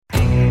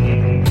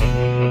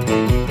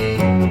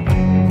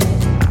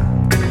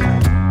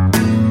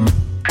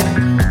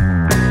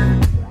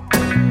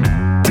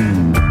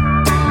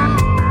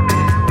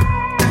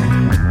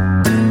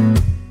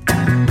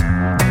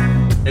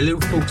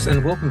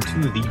and welcome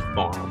to The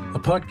Farm, a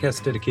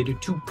podcast dedicated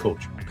to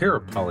culture,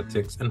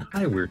 parapolitics, and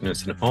high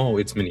weirdness in all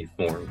its many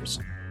forms.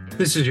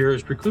 This is your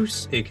host,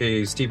 Recluse,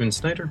 aka Steven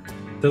Snyder,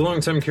 the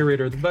longtime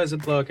curator of the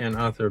WWIII blog and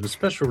author of A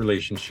Special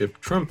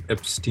Relationship, Trump,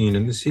 Epstein,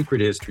 and the Secret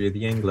History of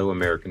the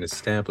Anglo-American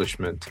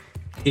Establishment.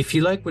 If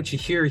you like what you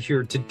hear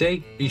here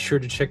today, be sure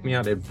to check me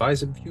out at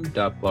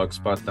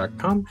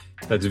visupview.blogspot.com.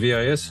 That's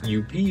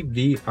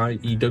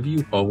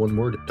VISUPVIEW, all one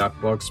word,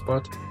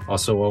 .blogspot,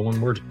 also all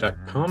one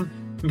word.com.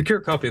 And procure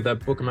a copy of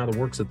that book among the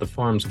works at The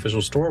Farm's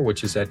official store,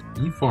 which is at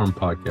The Farm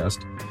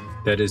Podcast.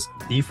 That is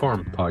The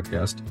Farm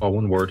Podcast, all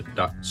one word,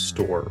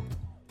 .store.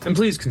 And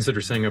please consider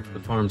signing up for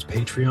The Farm's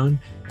Patreon.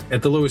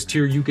 At the lowest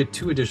tier, you get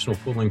 2 additional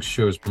full-length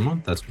shows per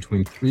month. That's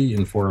between 3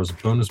 and 4 hours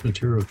of bonus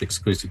material with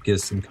exclusive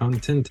guests and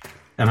content.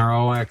 And our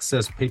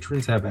all-access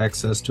patrons have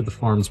access to The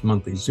Farm's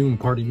monthly Zoom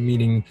party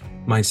meeting,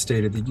 my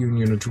State of the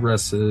Union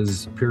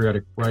addresses,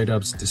 periodic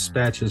write-ups,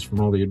 dispatches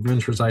from all the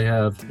adventures I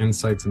have,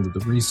 insights into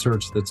the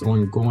research that's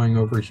ongoing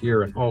over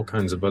here, and all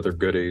kinds of other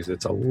goodies.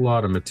 It's a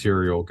lot of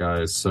material,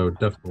 guys, so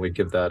definitely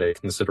give that a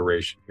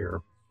consideration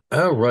here.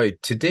 All right,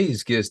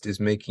 today's guest is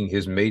making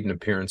his maiden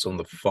appearance on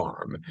The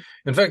Farm.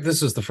 In fact,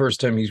 this is the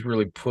first time he's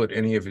really put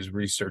any of his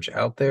research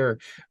out there,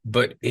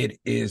 but it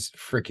is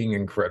freaking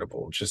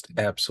incredible, just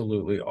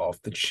absolutely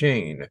off the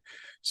chain.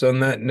 So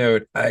on that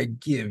note, I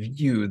give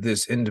you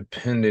this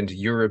independent,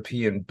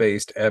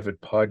 European-based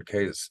avid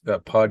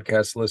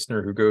podcast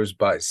listener who goes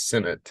by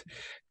Senate.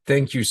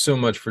 Thank you so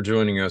much for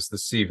joining us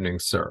this evening,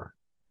 sir.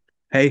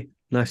 Hey,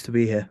 nice to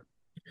be here.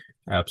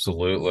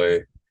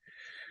 Absolutely.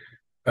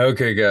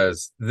 Okay,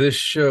 guys, this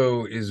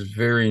show is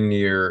very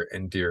near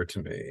and dear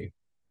to me.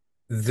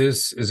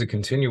 This is a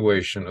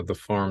continuation of the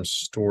Farm's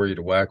storied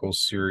WACL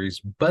series,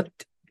 but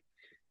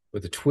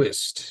with a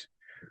twist.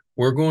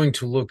 We're going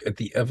to look at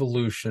the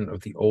evolution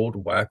of the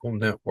old WACL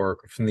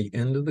network from the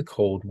end of the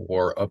Cold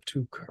War up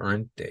to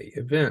current day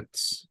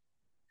events.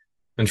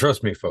 And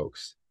trust me,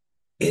 folks,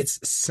 it's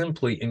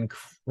simply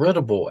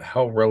incredible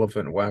how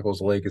relevant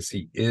WACL's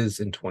legacy is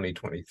in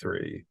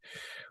 2023.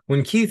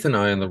 When Keith and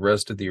I and the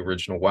rest of the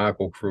original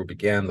WACL crew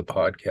began the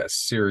podcast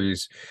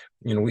series,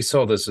 we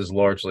saw this as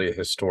largely a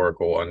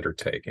historical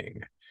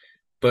undertaking.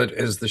 But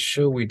as the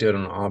show we did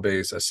on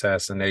Abe's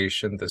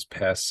assassination this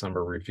past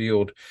summer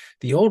revealed,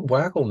 the old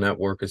WACL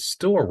network is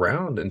still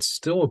around and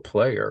still a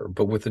player,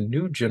 but with a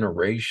new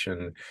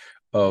generation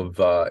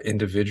of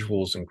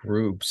individuals and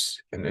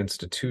groups and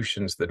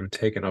institutions that have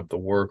taken up the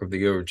work of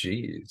the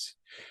OGs.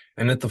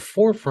 And at the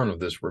forefront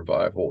of this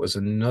revival is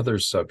another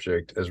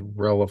subject as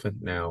relevant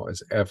now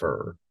as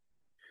ever: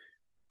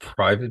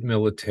 private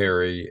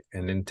military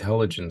and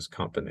intelligence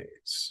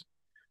companies.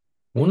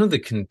 One of the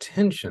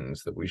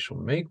contentions that we shall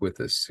make with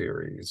this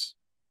series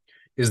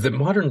is that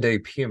modern-day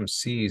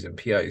PMCs and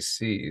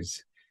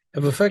PICs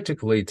have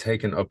effectively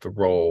taken up the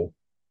role,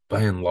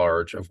 by and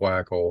large, of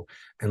WACL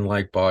and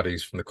like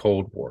bodies from the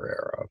Cold War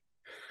era.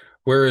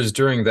 Whereas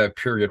during that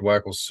period,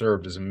 WACL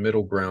served as a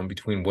middle ground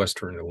between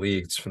Western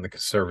elites from the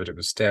conservative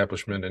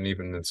establishment and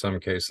even in some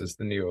cases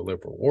the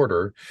neoliberal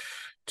order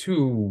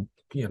to,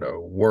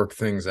 work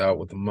things out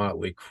with the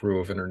motley crew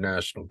of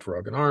international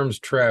drug and arms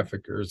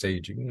traffickers,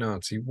 aging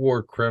Nazi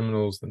war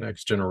criminals, the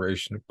next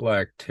generation of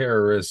black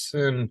terrorists,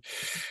 and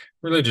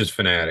religious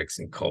fanatics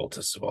and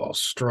cultists of all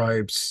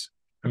stripes.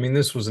 I mean,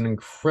 this was an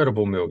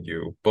incredible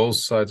milieu, both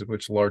sides of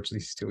which largely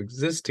still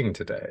existing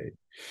today.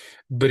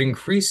 But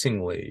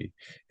increasingly,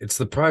 it's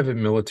the private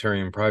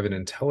military and private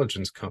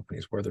intelligence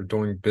companies where they're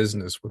doing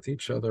business with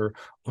each other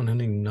on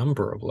any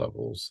number of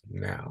levels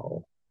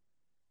now.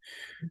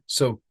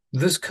 So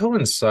this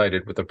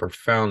coincided with a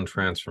profound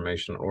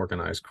transformation in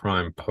organized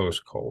crime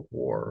post-Cold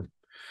War.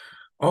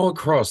 All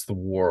across the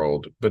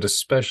world, but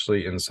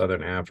especially in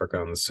Southern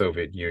Africa and the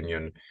Soviet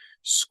Union,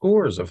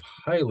 scores of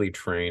highly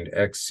trained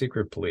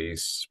ex-secret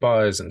police,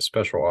 spies, and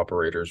special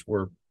operators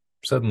were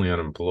suddenly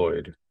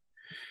unemployed.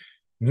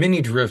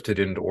 Many drifted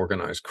into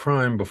organized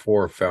crime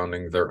before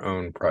founding their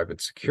own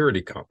private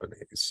security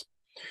companies.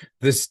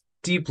 This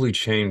deeply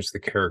changed the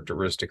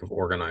characteristic of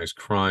organized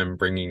crime,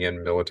 bringing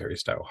in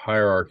military-style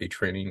hierarchy,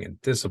 training,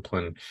 and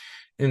discipline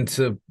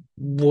into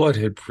what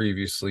had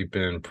previously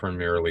been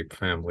primarily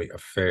family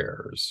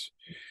affairs.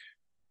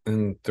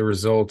 And the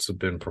results have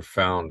been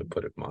profound, to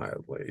put it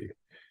mildly.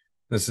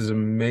 This is a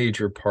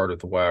major part of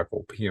the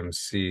WACL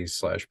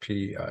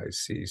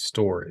PMC/PIC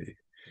story.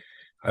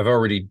 I've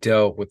already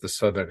dealt with the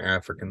Southern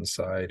African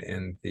side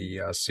in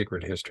the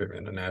Secret History of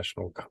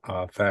International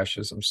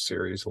Fascism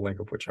series, a link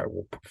of which I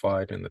will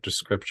provide in the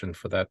description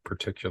for that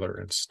particular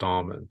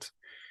installment.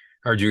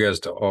 I urge you guys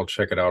to all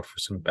check it out for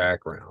some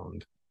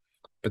background.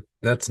 But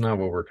that's not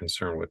what we're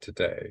concerned with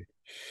today.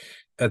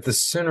 At the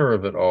center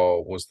of it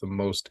all was the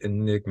most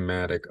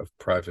enigmatic of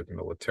private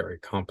military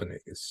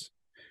companies,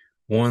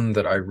 one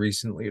that I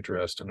recently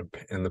addressed in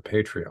the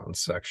Patreon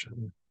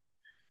section.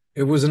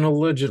 It was an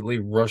allegedly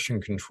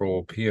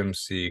Russian-controlled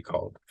PMC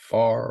called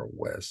Far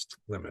West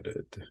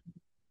Limited.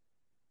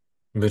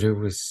 But it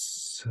was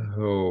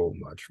so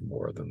much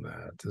more than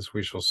that, as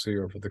we shall see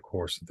over the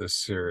course of this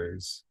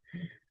series.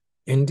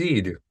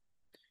 Indeed,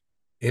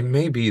 It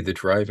may be the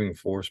driving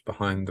force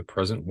behind the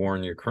present war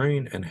in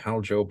Ukraine and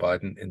how Joe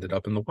Biden ended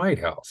up in the White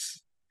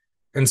House.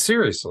 And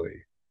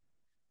seriously,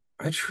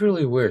 I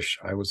truly wish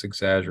I was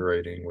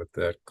exaggerating with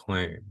that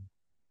claim.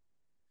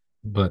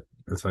 But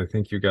as I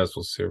think you guys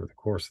will see over the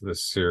course of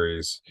this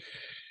series,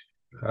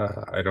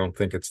 I don't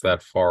think it's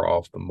that far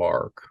off the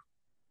mark.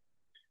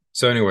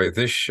 So anyway,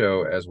 this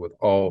show, as with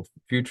all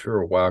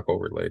future WACL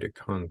related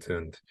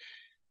content,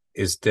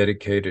 is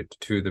dedicated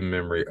to the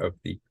memory of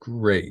the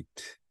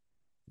great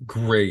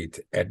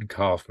Ed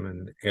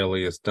Kaufman,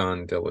 alias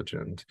Don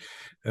Diligent,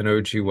 an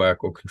OG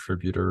WACL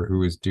contributor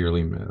who is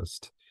dearly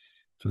missed.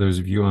 For those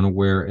of you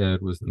unaware,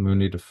 Ed was the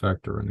Mooney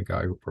defector and the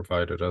guy who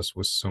provided us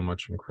with so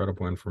much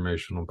incredible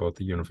information on both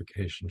the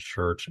Unification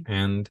Church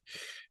and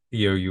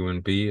the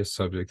OUNB, a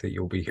subject that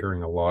you'll be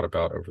hearing a lot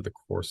about over the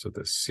course of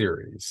this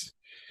series.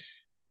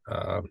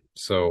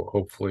 So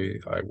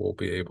hopefully I will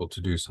be able to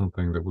do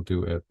something that will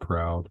do Ed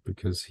proud,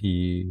 because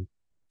he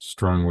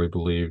strongly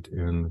believed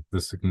in the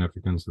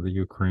significance of the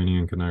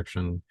Ukrainian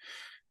connection,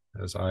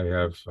 as I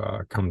have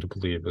come to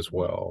believe as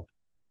well.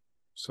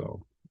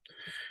 So,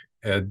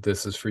 Ed,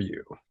 this is for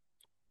you.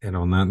 And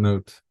on that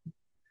note,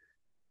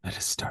 let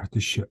us start the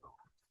show.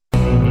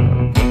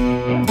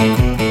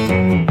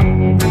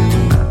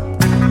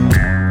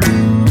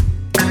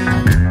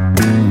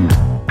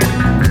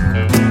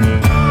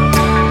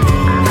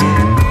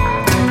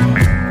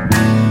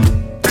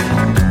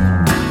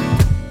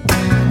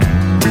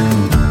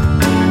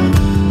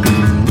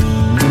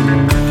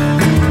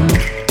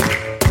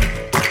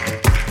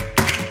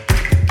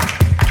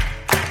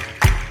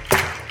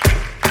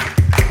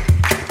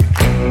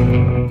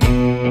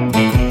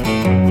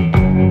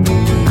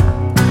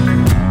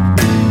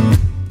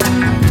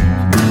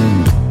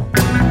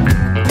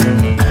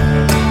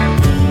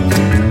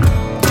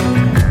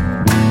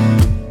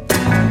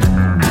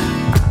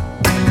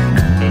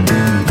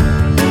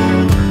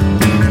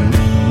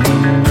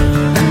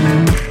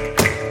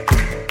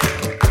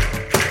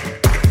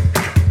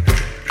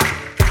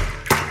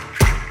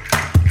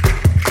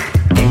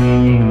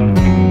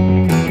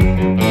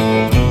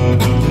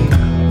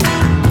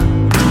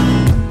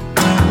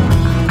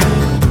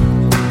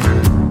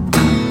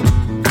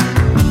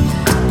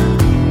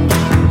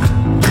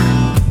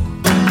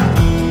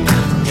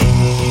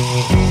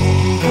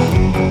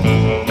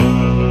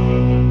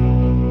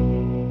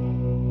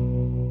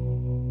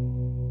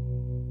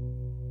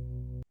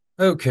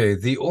 Okay,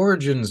 the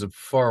origins of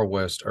Far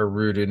West are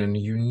rooted in a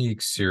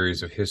unique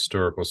series of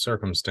historical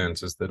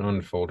circumstances that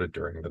unfolded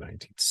during the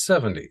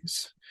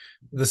 1970s.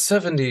 The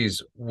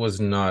 70s was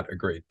not a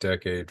great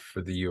decade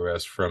for the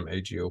U.S. from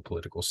a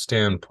geopolitical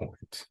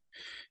standpoint.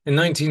 In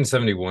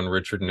 1971,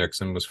 Richard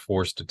Nixon was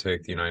forced to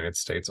take the United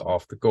States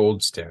off the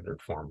gold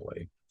standard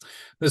formally.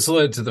 This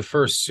led to the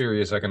first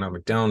serious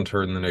economic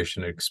downturn the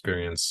nation had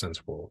experienced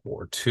since World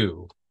War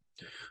II.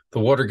 The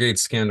Watergate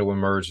scandal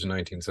emerged in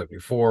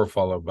 1974,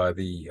 followed by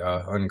the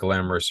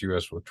unglamorous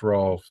U.S.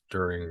 withdrawal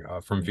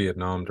from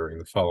Vietnam during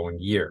the following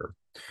year.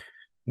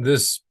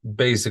 This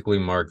basically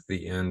marked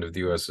the end of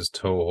the U.S.'s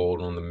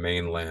toehold on the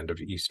mainland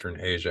of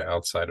Eastern Asia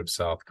outside of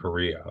South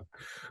Korea.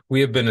 We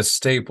have been a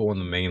staple in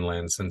the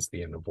mainland since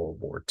the end of World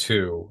War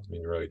II. I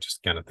mean, really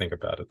just kind of think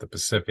about it, the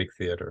Pacific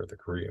Theater, the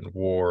Korean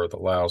War, the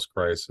Laos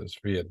crisis,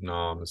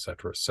 Vietnam,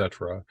 etc.,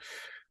 etc.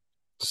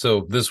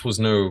 So this was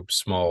no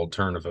small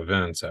turn of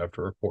events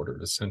after a quarter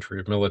of a century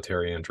of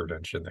military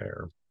intervention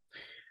there.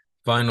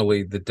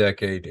 Finally, the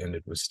decade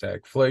ended with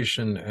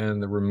stagflation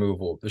and the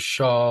removal of the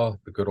Shah,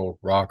 the good old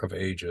Rock of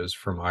Ages,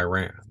 from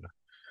Iran.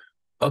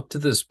 Up to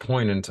this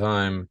point in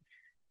time,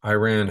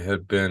 Iran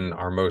had been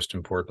our most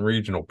important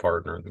regional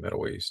partner in the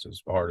Middle East,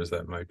 as hard as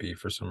that might be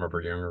for some of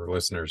our younger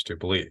listeners to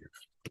believe.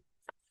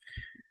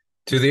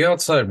 To the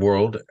outside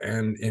world,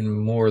 and in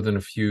more than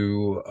a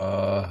few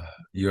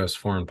U.S.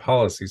 foreign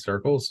policy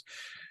circles,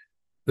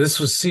 this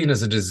was seen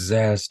as a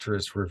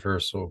disastrous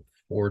reversal of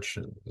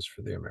fortunes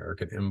for the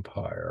American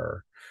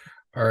empire.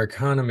 Our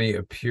economy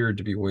appeared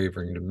to be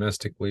wavering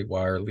domestically,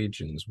 while our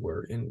legions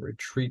were in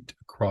retreat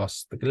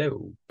across the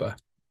globe.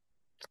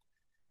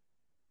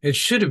 It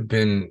should have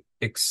been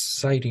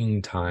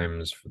exciting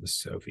times for the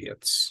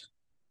Soviets.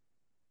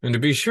 And to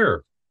be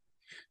sure,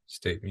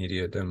 state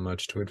media done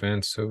much to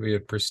advance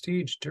Soviet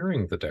prestige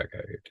during the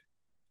decade.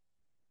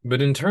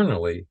 But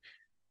internally,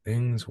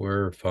 things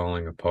were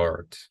falling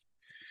apart.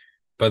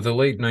 By the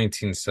late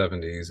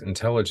 1970s,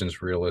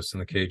 intelligence realists in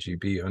the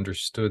KGB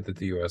understood that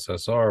the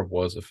USSR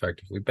was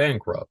effectively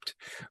bankrupt,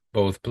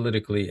 both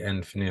politically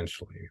and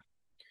financially.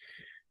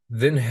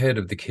 Then head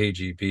of the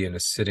KGB and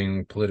a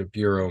sitting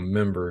Politburo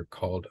member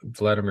called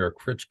Vladimir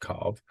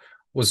Krichkov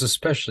was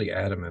especially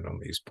adamant on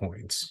these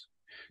points.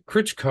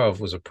 Krichkov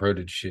was a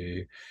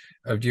protege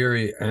of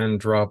Yuri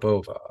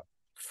Andropova,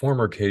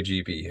 former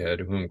KGB head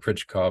whom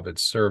Krichkov had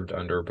served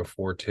under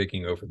before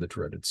taking over the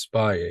dreaded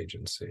spy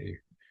agency.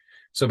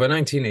 So by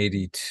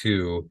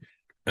 1982,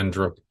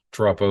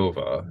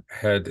 Andropova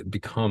had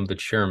become the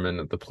chairman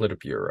of the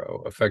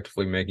Politburo,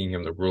 effectively making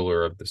him the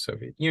ruler of the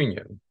Soviet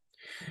Union.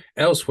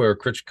 Elsewhere,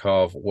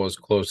 Krichkov was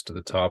close to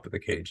the top of the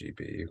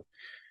KGB.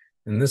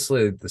 and this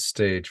laid the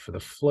stage for the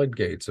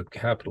floodgates of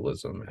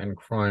capitalism and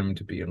crime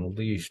to be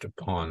unleashed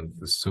upon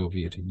the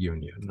Soviet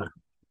Union.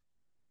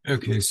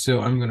 Okay,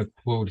 so I'm going to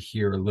quote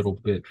here a little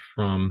bit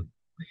from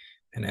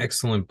an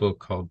excellent book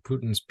called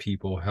Putin's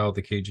People: How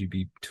the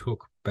KGB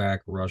Took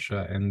Back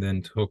Russia and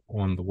Then Took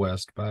on the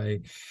West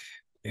by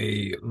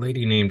a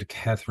lady named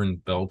Catherine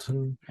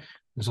Belton.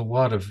 There's a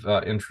lot of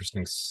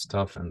interesting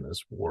stuff in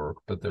this work,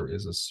 but there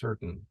is a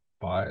certain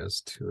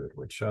bias to it,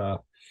 which you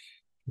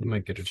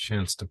might get a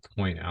chance to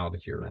point out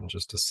here in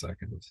just a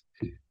second.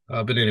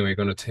 But anyway,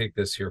 going to take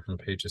this here from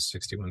pages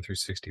 61 through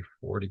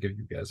 64 to give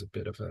you guys a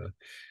bit of a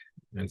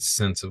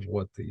sense of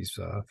what these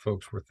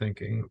folks were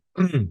thinking.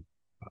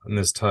 And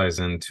this ties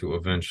into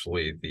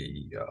eventually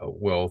the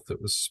wealth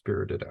that was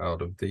spirited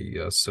out of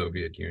the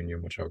Soviet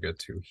Union, which I'll get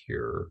to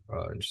here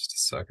in just a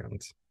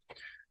second.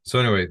 So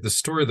anyway, the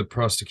story of the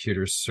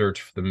prosecutor's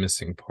search for the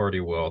missing party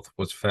wealth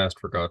was fast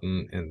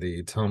forgotten in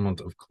the tumult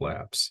of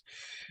collapse.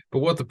 But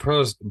what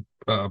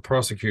the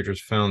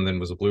prosecutors found then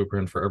was a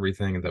blueprint for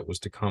everything that was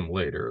to come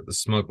later. The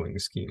smuggling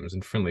schemes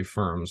and friendly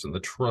firms and the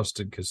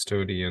trusted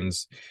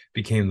custodians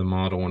became the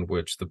model on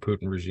which the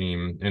Putin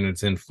regime and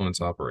its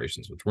influence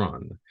operations would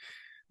run.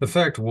 The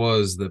fact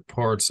was that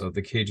parts of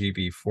the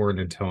KGB foreign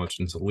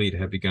intelligence elite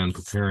had begun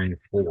preparing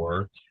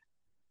for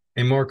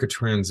a market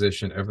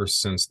transition ever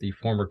since the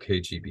former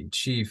KGB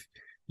chief,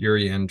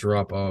 Yuri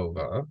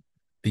Andropov,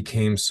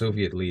 became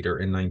Soviet leader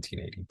in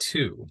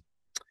 1982.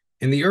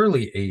 In the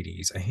early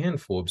 80s, a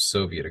handful of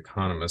Soviet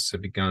economists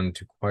had begun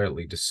to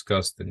quietly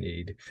discuss the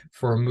need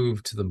for a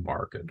move to the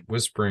market,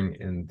 whispering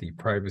in the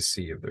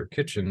privacy of their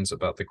kitchens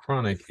about the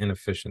chronic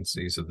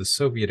inefficiencies of the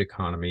Soviet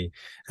economy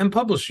and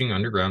publishing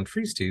underground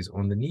treatises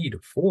on the need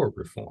for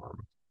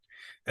reform.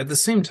 At the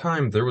same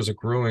time, there was a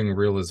growing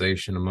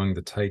realization among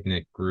the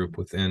tight-knit group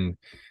within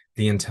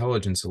the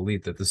intelligence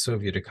elite that the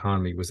Soviet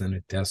economy was in a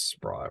death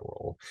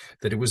spiral,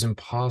 that it was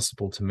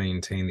impossible to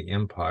maintain the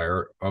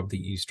empire of the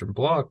Eastern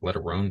Bloc, let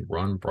alone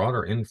run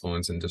broader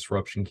influence and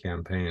disruption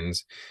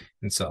campaigns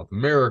in South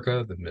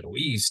America, the Middle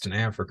East, and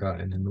Africa,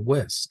 and in the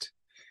West.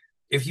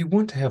 If you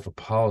want to have a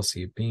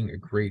policy of being a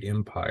great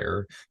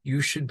empire, you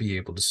should be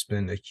able to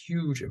spend a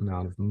huge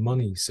amount of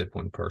money, said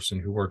one person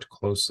who worked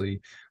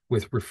closely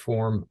with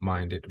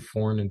reform-minded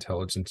foreign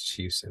intelligence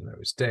chiefs in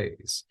those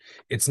days.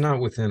 It's not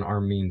within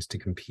our means to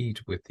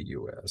compete with the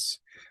U.S.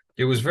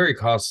 It was very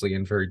costly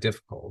and very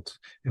difficult,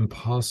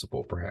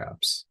 impossible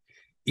perhaps.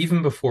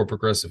 Even before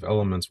progressive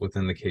elements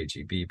within the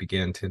KGB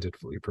began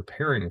tentatively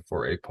preparing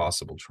for a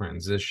possible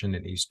transition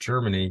in East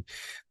Germany,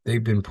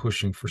 they've been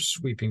pushing for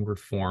sweeping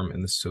reform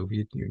in the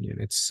Soviet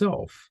Union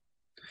itself.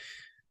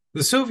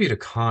 The Soviet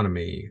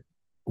economy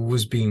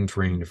was being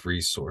drained of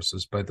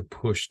resources by the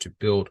push to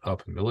build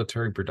up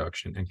military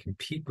production and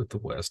compete with the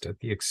West at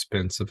the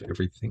expense of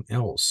everything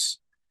else.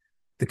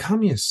 The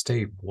communist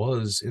state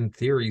was, in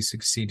theory,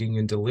 succeeding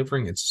in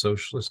delivering its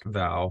socialist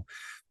vow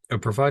of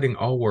providing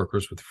all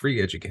workers with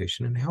free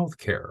education and health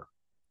care.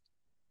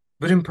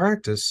 But in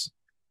practice,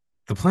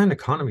 the planned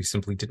economy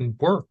simply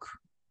didn't work.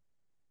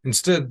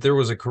 Instead, there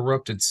was a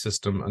corrupted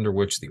system under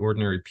which the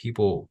ordinary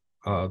people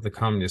the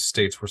communist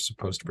states were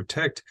supposed to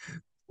protect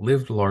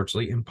lived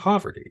largely in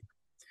poverty.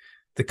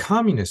 The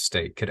communist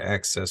state could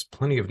access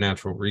plenty of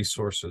natural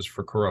resources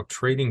for corrupt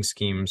trading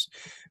schemes,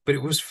 but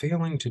it was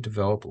failing to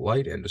develop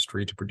light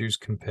industry to produce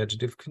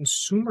competitive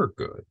consumer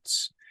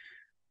goods.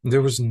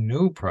 There was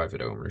no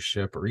private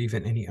ownership or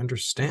even any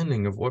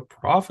understanding of what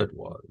profit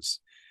was.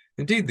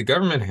 Indeed, the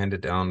government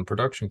handed down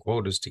production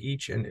quotas to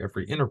each and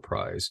every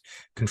enterprise,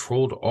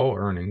 controlled all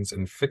earnings,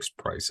 and fixed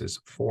prices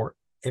for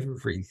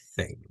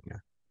everything.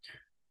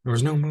 There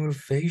was no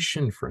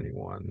motivation for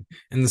anyone,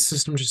 and the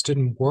system just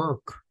didn't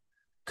work.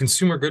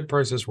 Consumer good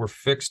prices were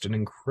fixed at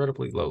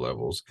incredibly low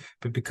levels,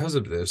 but because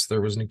of this,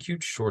 there was an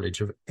acute shortage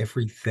of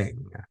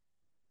everything.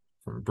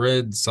 From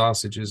bread,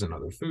 sausages, and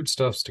other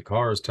foodstuffs to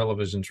cars,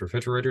 televisions,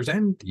 refrigerators,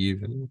 and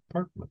even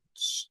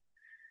apartments.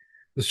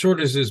 The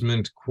shortages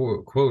meant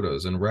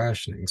quotas and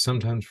rationing,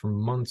 sometimes for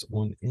months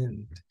on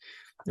end.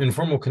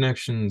 Informal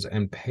connections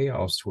and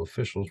payoffs to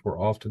officials were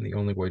often the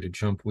only way to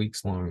jump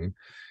weeks-long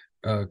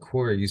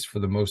queries for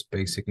the most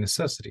basic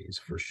necessities,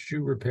 for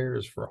shoe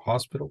repairs, for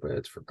hospital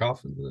beds, for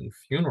coffins, and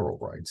funeral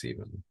rites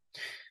even.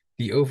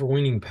 The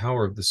overweening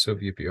power of the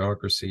Soviet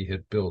bureaucracy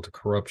had built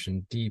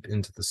corruption deep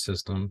into the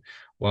system,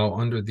 while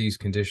under these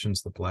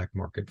conditions the black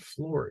market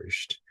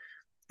flourished.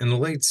 In the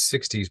late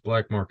 60s,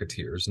 black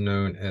marketeers,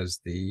 known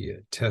as the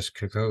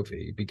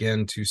Teshkakovi,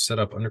 began to set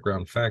up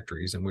underground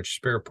factories in which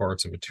spare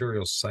parts and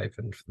materials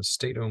siphoned from the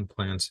state-owned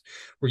plants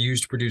were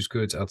used to produce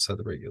goods outside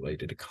the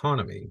regulated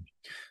economy.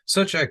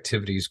 Such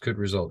activities could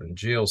result in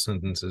jail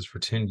sentences for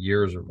 10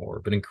 years or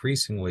more, but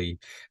increasingly,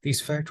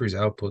 these factories'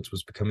 outputs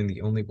was becoming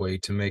the only way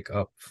to make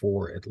up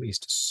for at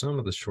least some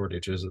of the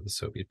shortages of the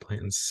Soviet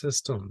planned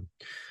system.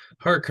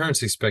 Hard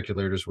currency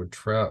speculators would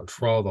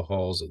trawl the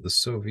halls of the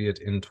Soviet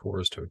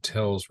in-tourist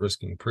hotels,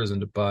 risking prison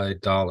to buy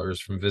dollars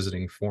from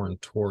visiting foreign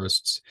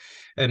tourists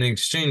at an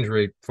exchange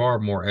rate far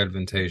more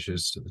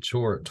advantageous to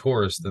the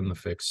tourist than the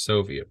fixed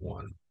Soviet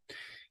one.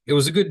 It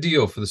was a good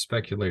deal for the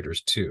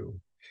speculators, too.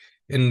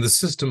 In the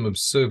system of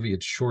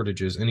Soviet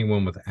shortages,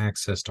 anyone with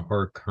access to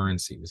hard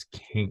currency was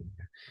king.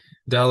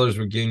 Dollars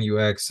would gain you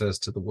access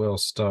to the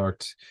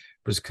well-stocked,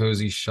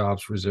 cozy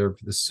shops reserved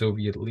for the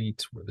Soviet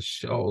elite, where the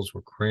shelves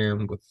were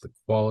crammed with the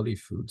quality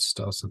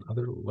foodstuffs and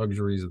other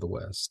luxuries of the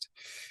West.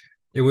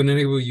 It would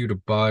enable you to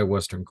buy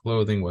Western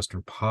clothing,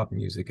 Western pop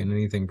music, and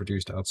anything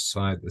produced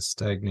outside the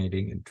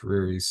stagnating and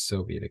dreary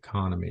Soviet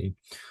economy,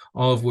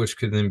 all of which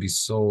could then be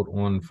sold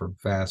on for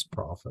vast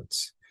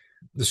profits.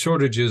 The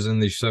shortages in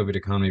the Soviet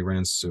economy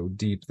ran so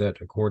deep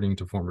that, according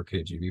to former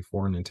KGB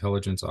foreign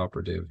intelligence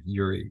operative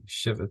Yuri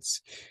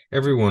Shevets,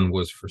 everyone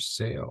was for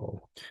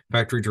sale.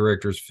 Factory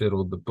directors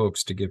fiddled the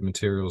books to give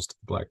materials to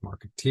the black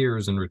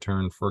marketeers in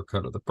return for a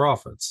cut of the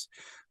profits.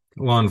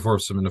 Law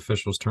enforcement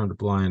officials turned a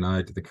blind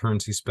eye to the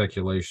currency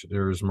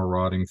speculators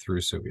marauding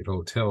through Soviet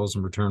hotels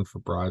in return for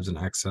bribes and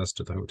access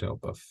to the hotel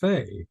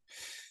buffet.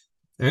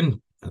 And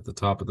at the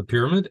top of the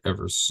pyramid,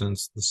 ever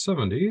since the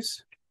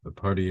 70s, the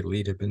party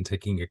elite had been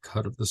taking a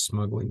cut of the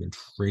smuggling and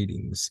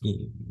trading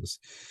schemes.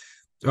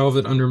 All of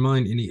it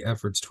undermined any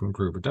efforts to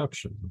improve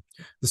production.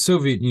 The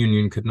Soviet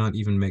Union could not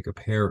even make a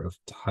pair of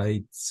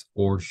tights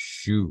or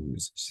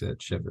shoes, said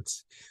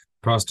Shevets.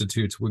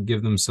 Prostitutes would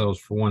give themselves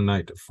for one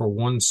night for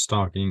one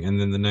stocking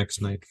and then the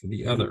next night for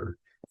the other.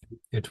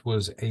 It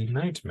was a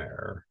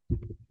nightmare.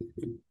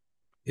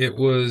 It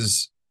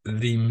was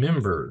the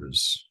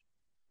members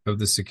of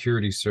the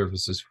security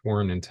services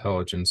foreign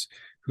intelligence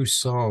who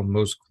saw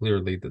most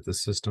clearly that the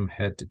system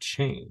had to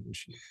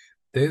change.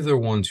 They're the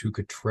ones who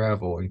could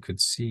travel and could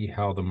see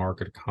how the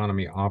market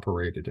economy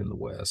operated in the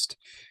West,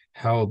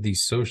 how the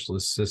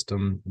socialist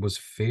system was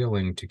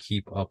failing to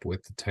keep up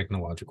with the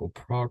technological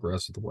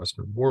progress of the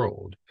Western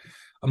world.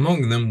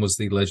 Among them was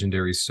the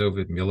legendary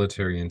Soviet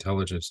military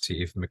intelligence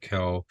chief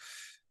Mikhail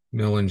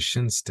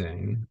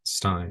Milshinstein,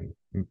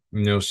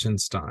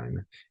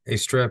 a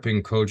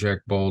strapping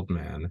Kojak bald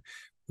man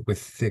with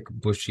thick,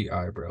 bushy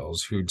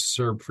eyebrows who'd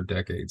served for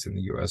decades in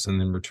the U.S. and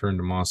then returned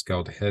to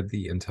Moscow to head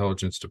the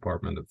intelligence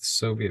department of the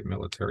Soviet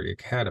Military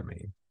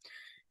Academy.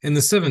 In the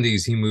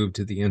 70s, he moved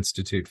to the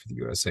Institute for the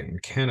USA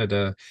and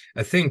Canada,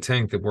 a think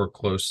tank that worked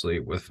closely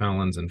with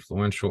Fallon's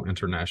influential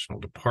international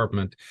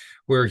department,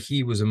 where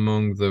he was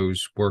among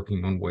those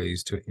working on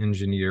ways to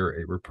engineer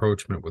a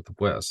rapprochement with the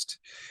West.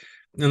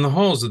 In the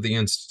halls of the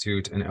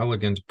Institute, an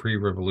elegant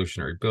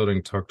pre-revolutionary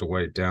building tucked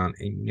away down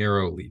a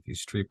narrow, leafy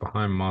street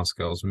behind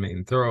Moscow's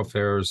main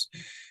thoroughfares,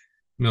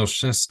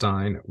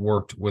 Milshinstein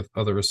worked with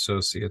other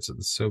associates of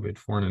the Soviet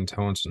foreign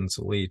intelligence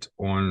elite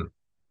on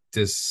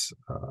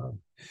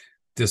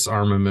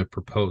disarmament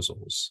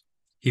proposals.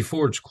 He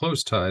forged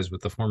close ties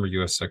with the former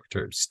U.S.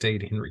 Secretary of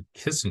State Henry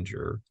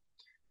Kissinger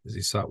as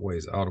he sought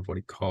ways out of what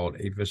he called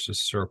a vicious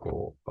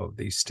circle of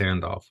the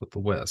standoff with the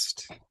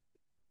West.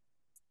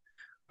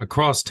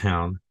 Across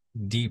town,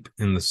 deep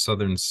in the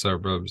southern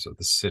suburbs of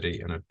the city,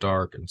 in a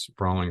dark and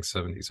sprawling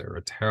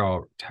 70s-era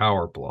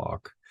tower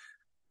block,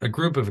 a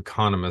group of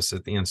economists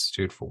at the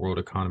Institute for World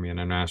Economy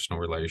and International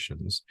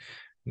Relations,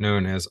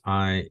 known as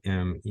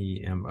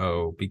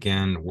IMEMO,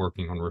 began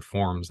working on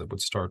reforms that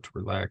would start to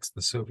relax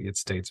the Soviet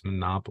state's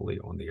monopoly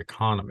on the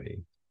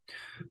economy.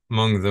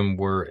 Among them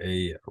were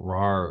a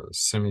Rar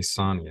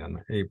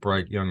Semisanian, a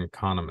bright young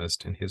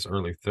economist in his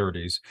early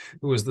 30s,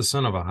 who was the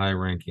son of a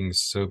high-ranking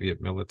Soviet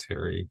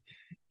military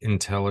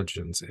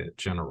intelligence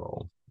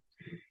general.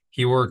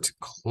 He worked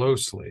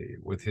closely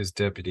with his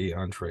deputy,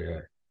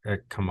 Andrei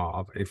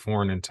Ekhamov, a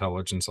foreign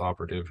intelligence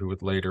operative who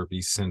would later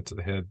be sent to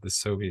the head of the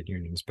Soviet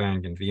Union's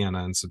bank in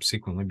Vienna and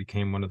subsequently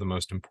became one of the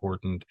most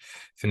important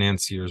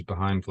financiers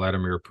behind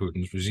Vladimir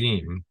Putin's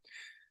regime.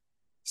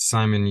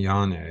 Simon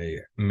Yane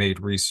made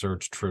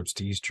research trips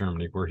to East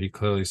Germany where he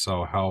clearly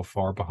saw how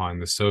far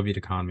behind the Soviet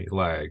economy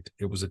lagged.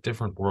 It was a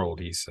different world,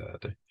 he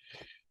said.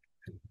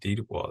 Indeed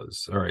it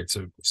was. All right,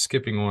 so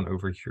skipping on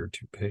over here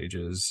to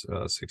pages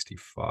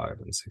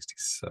 65 and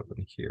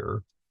 67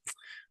 here.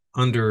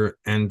 Under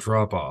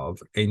Andropov,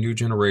 a new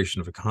generation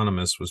of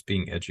economists was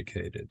being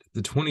educated.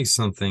 The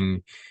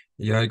 20-something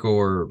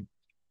Yegor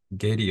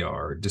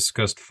Gadiar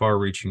discussed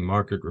far-reaching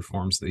market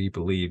reforms that he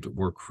believed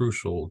were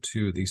crucial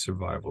to the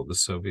survival of the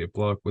Soviet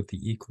bloc with the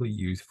equally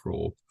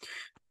youthful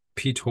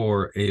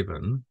Pyotr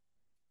Avin.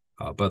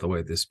 By the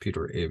way, this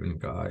Pyotr Avin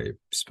guy,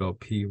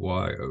 spelled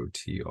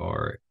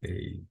Pyotr-Aven,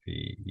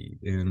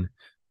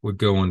 would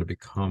go on to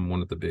become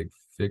one of the big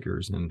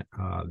figures in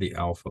the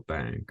Alpha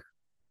Bank,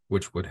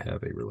 which would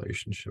have a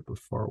relationship with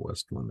Far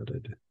West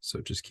Limited.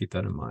 So just keep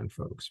that in mind,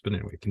 folks. But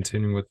anyway,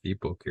 continuing with the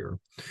book here.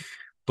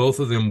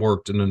 Both of them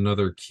worked in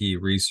another key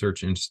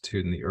research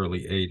institute in the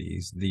early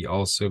 80s, the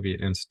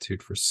All-Soviet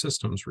Institute for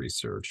Systems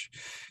Research,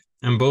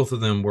 and both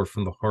of them were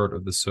from the heart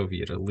of the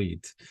Soviet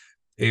elite.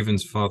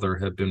 Avin's father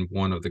had been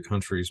one of the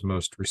country's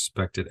most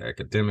respected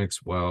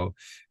academics, while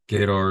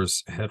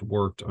Gadar's had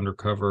worked under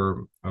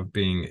cover of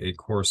being a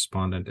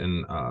correspondent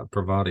in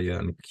Provadia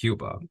in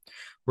Cuba,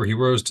 where he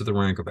rose to the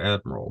rank of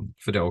admiral.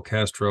 Fidel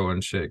Castro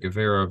and Che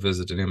Guevara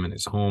visited him in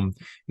his home,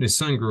 and his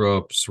son grew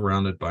up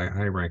surrounded by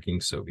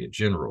high-ranking Soviet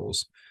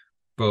generals.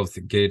 both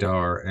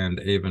Gaidar and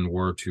Avon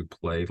were to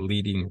play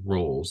leading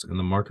roles in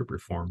the market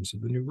reforms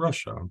of the new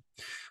Russia.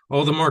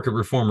 All the market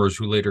reformers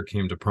who later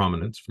came to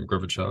prominence, from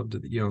Gorbachev to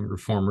the young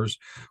reformers,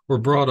 were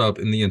brought up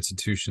in the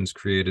institutions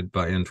created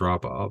by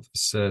Andropov,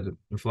 said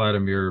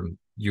Vladimir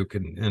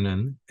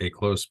Yukinin, a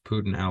close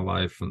Putin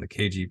ally from the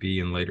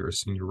KGB and later a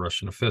senior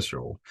Russian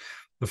official.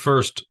 The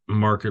first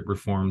market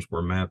reforms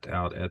were mapped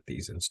out at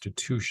these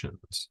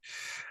institutions.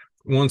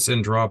 Once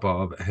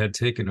Andropov had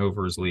taken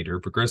over as leader,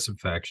 progressive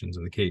factions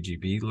in the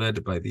KGB,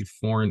 led by the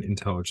Foreign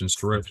Intelligence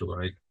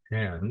Directorate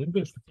and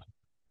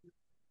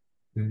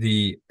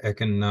the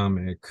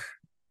Economic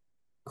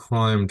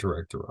Crime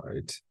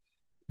Directorate,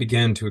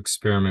 began to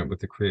experiment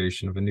with the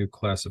creation of a new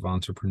class of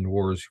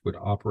entrepreneurs who would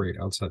operate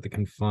outside the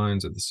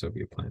confines of the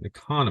Soviet-planned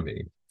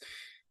economy.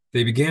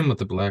 They began with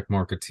the black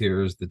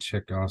marketeers, the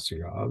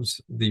Chekhosyovs.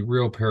 The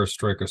real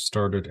perestroika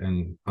started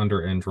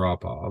under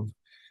Andropov,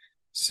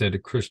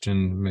 said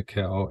Christian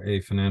Mikel,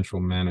 a financial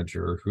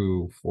manager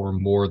who, for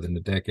more than a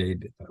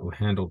decade,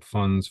 handled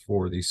funds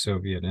for the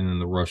Soviet and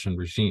the Russian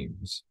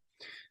regimes.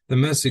 The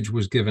message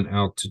was given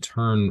out to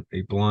turn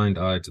a blind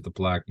eye to the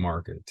black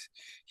market.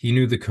 He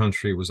knew the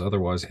country was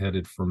otherwise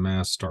headed for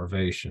mass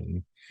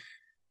starvation.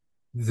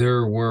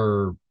 There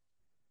was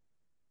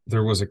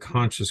a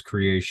conscious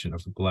creation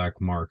of the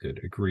black market,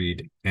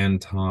 agreed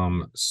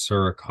Anton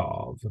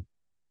Surikov.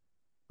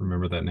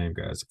 Remember that name,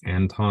 guys.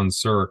 Anton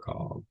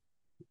Surikov,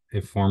 a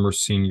former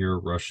senior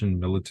Russian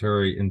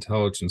military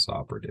intelligence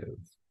operative.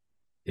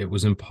 It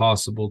was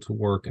impossible to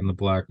work in the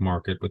black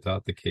market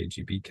without the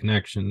KGB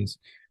connections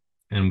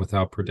and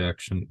without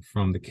protection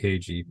from the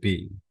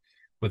KGB.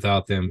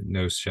 Without them,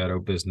 no shadow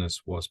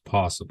business was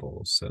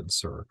possible, said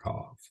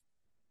Surikov.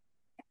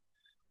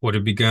 What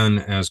had begun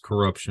as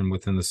corruption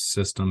within the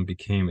system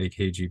became a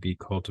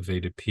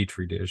KGB-cultivated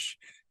petri dish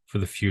for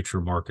the future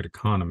market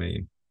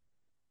economy,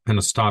 and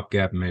a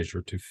stopgap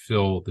measure to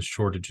fill the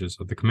shortages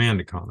of the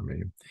command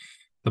economy.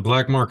 The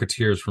black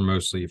marketeers were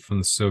mostly from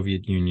the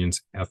Soviet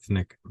Union's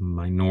ethnic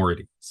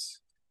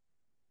minorities.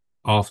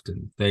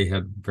 Often, they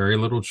had very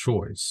little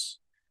choice,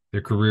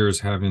 their careers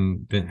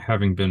having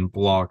been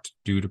blocked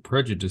due to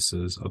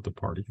prejudices of the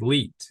party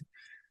elite.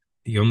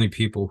 The only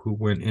people who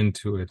went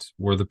into it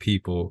were the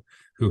people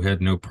who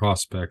had no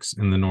prospects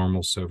in the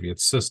normal Soviet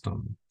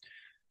system,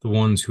 the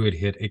ones who had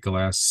hit a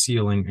glass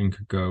ceiling and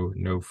could go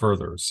no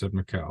further, said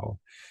Mikhail.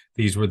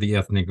 These were the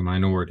ethnic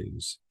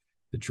minorities,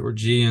 the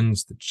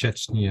Georgians, the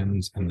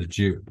Chechens, and the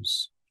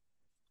Jews.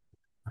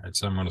 All right,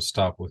 so I'm going to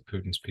stop with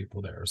Putin's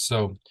people there.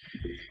 So,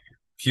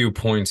 few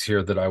points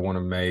here that I want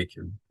to make.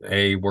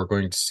 We're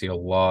going to see a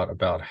lot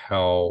about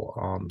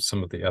how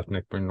some of the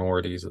ethnic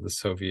minorities of the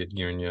Soviet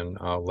Union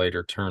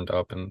later turned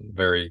up in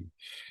very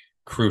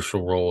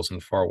crucial roles in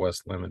Far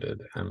West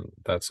Limited, and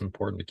that's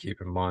important to keep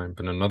in mind.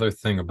 But another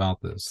thing about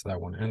this that I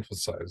want to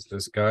emphasize,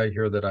 this guy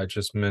here that I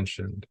just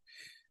mentioned,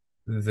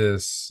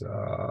 this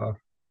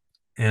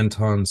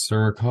Anton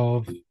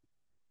Surikov,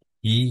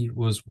 he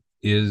was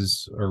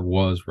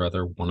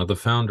rather one of the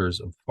founders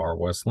of Far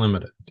West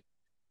Limited.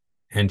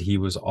 And he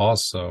was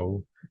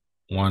also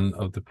one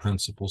of the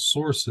principal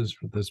sources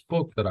for this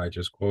book that I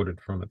just quoted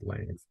from at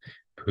length,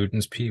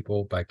 Putin's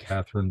People by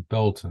Catherine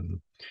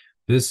Belton.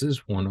 This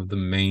is one of the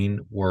main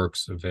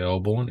works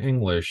available in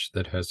English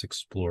that has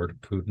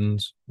explored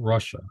Putin's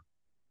Russia.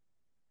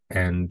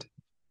 And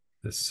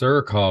the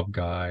Surikov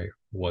guy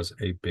was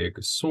a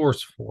big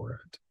source for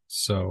it.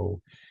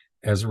 So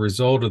as a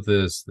result of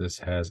this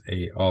has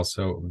a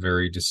also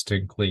very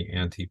distinctly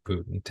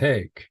anti-Putin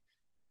take.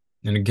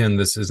 And again,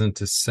 this isn't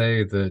to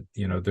say that,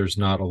 there's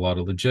not a lot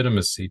of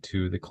legitimacy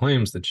to the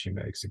claims that she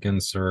makes. Again,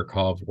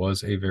 Surikov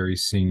was a very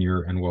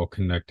senior and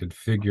well-connected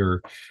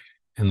figure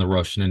in the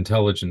Russian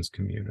intelligence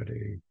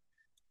community,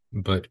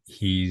 but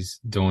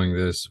he's doing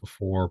this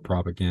for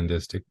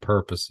propagandistic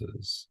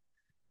purposes,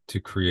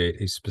 to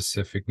create a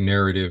specific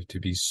narrative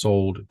to be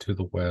sold to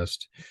the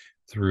West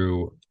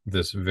through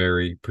this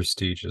very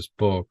prestigious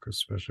book,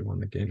 especially when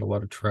they gained a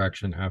lot of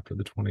traction after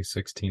the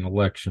 2016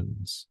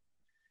 elections.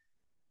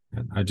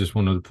 And I just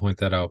wanted to point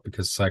that out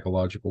because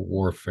psychological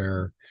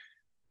warfare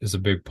is a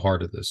big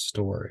part of this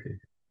story.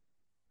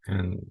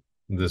 And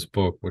this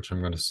book, which I'm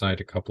going to cite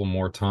a couple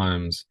more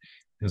times,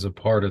 is a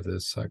part of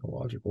this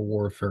psychological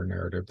warfare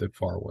narrative that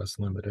Far West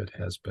Limited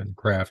has been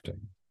crafting.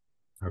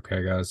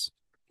 Okay, guys?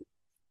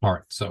 All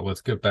right, so let's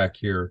get back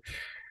here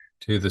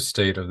to the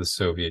state of the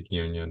Soviet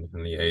Union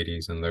in the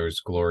 80s and those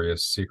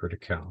glorious secret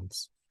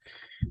accounts.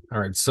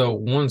 All right, so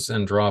once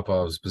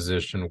Andropov's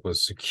position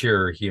was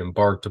secure, he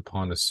embarked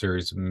upon a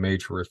series of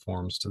major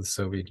reforms to the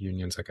Soviet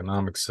Union's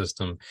economic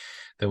system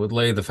that would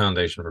lay the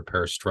foundation for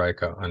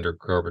perestroika under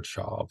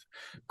Gorbachev.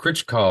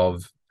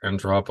 Krichkov,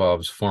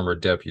 Andropov's former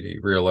deputy,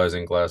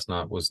 realizing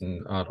glasnost was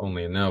not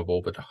only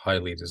inevitable but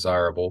highly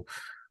desirable,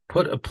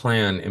 put a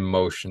plan in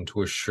motion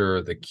to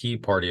assure that key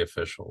party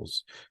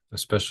officials,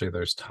 especially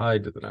those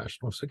tied to the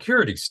national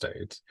security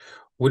state,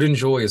 would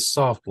enjoy a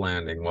soft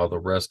landing while the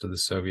rest of the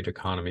Soviet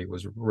economy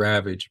was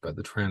ravaged by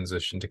the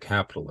transition to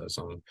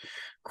capitalism.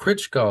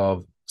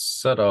 Khrushchev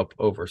set up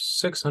over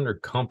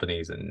 600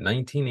 companies in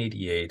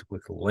 1988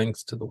 with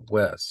links to the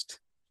West.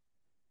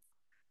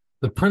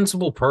 The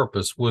principal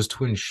purpose was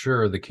to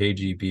ensure the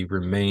KGB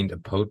remained a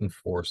potent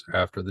force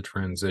after the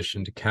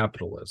transition to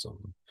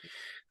capitalism.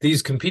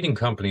 These competing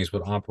companies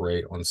would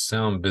operate on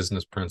sound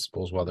business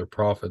principles while their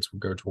profits would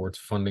go towards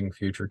funding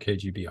future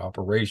KGB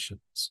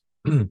operations.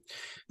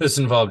 This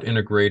involved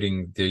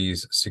integrating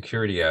these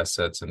security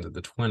assets into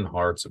the twin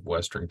hearts of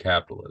Western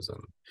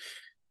capitalism.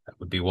 That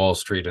would be Wall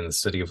Street and the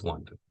City of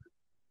London.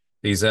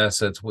 These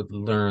assets would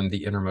learn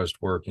the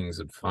innermost workings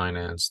of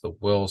finance, the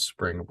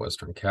wellspring of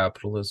Western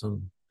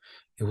capitalism.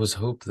 It was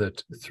hoped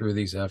that through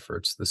these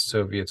efforts, the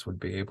Soviets would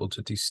be able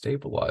to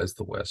destabilize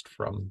the West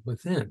from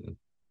within.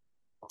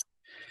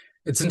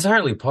 It's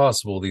entirely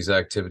possible these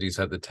activities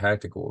had the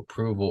tactical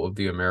approval of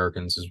the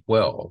Americans as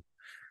well.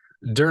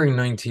 During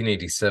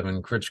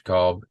 1987,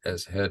 Khrushchev,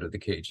 as head of the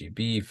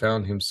KGB,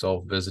 found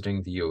himself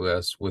visiting the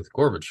U.S. with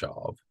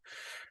Gorbachev.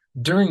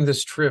 During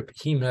this trip,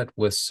 he met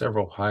with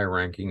several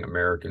high-ranking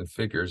American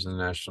figures in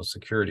national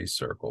security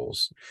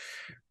circles.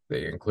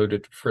 They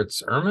included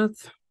Fritz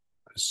Ermuth,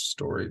 a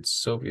storied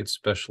Soviet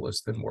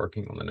specialist then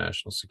working on the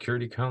National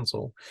Security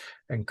Council,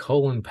 and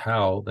Colin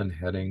Powell, then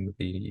heading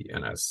the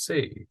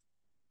NSC,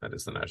 that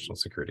is the National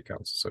Security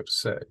Council, so to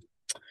say.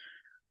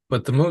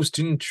 But the most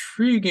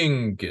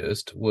intriguing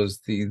guest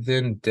was the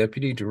then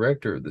deputy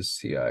director of the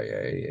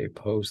CIA, a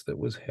post that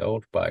was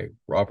held by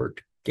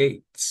Robert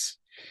Gates.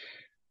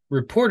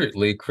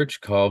 Reportedly,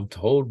 Khrushchev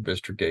told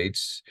Mr.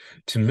 Gates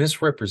to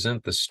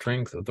misrepresent the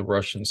strength of the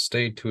Russian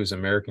state to his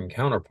American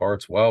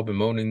counterparts while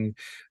bemoaning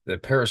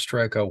that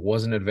perestroika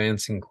wasn't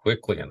advancing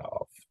quickly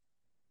enough.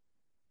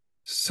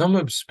 Some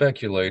have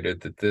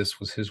speculated that this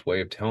was his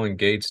way of telling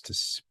Gates to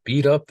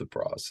speed up the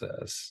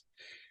process.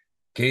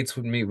 Gates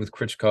would meet with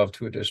Khrushchev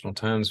 2 additional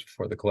times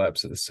before the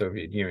collapse of the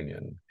Soviet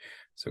Union.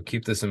 So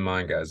keep this in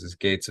mind, guys, as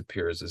Gates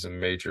appears as a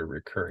major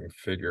recurring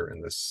figure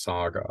in this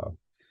saga.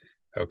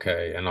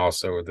 Okay, and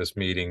also this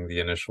meeting,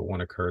 the initial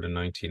one occurred in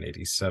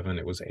 1987.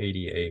 It was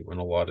 88 when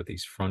a lot of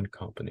these front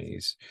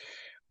companies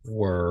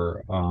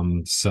were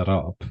set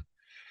up.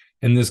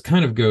 And this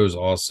kind of goes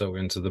also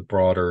into the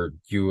broader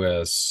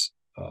U.S.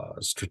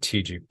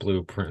 Strategic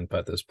blueprint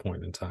by this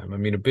point in time. I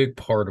mean, a big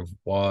part of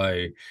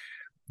why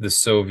the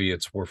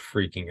Soviets were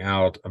freaking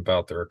out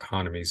about their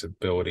economy's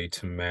ability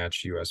to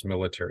match U.S.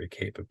 military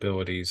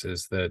capabilities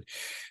is that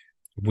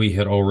we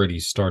had already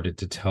started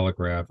to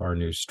telegraph our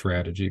new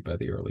strategy by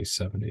the early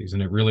 70s.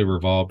 And it really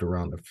revolved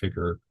around a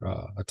figure,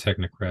 a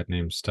technocrat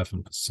named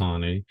Stefan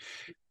Pisani,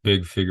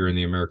 big figure in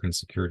the American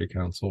Security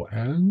Council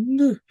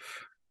and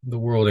the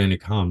World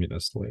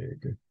Anti-Communist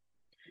League.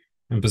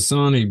 And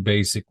Pisani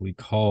basically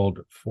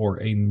called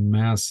for a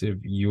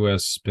massive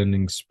U.S.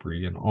 spending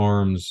spree in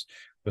arms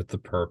with the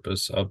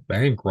purpose of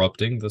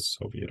bankrupting the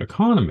Soviet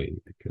economy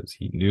because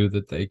he knew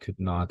that they could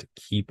not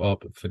keep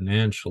up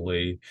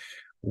financially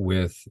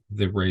with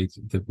the rate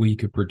that we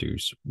could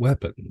produce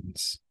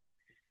weapons.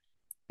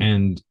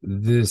 And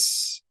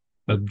this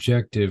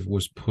objective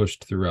was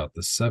pushed throughout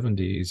the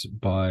 70s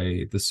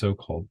by the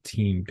so-called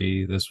Team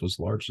B. This was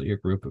largely a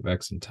group of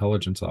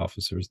ex-intelligence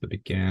officers that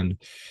began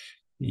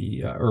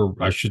or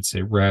I should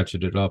say,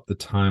 ratcheted up the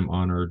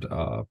time-honored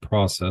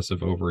process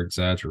of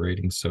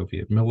over-exaggerating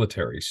Soviet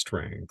military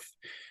strength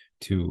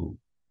to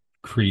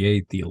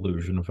create the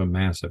illusion of a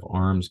massive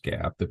arms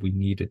gap that we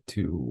needed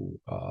to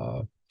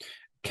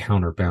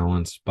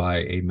counterbalance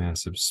by a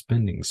massive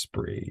spending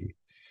spree.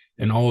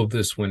 And all of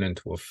this went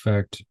into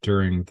effect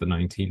during the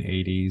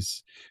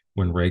 1980s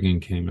when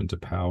Reagan came into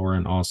power,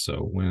 and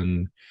also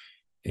when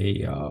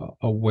a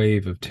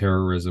wave of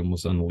terrorism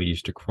was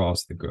unleashed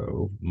across the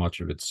globe,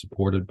 much of it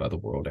supported by the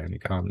World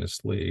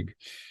Anti-Communist League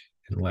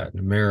in Latin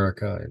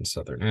America, in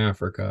Southern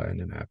Africa, and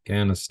in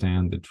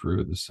Afghanistan that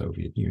drew the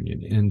Soviet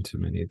Union into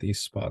many of these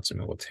spots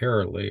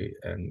militarily,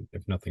 and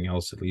if nothing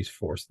else, at least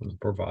forced them to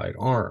provide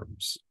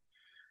arms.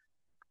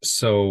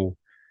 So,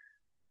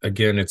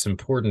 again, it's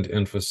important to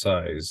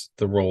emphasize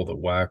the role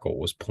that WACL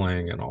was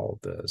playing in all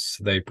of this.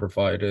 They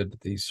provided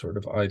these sort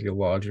of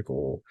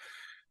ideological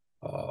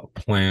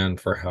plan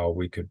for how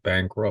we could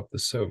bankrupt the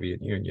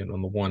Soviet Union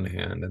on the one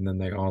hand, and then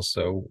they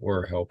also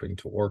were helping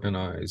to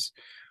organize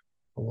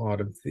a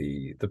lot of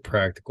the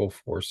practical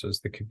forces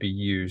that could be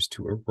used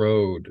to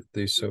erode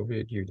the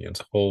Soviet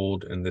Union's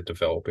hold in the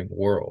developing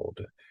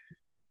world.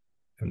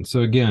 And so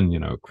again,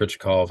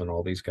 Khrushchev and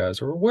all these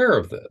guys are aware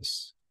of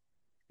this.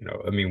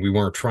 I mean, we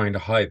weren't trying to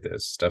hide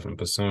this. Stefan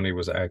Pisani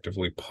was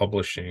actively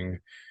publishing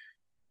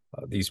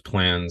these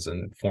plans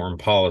in foreign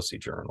policy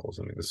journals.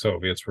 I mean, the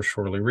Soviets were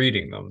surely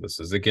reading them. This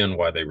is, again,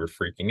 why they were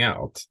freaking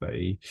out.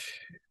 They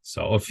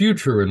saw a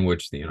future in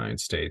which the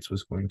United States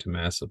was going to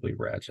massively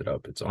ratchet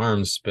up its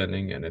arms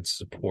spending and its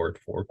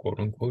support for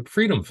quote-unquote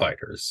freedom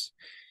fighters.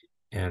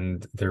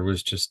 And there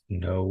was just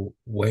no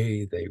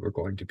way they were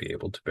going to be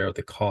able to bear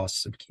the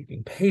costs of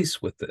keeping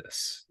pace with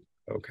this,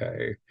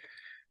 okay?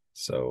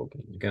 So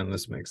again,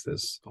 this makes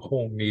this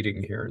whole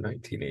meeting here in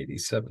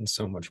 1987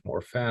 so much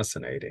more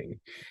fascinating.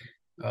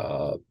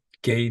 Uh,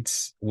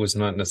 Gates was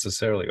not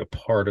necessarily a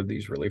part of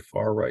these really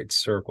far-right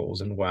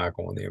circles in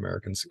WACL and the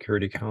American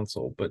Security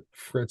Council, but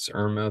Fritz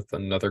Ermeth,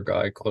 another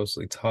guy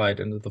closely tied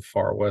into the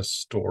Far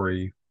West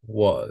story,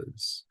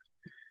 was.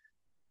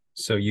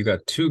 So you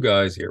got two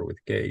guys here with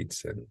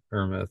Gates and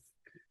Ermeth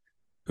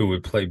who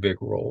would play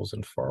big roles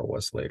in Far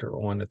West later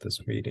on at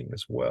this meeting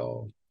as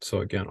well.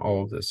 So again,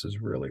 all of this is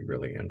really,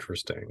 really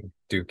interesting.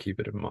 Do keep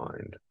it in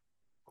mind.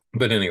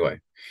 But anyway,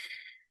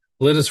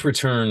 let us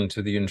return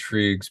to the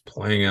intrigues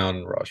playing out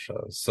in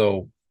Russia.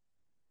 So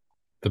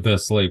the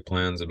best laid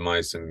plans of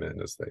mice and men,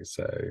 as they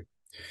say.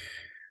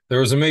 There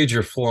was a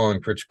major flaw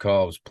in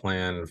Khrushchev's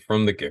plan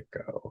from the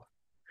get-go,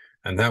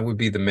 and that would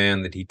be the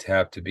man that he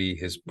tapped to be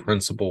his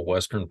principal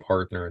Western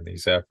partner in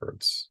these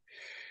efforts.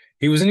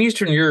 He was an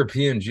Eastern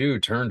European Jew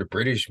turned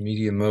British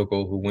media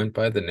mogul who went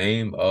by the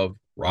name of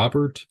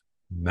Robert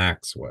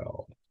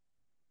Maxwell.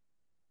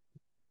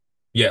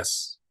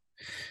 Yes,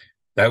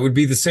 that would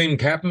be the same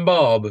Captain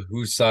Bob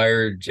who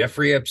sired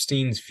Jeffrey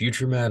Epstein's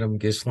future Madam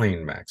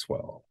Ghislaine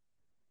Maxwell.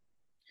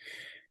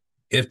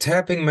 If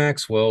tapping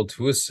Maxwell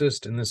to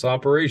assist in this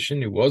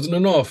operation it wasn't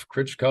enough,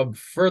 Khrushchev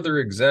further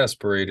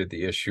exasperated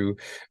the issue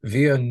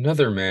via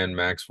another man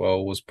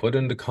Maxwell was put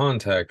into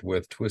contact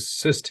with to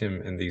assist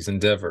him in these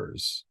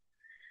endeavors.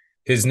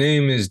 His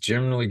name is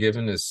generally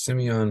given as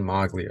Simeon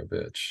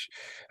Moglievich.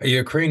 A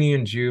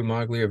Ukrainian Jew,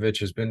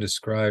 Moglievich has been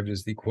described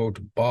as the, quote,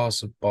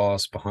 boss of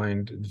boss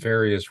behind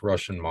various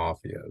Russian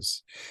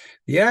mafias.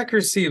 The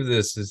accuracy of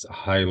this is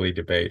highly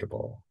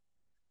debatable,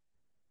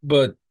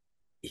 but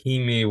he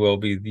may well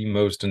be the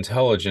most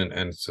intelligent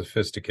and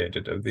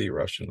sophisticated of the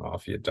Russian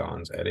mafia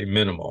dons at a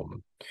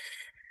minimum.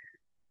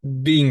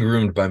 Being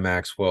groomed by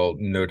Maxwell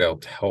no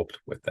doubt helped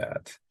with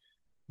that.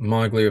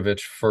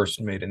 Moglievich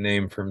first made a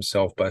name for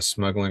himself by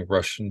smuggling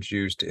Russian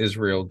Jews to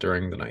Israel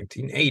during the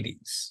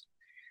 1980s.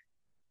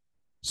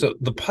 So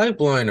the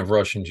pipeline of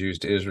Russian Jews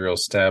to Israel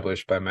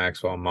established by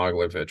Maxwell and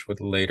Moglievich would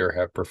later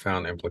have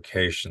profound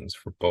implications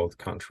for both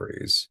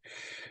countries.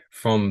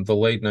 From the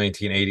late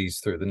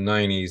 1980s through the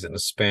 90s, in a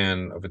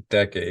span of a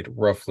decade,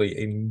 roughly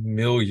 1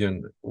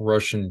 million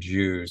Russian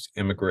Jews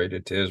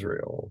immigrated to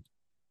Israel.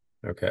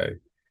 Okay.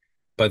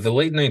 By the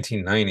late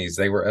 1990s,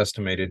 they were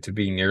estimated to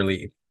be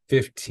nearly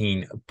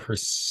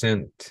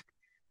 15%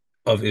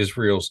 of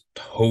Israel's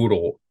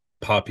total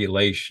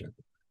population.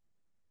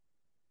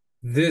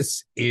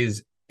 This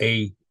is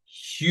a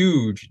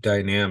huge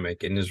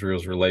dynamic in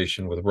Israel's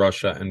relation with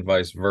Russia and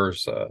vice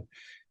versa,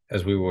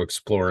 as we will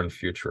explore in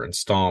future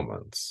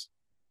installments.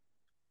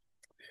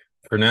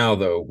 For now,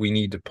 though, we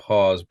need to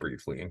pause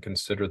briefly and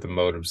consider the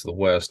motives of the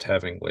West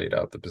having laid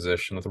out the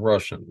position of the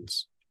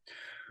Russians.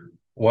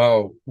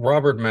 While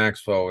Robert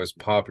Maxwell is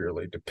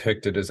popularly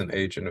depicted as an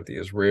agent of the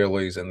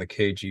Israelis and the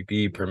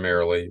KGB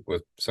primarily,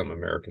 with some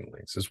American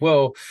links as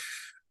well,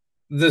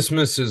 this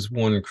misses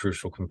one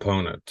crucial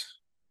component,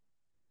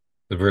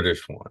 the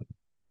British one.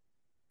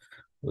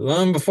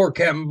 Long before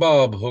Captain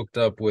Bob hooked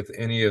up with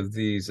any of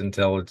these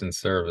intelligence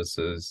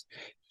services,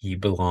 he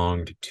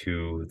belonged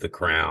to the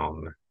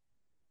Crown.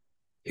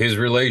 His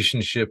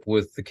relationship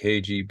with the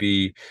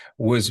KGB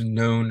was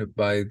known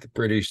by the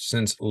British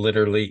since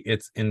literally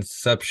its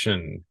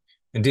inception.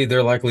 Indeed,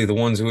 they're likely the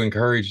ones who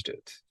encouraged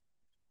it.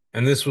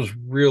 And this was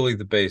really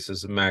the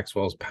basis of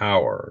Maxwell's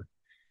power.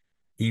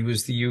 He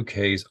was the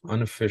UK's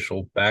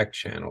unofficial back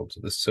channel to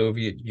the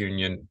Soviet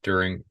Union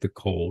during the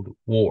Cold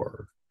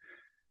War.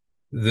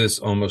 This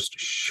almost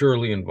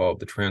surely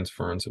involved the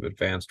transference of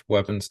advanced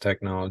weapons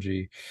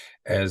technology,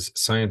 as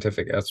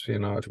scientific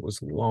espionage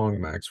was long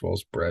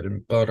Maxwell's bread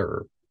and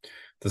butter.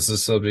 This is a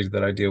subject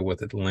that I deal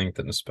with at length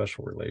in a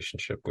special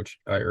relationship, which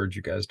I urge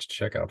you guys to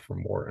check out for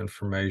more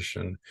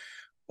information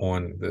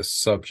on this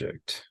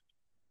subject.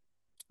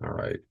 All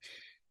right.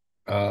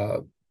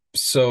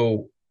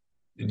 So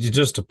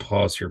just to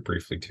pause here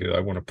briefly, too,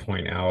 I want to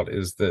point out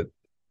is that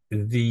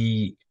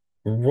the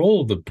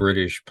role the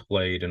British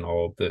played in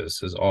all of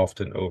this is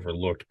often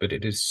overlooked, but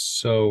it is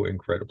so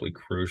incredibly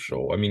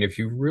crucial. I mean, if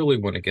you really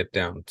want to get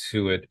down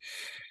to it,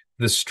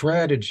 the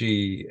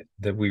strategy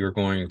that we are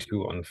going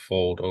to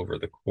unfold over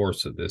the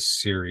course of this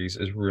series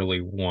is really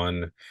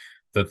one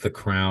that the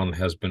Crown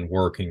has been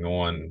working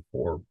on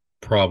for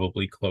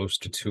probably close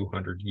to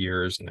 200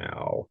 years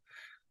now.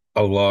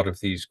 A lot of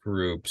these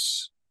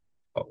groups,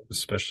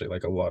 especially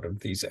like a lot of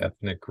these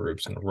ethnic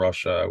groups in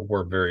Russia,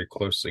 were very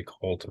closely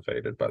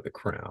cultivated by the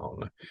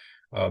Crown.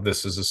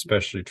 This is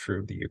especially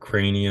true of the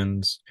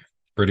Ukrainians.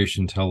 British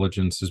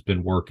intelligence has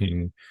been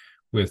working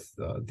with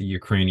the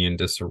Ukrainian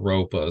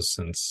Disaropa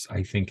since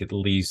I think at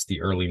least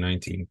the early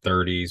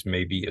 1930s,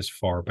 maybe as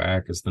far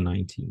back as the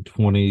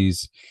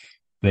 1920s.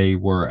 They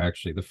were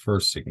actually the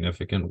first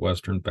significant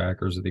Western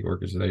backers of the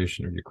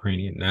Organization of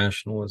Ukrainian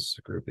Nationalists,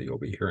 a group that you'll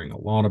be hearing a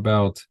lot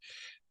about,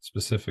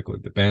 specifically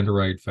the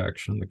Banderite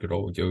faction, the good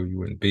old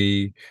UUNB.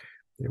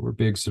 They were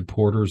big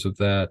supporters of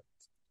that.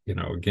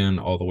 again,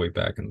 all the way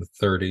back in the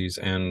 30s.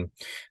 And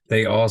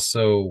they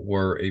also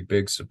were a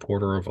big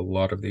supporter of a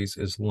lot of these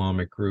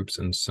Islamic groups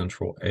in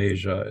Central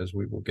Asia, as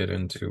we will get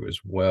into as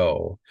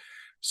well.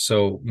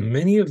 So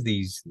many of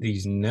these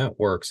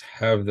networks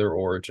have their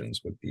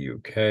origins with the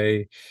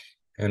UK.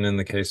 And in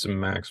the case of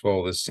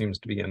Maxwell, this seems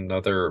to be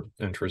another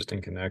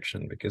interesting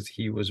connection because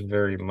he was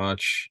very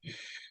much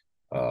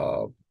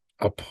uh,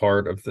 a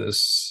part of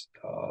this,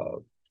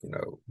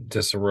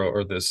 disarray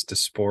or this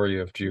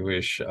dysphoria of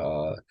Jewish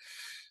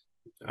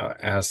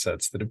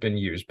assets that have been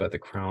used by the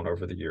crown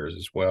over the years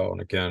as well.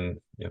 And again,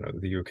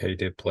 the UK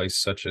did play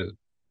such a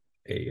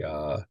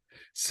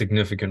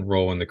significant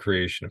role in the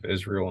creation of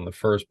Israel in the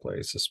first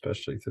place,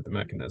 especially through the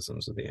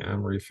mechanisms of the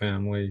Amri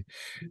family,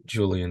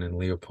 Julian and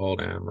Leopold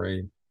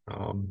Amri.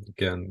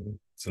 Again,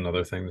 it's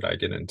another thing that I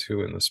get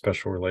into in the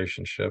special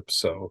relationship.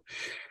 So,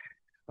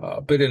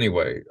 but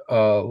anyway,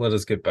 let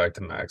us get back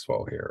to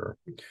Maxwell here.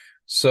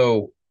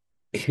 So,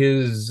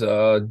 his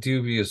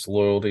dubious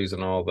loyalties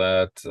and all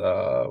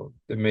that,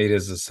 it made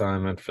his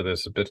assignment for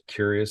this a bit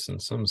curious in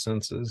some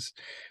senses.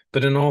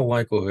 But in all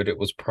likelihood, it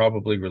was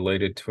probably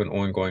related to an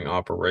ongoing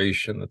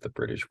operation that the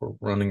British were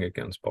running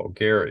against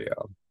Bulgaria.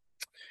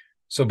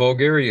 So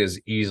Bulgaria is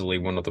easily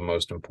one of the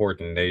most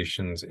important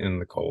nations in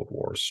the Cold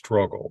War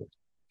struggle,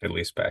 at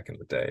least back in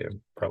the day. It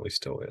probably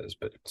still is,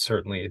 but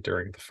certainly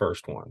during the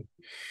first one.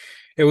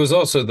 It was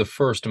also the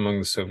first among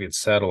the Soviet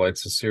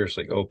satellites to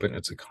seriously open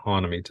its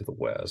economy to the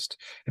West.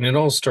 And it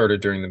all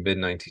started during the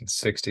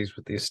mid-1960s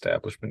with the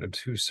establishment of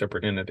two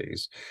separate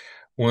entities.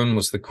 One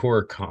was the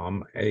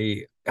Koricom,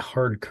 a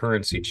hard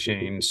currency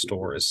chain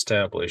store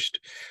established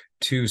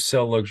to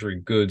sell luxury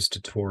goods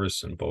to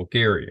tourists and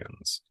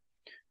Bulgarians.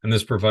 And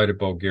this provided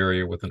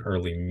Bulgaria with an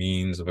early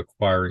means of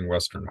acquiring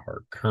Western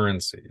hard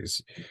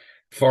currencies.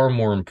 Far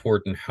more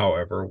important,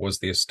 however, was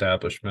the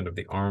establishment of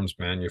the arms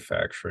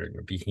manufacturing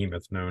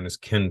behemoth known as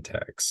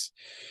Kintex.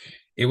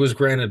 It was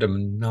granted a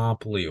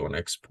monopoly on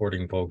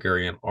exporting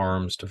Bulgarian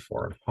arms to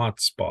foreign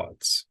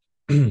hotspots.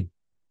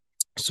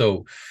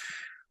 So,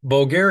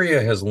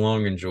 Bulgaria has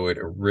long enjoyed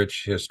a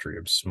rich history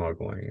of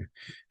smuggling,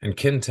 and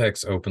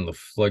Kintex opened the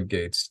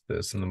floodgates to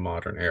this in the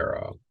modern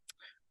era.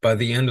 By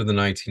the end of the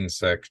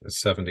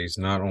 1970s,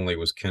 not only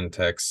was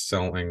Kintex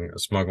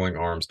smuggling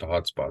arms to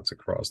hotspots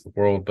across the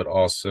world, but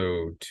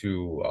also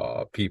to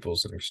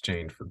peoples in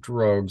exchange for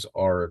drugs,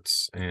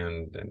 arts,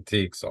 and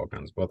antiques, all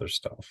kinds of other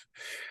stuff.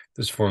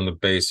 This formed the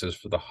basis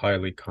for the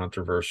highly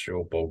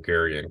controversial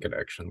Bulgarian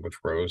connection, which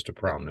rose to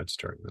prominence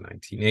during the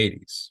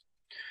 1980s.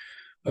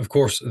 Of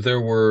course, there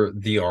were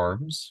the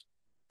arms.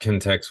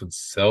 Kintex would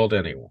sell to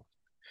anyone.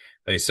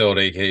 They sold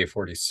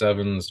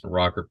AK-47s and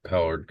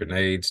rocket-powered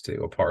grenades to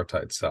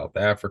apartheid South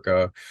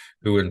Africa,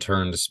 who in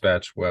turn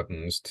dispatched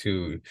weapons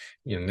to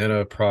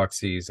UNITA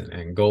proxies in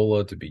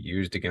Angola to be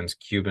used against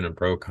Cuban and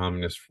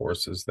pro-communist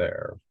forces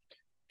there.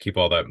 Keep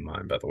all that in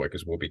mind, by the way,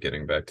 because we'll be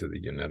getting back to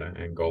the UNITA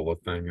Angola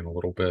thing in a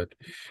little bit.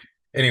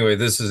 Anyway,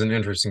 this is an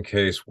interesting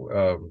case.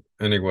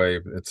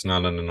 Anyway, it's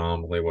not an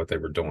anomaly what they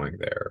were doing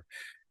there.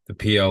 The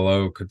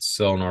PLO could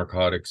sell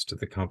narcotics to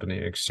the company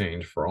in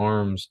exchange for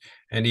arms,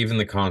 and even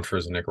the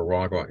Contras in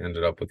Nicaragua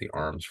ended up with the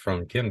arms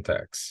from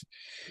Kintex.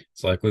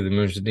 It's likely the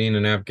Mujahideen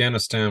in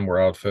Afghanistan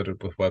were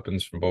outfitted with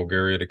weapons from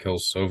Bulgaria to kill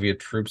Soviet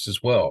troops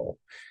as well,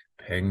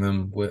 paying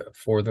them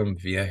for them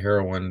via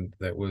heroin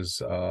that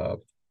was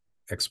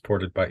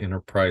exported by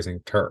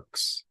enterprising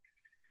Turks.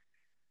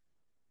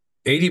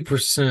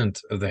 80%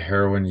 of the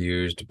heroin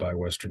used by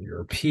Western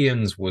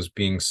Europeans was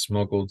being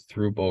smuggled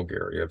through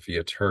Bulgaria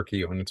via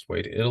Turkey on its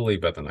way to Italy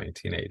by the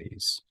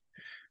 1980s.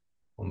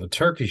 On the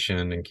Turkish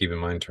end, and keep in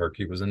mind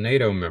Turkey was a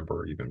NATO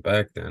member even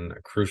back then,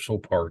 a crucial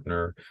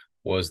partner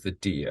was the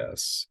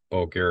DS,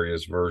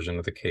 Bulgaria's version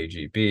of the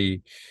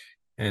KGB.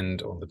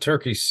 And on the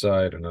Turkish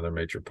side, another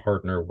major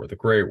partner were the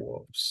Grey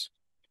Wolves.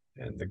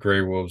 And the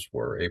Grey Wolves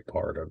were a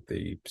part of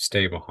the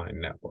Stay Behind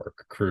network,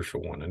 a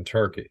crucial one in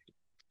Turkey.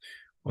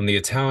 On the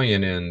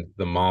Italian end,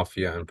 the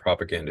mafia and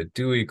Propaganda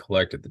Dewey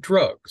collected the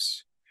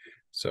drugs.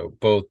 So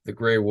both the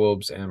Grey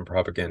Wolves and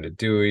Propaganda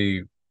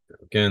Dewey,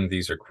 again,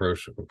 these are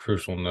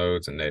crucial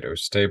nodes in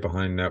NATO's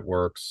stay-behind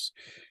networks,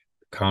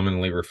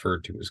 commonly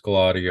referred to as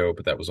Gladio,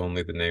 but that was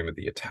only the name of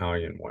the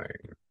Italian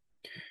wing.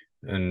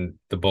 And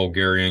the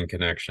Bulgarian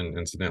connection,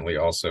 incidentally,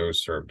 also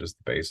served as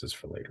the basis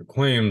for later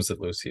claims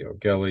that Lucio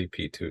Gelli,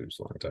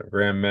 P2's longtime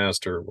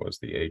Grandmaster, was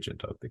the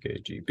agent of the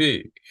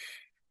KGB.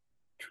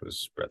 Which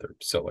was rather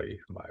silly,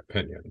 in my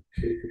opinion.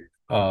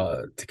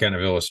 To kind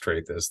of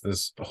illustrate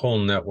this whole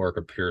network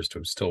appears to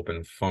have still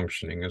been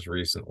functioning as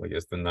recently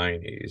as the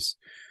 90s.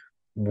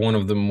 One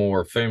of the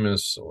more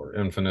famous or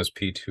infamous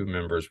P2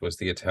 members was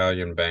the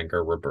Italian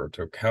banker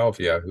Roberto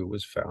Calvia, who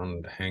was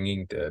found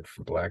hanging dead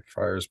from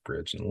Blackfriars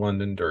Bridge in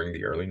London during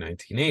the early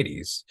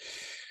 1980s.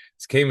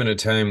 This came at a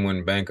time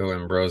when Banco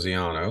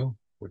Ambrosiano,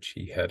 which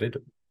he headed,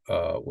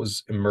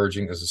 was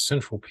emerging as a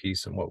central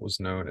piece in what was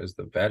known as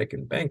the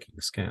Vatican banking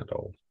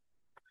scandal.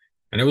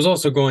 And it was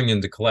also going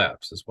into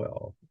collapse as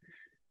well.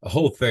 The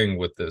whole thing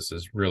with this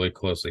is really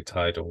closely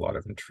tied to a lot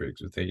of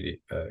intrigues with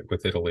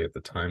Italy at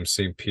the time.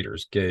 St.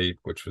 Peter's Gate,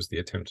 which was the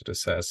attempted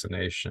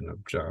assassination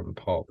of John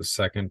Paul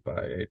II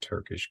by a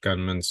Turkish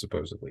gunman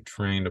supposedly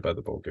trained by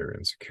the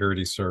Bulgarian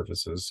security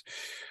services,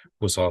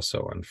 was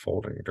also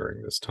unfolding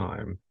during this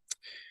time.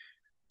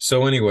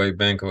 So anyway,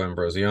 Banco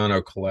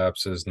Ambrosiano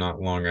collapses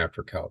not long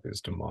after Calvi's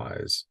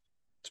demise.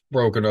 It's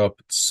broken up,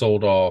 it's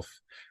sold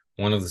off.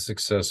 One of the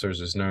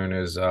successors is known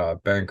as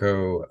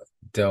Banco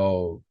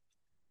del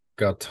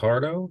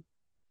Gottardo.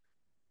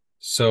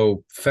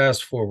 So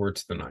fast forward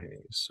to the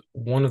 90s.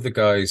 One of the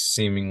guys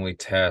seemingly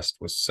tasked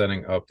with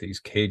setting up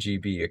these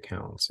KGB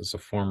accounts is a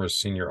former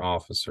senior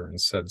officer in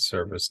said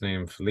service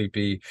named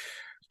Felipe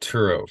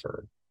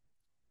Turover.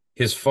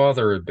 His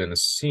father had been a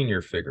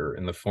senior figure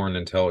in the foreign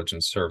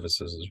intelligence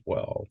services as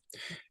well,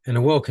 and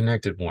a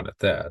well-connected one at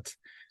that.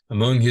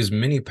 Among his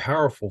many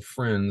powerful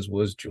friends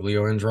was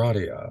Giulio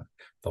Andreatta,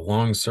 the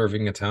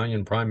long-serving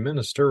Italian prime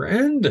minister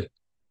and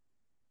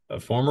a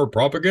former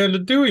Propaganda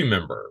Dewey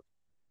member.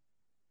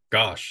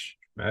 Gosh,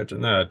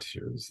 imagine that.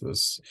 Here's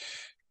this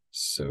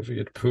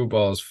Soviet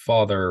poobah's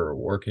father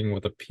working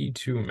with a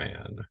P2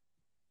 man.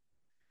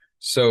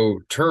 So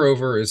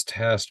Turover is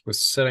tasked with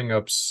setting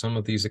up some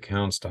of these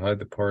accounts to hide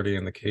the party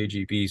and the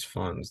KGB's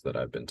funds that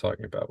I've been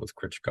talking about with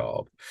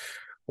Krichkov.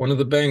 One of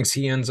the banks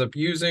he ends up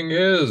using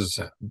is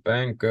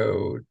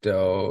Banco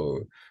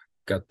del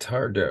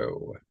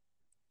Gottardo.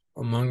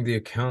 Among the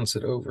accounts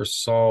it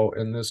oversaw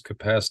in this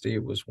capacity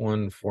was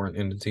one for an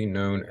entity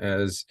known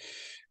as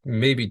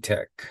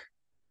Mabitech,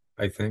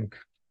 I think,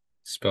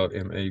 spelled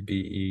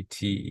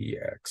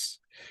Mabettex,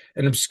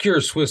 an obscure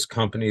Swiss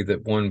company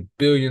that won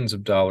billions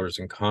of dollars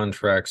in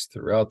contracts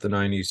throughout the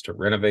 90s to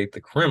renovate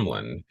the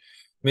Kremlin.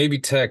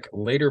 Mabitech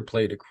later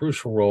played a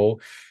crucial role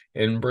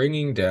in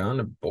bringing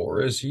down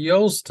Boris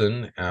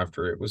Yeltsin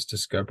after it was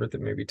discovered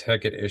that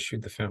Mabitech had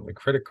issued the family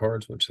credit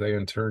cards, which they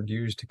in turn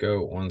used to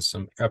go on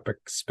some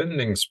epic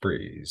spending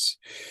sprees.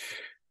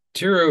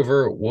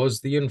 Turover was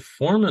the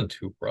informant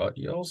who brought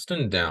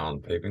Yeltsin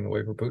down, paving the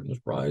way for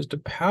Putin's rise to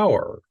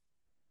power.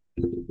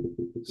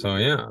 So,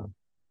 yeah.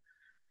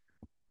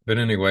 But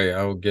anyway,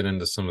 I'll get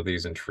into some of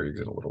these intrigues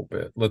in a little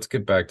bit. Let's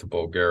get back to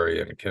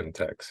Bulgaria and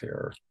Kintex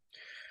here.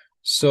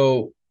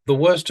 So, the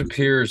West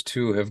appears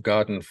to have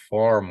gotten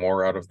far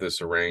more out of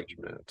this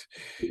arrangement.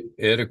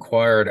 It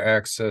acquired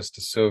access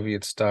to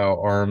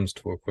Soviet-style arms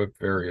to equip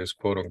various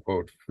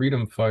quote-unquote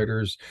freedom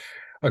fighters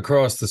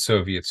across the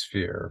Soviet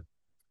sphere.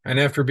 And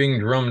after being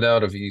drummed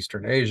out of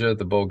Eastern Asia,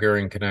 the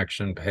Bulgarian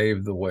connection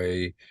paved the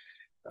way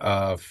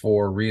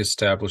for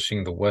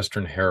reestablishing the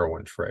Western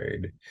heroin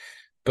trade.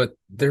 But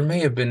there may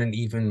have been an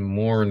even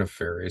more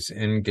nefarious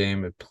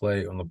endgame at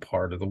play on the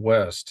part of the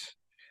West.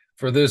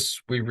 For this,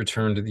 we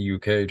return to the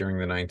UK during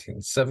the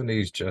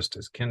 1970s, just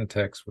as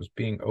Kintex was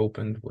being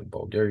opened when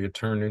Bulgaria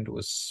turned into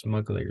a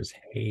smuggler's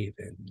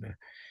haven.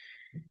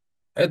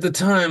 At the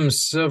time,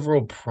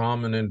 several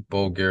prominent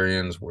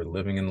Bulgarians were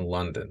living in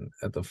London.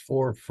 At the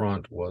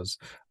forefront was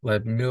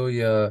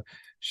Lyudmila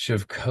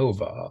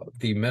Shevkova,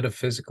 the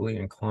metaphysically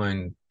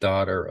inclined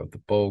daughter of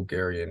the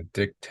Bulgarian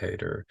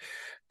dictator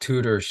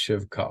Tudor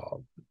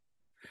Shevkov.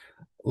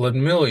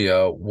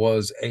 Lyudmila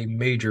was a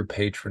major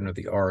patron of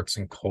the arts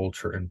and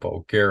culture in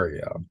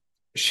Bulgaria.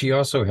 She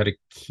also had a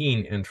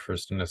keen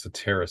interest in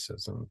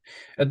esotericism.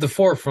 At the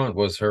forefront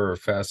was her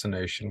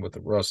fascination with the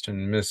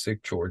Russian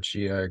mystic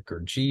Georgia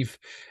Gurdjieff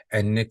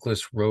and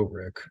Nicholas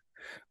Roerich.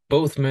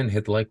 Both men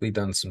had likely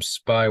done some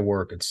spy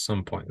work at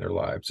some point in their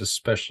lives,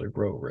 especially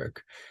Roerich.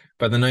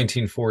 By the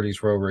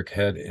 1940s, Roerich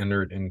had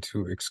entered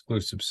into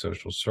exclusive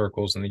social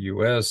circles in the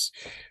U.S.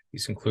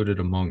 These included,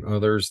 among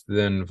others,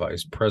 then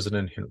Vice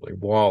President Henry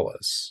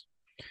Wallace.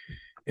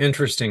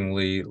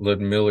 Interestingly,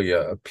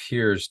 Lyudmila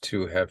appears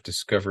to have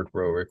discovered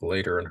Roerich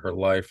later in her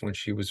life when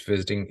she was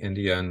visiting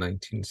India in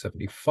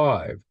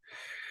 1975.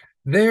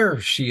 There,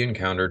 she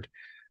encountered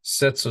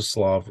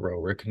Setsoslav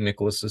Roerich,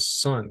 Nicholas's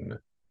son.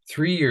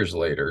 3 years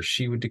later,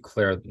 she would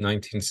declare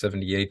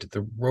 1978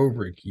 the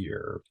Roerich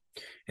year.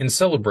 In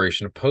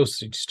celebration, a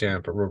postage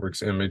stamp of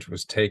Roerich's image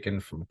was taken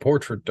from a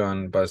portrait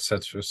done by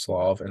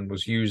Setsoslav and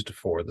was used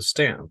for the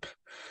stamp.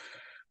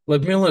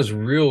 Lyudmila's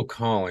real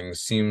calling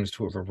seems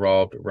to have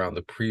revolved around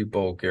the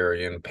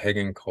pre-Bulgarian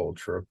pagan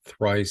culture of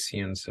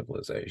Thracian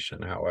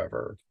civilization,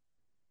 however.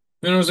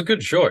 And it was a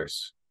good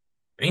choice.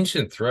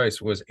 Ancient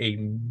Thrace was a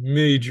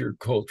major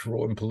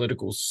cultural and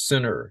political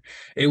center.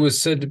 It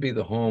was said to be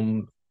the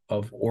home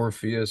of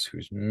Orpheus,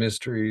 whose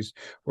mysteries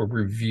were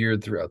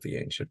revered throughout the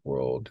ancient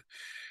world.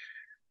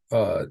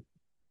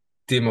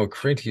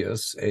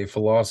 Democritus, a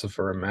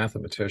philosopher and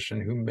mathematician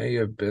who may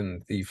have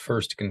been the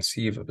first to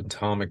conceive of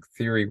atomic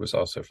theory, was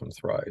also from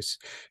Thrace.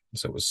 And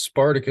so was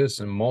Spartacus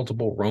and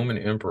multiple Roman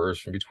emperors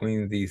from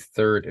between the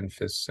 3rd and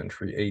 5th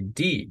century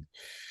AD.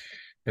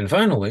 And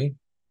finally,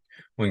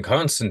 when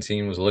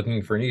Constantine was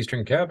looking for an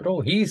eastern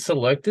capital, he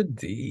selected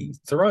the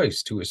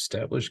Thrace to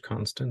establish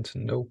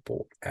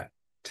Constantinople at.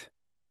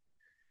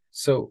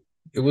 So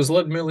It was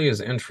Ludmilla's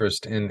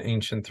interest in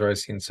ancient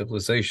Thracian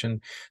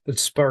civilization that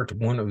sparked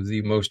one of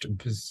the most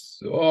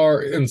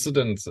bizarre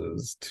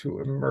incidences to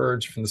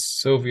emerge from the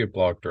Soviet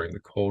bloc during the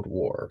Cold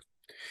War.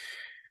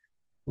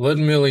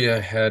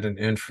 Ludmilla had an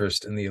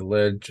interest in the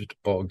alleged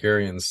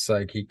Bulgarian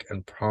psychic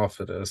and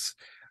prophetess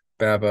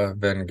Baba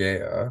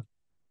Vanga,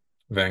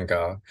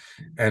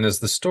 and as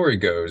the story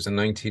goes, in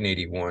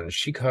 1981,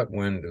 she caught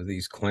wind of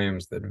these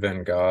claims that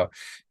Vanga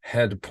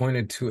had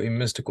pointed to a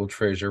mystical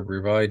treasure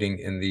residing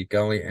in the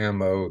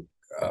Galliamo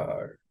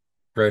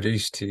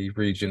Gradišti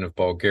region of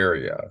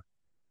Bulgaria.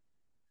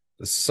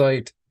 The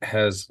site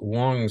had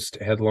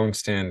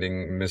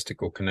long-standing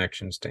mystical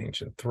connections to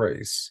ancient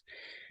Thrace.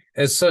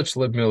 As such,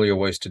 Ludmilla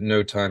wasted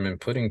no time in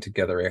putting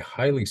together a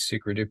highly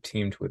secretive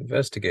team to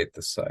investigate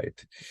the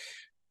site.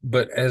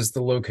 But as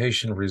the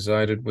location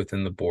resided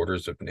within the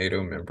borders of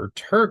NATO member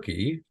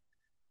Turkey,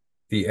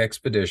 the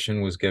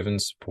expedition was given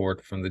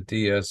support from the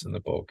DS and the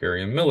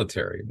Bulgarian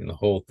military. And the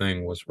whole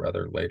thing was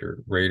rather later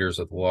Raiders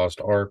of the Lost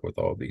Ark, with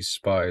all these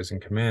spies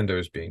and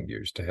commandos being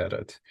used to head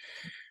it.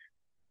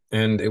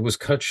 And it was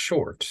cut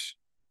short.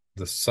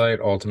 The site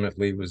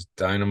ultimately was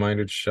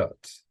dynamited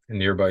shut. A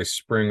nearby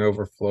spring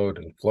overflowed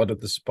and flooded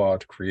the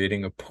spot,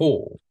 creating a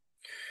pool.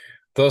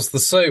 Thus, the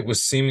site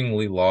was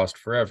seemingly lost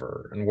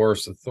forever, and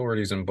worse,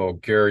 authorities in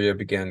Bulgaria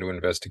began to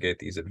investigate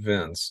these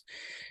events.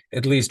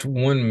 At least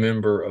one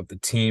member of the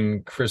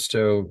team,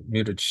 Christo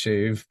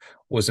Mutachev,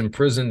 was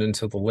imprisoned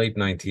until the late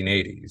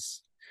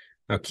 1980s.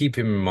 Now, keep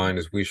him in mind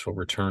as we shall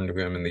return to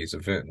him in these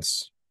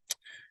events.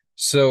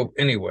 So,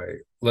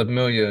 anyway,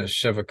 Ludmilla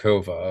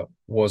Shevakova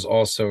was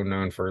also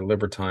known for her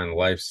libertine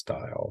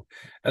lifestyle.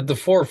 At the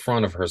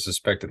forefront of her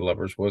suspected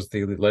lovers was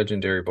the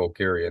legendary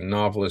Bulgarian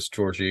novelist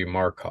Georgy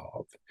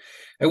Markov.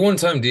 At one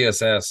time,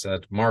 DSS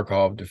said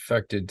Markov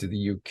defected to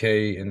the UK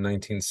in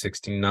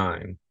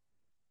 1969.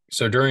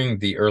 So during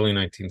the early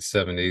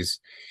 1970s,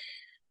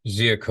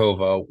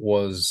 Zyakova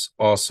was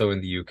also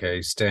in the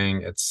UK,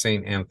 staying at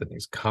St.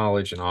 Anthony's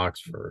College in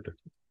Oxford.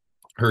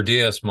 Her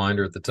DS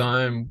minder at the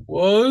time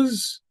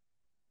was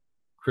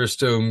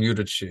Christo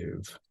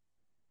Mutachev,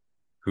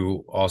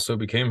 who also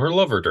became her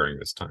lover during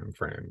this time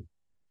frame.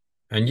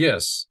 And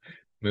yes,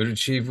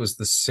 Mutachev was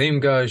the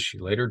same guy she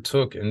later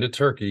took into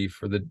Turkey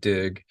for the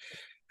dig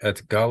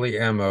at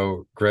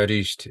Galliamo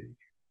Gradišti.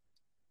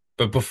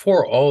 But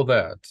before all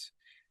that,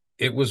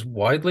 it was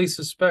widely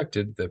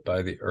suspected that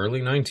by the early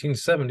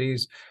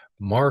 1970s,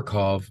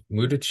 Markov,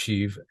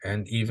 Mutachev,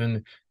 and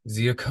even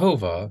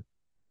Zyakova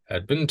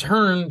had been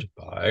turned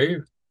by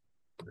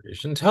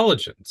British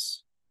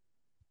intelligence.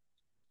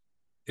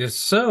 If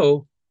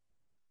so,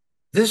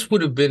 this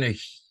would have been a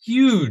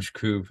huge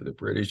coup for the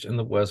British and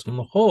the West on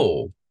the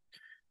whole.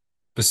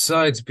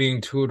 Besides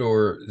being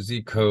Tudor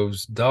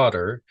Zyakov's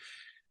daughter,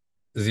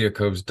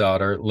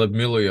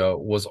 Ludmilla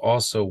was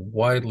also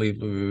widely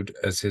viewed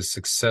as his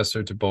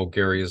successor to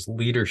Bulgaria's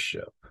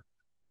leadership.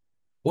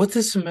 What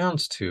this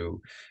amounts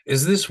to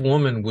is this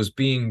woman was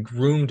being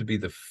groomed to be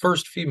the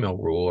first female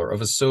ruler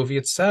of a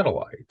Soviet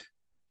satellite.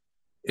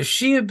 If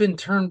she had been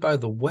turned by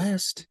the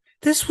West,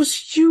 this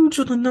was huge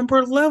on a number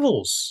of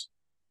levels.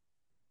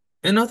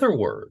 In other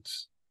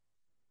words,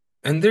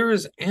 and there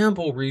is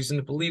ample reason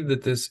to believe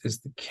that this is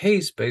the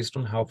case based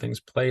on how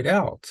things played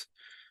out.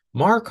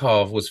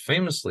 Markov was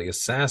famously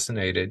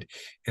assassinated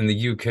in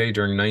the UK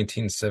during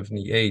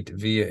 1978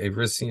 via a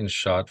Russian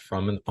shot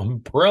from an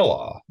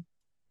umbrella.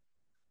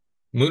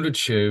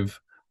 Mutachev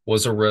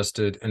was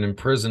arrested and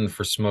imprisoned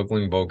for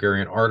smuggling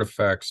Bulgarian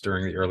artifacts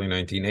during the early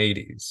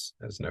 1980s,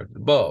 as noted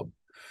above.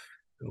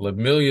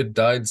 Ludmilla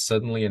died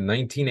suddenly in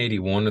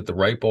 1981 at the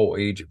ripe old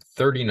age of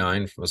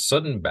 39 from a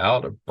sudden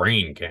bout of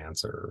brain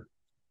cancer.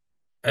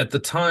 At the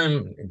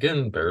time,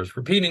 again, bears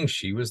repeating,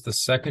 she was the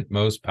second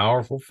most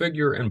powerful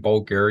figure in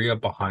Bulgaria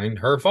behind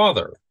her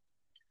father.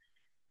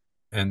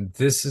 And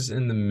this is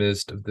in the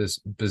midst of this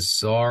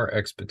bizarre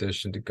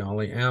expedition to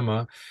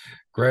Galliamo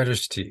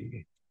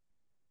Gradišti.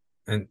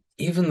 And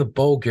even the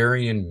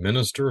Bulgarian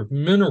Minister of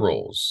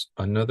Minerals,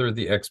 another of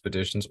the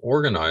expedition's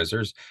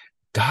organizers,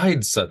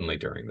 died suddenly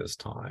during this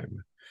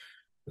time.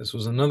 This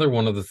was another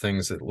one of the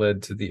things that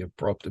led to the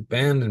abrupt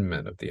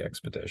abandonment of the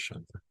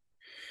expedition.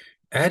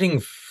 Adding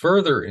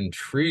further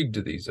intrigue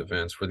to these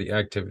events were the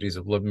activities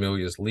of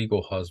Ludmilla's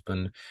legal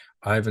husband,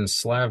 Ivan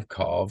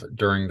Slavkov,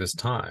 during this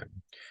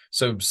time.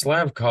 So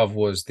Slavkov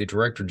was the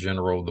Director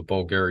General of the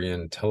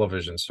Bulgarian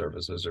Television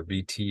Services, or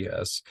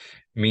BTS,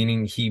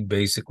 meaning he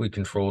basically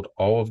controlled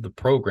all of the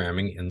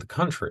programming in the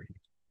country.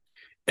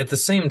 At the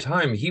same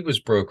time, he was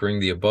brokering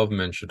the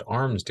above-mentioned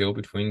arms deal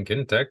between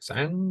Kintex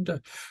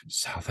and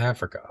South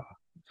Africa.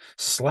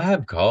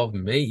 Slavkov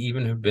may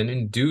even have been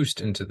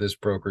induced into this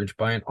brokerage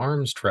by an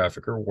arms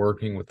trafficker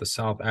working with the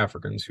South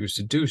Africans who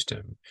seduced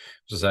him.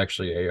 This was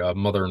actually a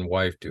mother and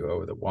wife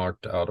duo that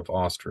walked out of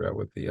Austria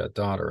with the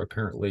daughter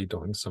apparently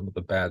doing some of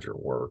the badger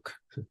work.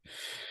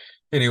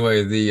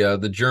 Anyway,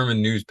 the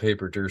German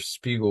newspaper Der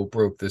Spiegel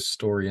broke this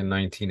story in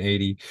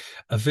 1980,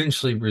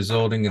 eventually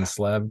resulting in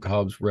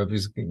Slavkov's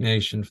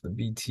resignation from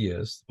the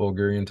BTS, the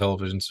Bulgarian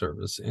television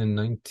service, in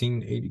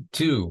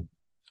 1982.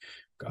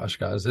 Gosh,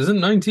 guys,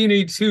 isn't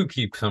 1982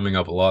 keep coming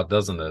up a lot,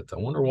 doesn't it? I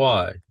wonder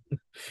why.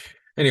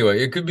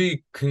 Anyway, it could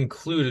be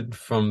concluded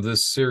from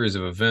this series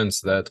of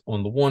events that,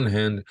 on the one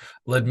hand,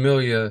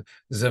 Ludmila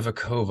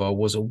Zevakova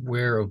was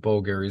aware of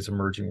Bulgaria's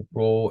emerging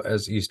role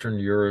as Eastern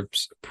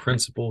Europe's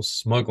principal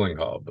smuggling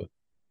hub,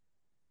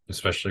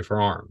 especially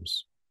for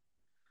arms.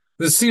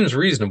 This seems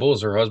reasonable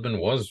as her husband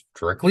was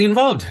directly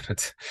involved in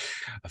it,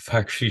 a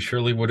fact she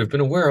surely would have been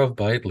aware of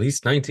by at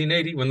least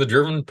 1980 when the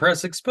German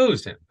press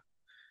exposed him.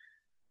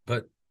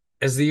 But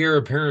as the heir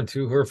apparent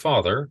to her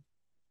father,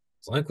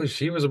 it's likely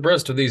she was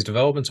abreast of these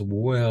developments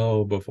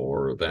well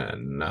before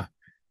then.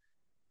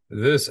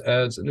 This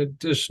adds an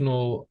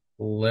additional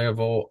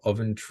level of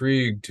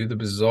intrigue to the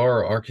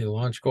bizarre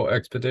archaeological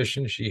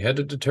expedition she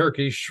headed to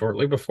Turkey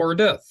shortly before her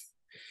death.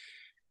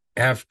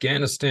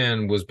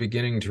 Afghanistan was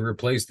beginning to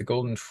replace the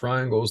Golden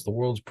Triangle as the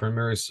world's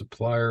primary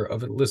supplier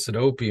of illicit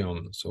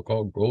opium, the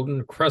so-called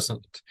Golden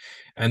Crescent,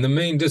 and the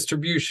main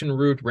distribution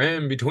route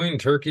ran between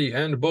Turkey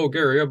and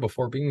Bulgaria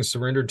before being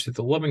surrendered to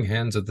the loving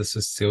hands of the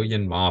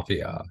Sicilian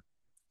mafia.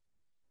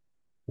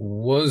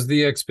 Was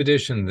the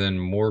expedition then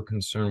more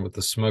concerned with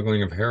the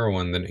smuggling of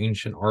heroin than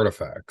ancient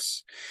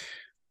artifacts?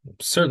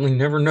 Certainly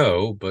never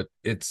know, but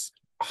it's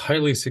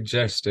highly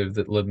suggestive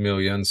that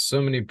Ludmila and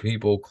so many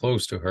people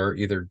close to her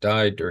either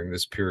died during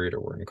this period or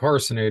were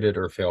incarcerated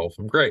or fell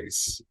from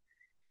grace.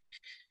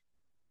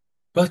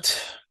 But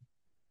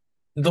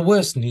the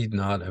West need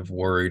not have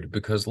worried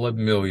because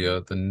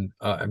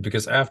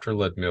because after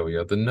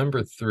Ludmila, the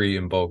number 3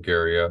 in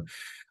Bulgaria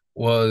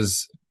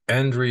was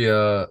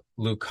Andrea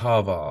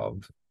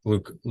Lukhanov,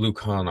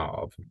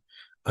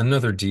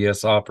 another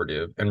DS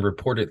operative, and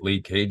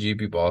reportedly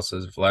KGB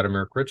bosses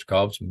Vladimir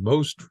Krichkov's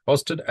most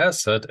trusted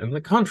asset in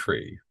the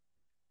country.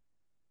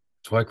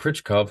 That's why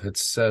Krichkov had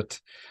set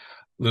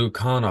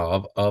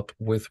Lukhanov up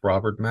with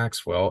Robert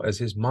Maxwell as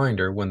his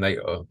minder when they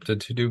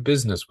opted to do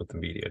business with the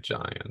media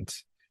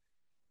giant.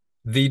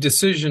 The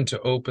decision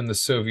to open the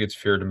Soviet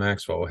sphere to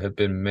Maxwell had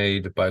been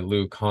made by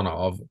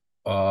Lukhanov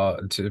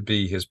to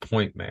be his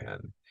point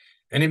man.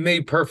 And it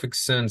made perfect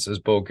sense as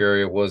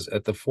Bulgaria was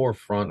at the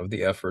forefront of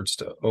the efforts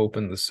to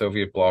open the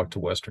Soviet bloc to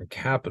Western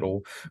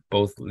capital,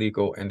 both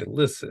legal and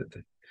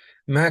illicit.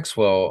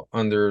 Maxwell,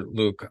 under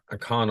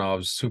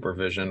Lukhanov's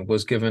supervision,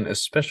 was given a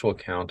special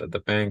account at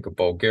the Bank of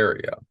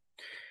Bulgaria.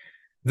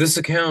 This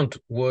account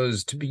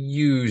was to be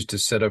used to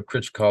set up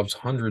Krichkov's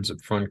hundreds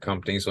of front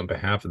companies on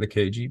behalf of the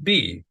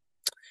KGB.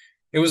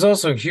 It was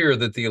also here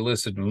that the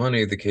illicit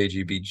money the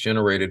KGB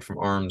generated from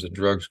arms and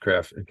drugs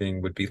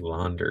trafficking would be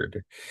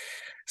laundered.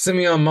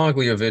 Semyon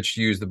Moglievich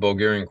used the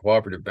Bulgarian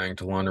Cooperative Bank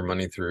to launder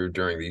money through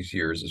during these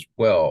years as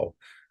well.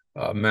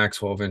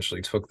 Maxwell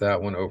eventually took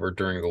that one over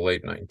during the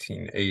late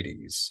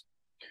 1980s.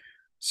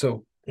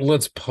 So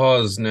let's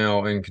pause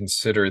now and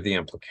consider the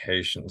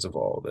implications of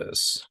all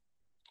this.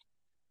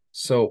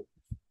 So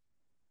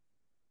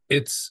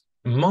it's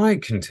my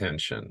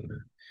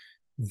contention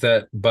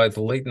that by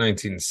the late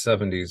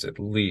 1970s, at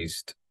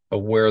least,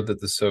 aware that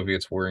the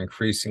Soviets were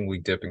increasingly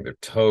dipping their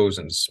toes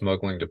in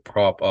smuggling to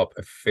prop up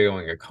a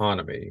failing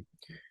economy,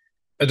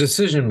 a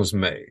decision was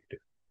made.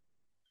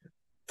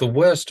 The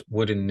West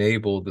would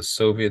enable the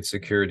Soviet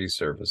security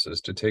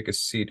services to take a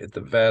seat at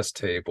the vast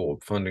table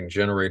of funding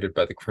generated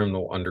by the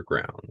criminal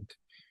underground.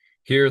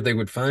 Here they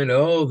would find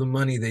all the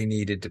money they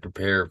needed to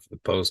prepare for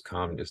the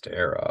post-communist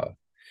era.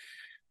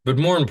 But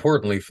more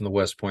importantly, from the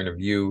West point of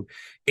view,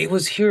 it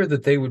was here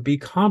that they would be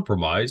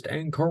compromised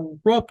and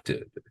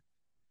corrupted.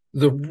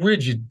 The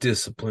rigid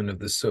discipline of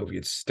the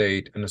Soviet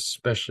state, and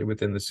especially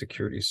within the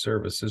security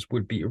services,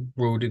 would be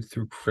eroded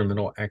through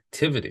criminal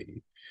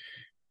activity.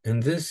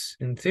 And this,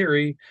 in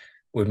theory,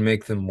 would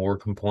make them more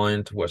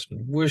compliant to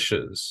Western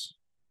wishes.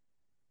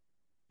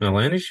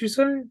 Outlandish, you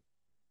say?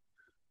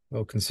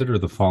 Well, consider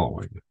the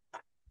following.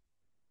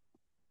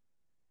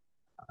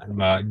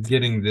 I'm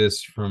getting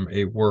this from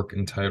a work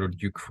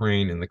entitled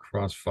Ukraine in the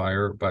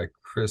Crossfire by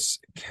Chris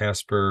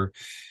Casper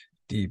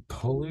D.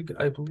 Polig,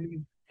 I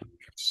believe.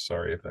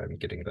 Sorry if I'm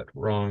getting that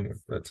wrong,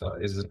 but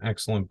is an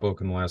excellent book,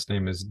 and the last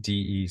name is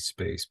D.E.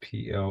 space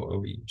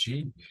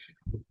P-L-O-E-G.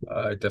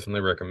 I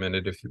definitely recommend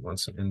it if you want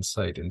some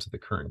insight into the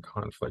current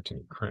conflict in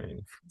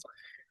Ukraine.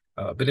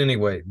 But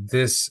anyway,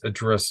 this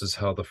addresses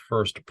how the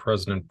first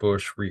President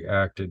Bush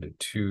reacted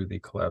to the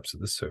collapse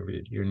of the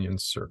Soviet Union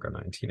circa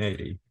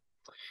 1980.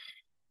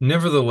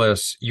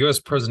 Nevertheless, U.S.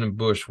 President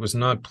Bush was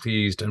not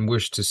pleased and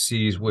wished to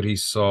seize what he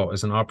saw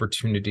as an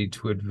opportunity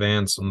to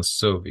advance on the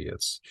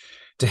Soviets.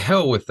 To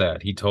hell with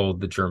that, he told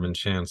the German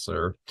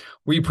chancellor.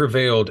 We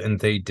prevailed and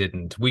they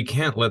didn't. We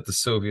can't let the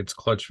Soviets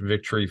clutch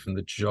victory from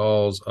the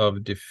jaws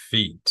of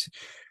defeat.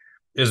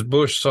 As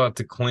Bush sought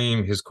to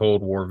claim his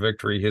Cold War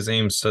victory, his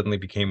aims suddenly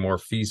became more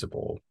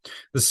feasible.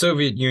 The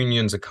Soviet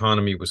Union's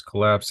economy was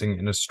collapsing,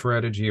 and a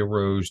strategy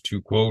arose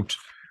to, quote,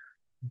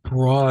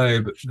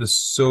 bribe the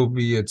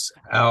Soviets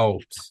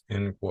out,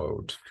 end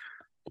quote.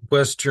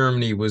 West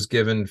Germany was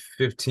given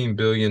 15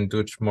 billion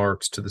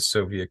Deutschmarks to the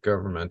Soviet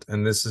government,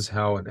 and this is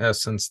how, in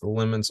essence, the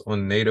limits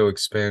on NATO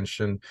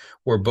expansion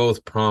were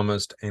both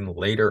promised and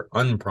later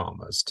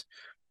unpromised.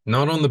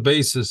 not on the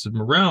basis of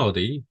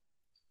morality,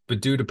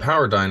 but due to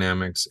power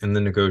dynamics in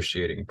the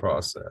negotiating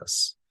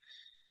process.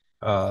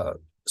 Uh,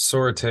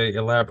 Sorete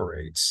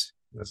elaborates.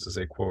 This is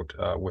a quote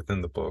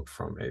within the book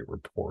from a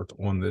report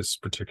on this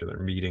particular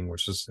meeting,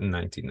 which is in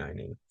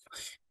 1990.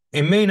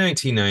 In May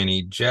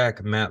 1990,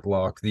 Jack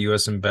Matlock, the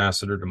U.S.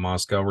 ambassador to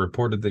Moscow,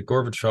 reported that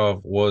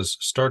Gorbachev was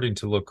starting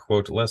to look,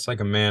 quote, less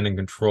like a man in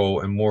control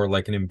and more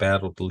like an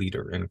embattled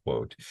leader, end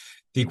quote.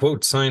 The,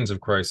 quote, signs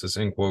of crisis,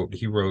 end quote,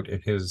 he wrote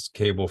in his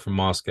cable from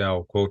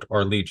Moscow, quote,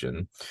 are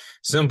legion.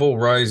 Simple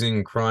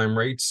rising crime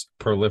rates,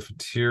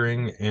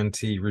 proliferating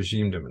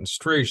anti-regime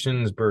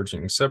demonstrations,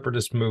 burgeoning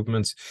separatist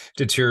movements,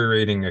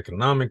 deteriorating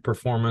economic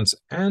performance,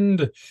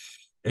 and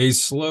a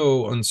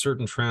slow,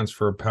 uncertain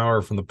transfer of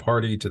power from the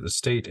party to the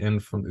state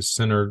and from the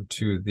center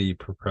to the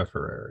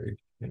periphery.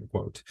 End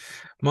quote.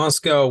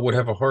 Moscow would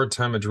have a hard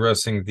time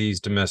addressing these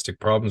domestic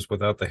problems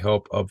without the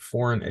help of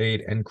foreign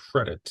aid and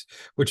credit,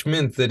 which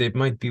meant that it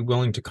might be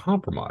willing to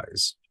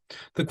compromise.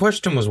 The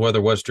question was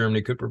whether West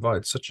Germany could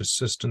provide such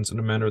assistance in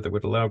a manner that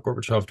would allow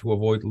Gorbachev to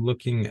avoid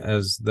looking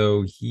as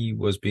though he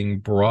was being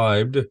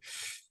bribed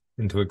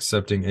into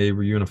accepting a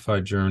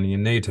reunified Germany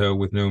and NATO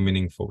with no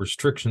meaningful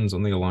restrictions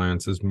on the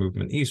alliance's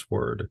movement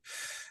eastward.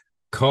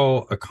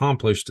 Kohl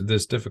accomplished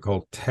this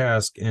difficult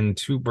task in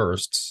two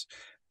bursts.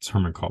 It's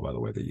Hermann Kohl, by the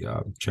way, the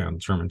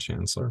German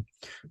chancellor.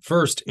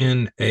 First,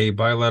 in a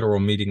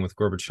bilateral meeting with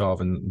Gorbachev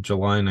in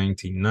July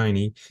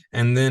 1990,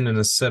 and then in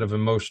a set of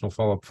emotional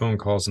follow-up phone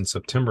calls in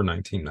September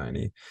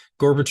 1990.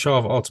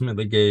 Gorbachev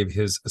ultimately gave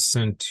his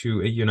assent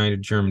to a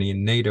united Germany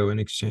and NATO in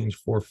exchange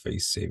for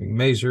face-saving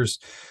measures,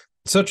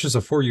 such as a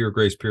 4-year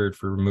grace period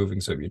for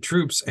removing Soviet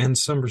troops and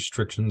some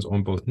restrictions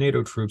on both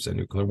NATO troops and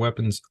nuclear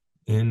weapons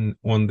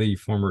on the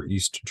former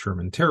East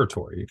German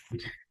territory.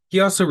 He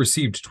also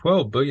received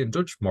 12 billion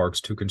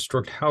Deutschmarks to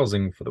construct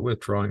housing for the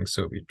withdrawing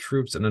Soviet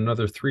troops and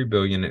another 3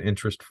 billion in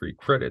interest-free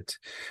credit.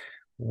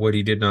 What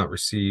he did not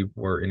receive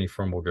were any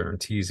formal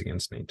guarantees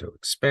against NATO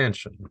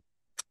expansion.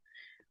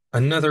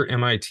 Another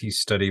MIT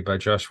study by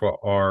Joshua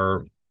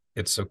R.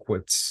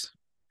 Itzkowitz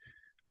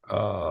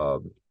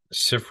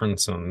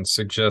Schifrinson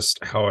suggests,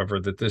 however,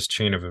 that this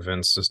chain of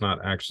events does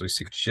actually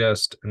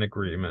suggest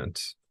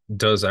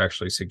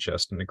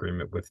an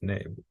agreement with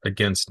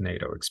against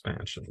NATO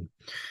expansion.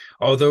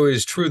 Although it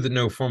is true that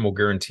no formal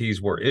guarantees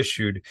were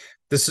issued,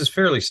 this is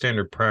fairly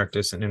standard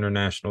practice in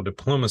international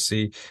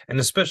diplomacy, and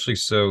especially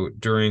so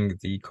during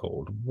the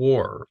Cold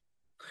War.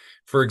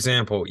 For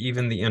example,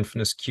 even the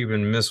infamous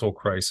Cuban Missile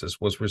Crisis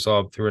was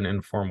resolved through an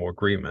informal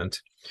agreement.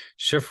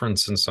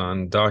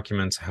 Schifrinson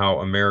documents how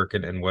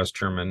American and West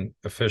German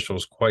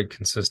officials quite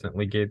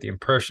consistently gave the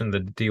impression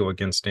that the deal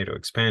against NATO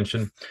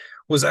expansion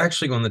was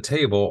actually on the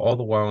table all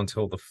the while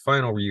until the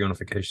final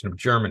reunification of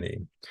Germany.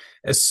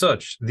 As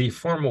such, the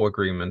formal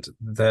agreement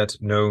that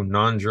no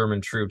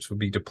non-German troops would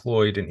be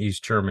deployed in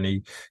East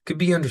Germany could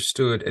be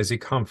understood as a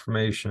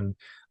confirmation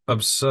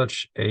of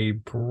such a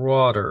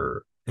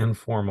broader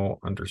informal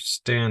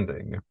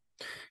understanding.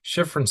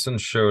 Schifrinson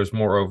shows,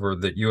 moreover,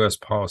 that U.S.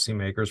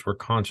 policymakers were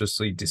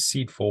consciously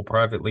deceitful,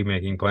 privately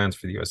making plans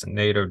for the U.S. and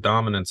NATO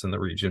dominance in the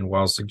region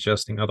while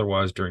suggesting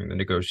otherwise during the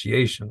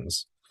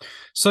negotiations.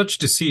 Such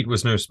deceit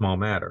was no small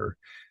matter.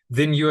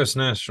 Then U.S.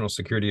 National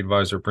Security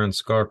Advisor Brent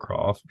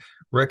Scowcroft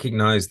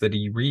recognized that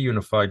a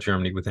reunified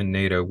Germany within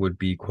NATO would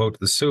be, quote,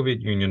 the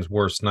Soviet Union's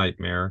worst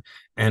nightmare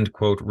and,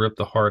 quote, rip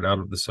the heart out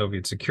of the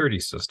Soviet security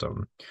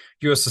system.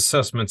 U.S.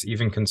 assessments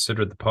even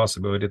considered the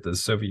possibility that the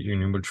Soviet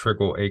Union would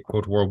trigger a,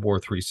 quote, World War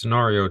III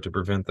scenario to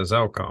prevent this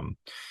outcome.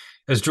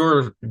 As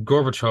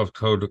Gorbachev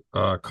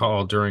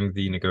called during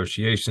the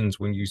negotiations,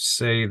 when you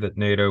say that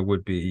NATO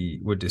would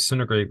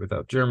disintegrate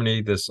without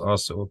Germany, this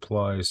also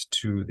applies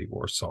to the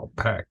Warsaw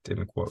Pact,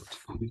 end quote.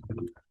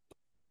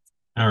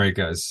 All right,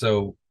 guys.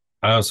 So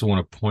I also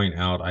want to point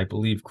out, I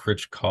believe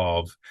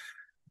Khrushchev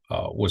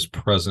was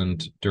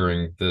present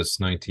during this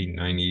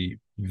 1990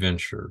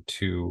 venture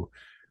to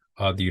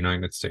the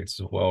United States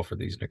as well for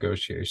these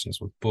negotiations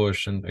with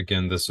Bush. And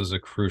again, this is a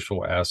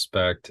crucial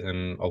aspect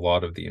in a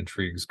lot of the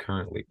intrigues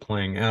currently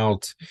playing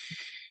out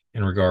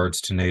in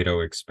regards to NATO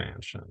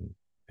expansion.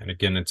 And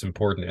again, it's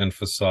important to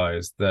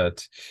emphasize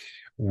that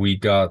we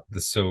got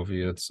the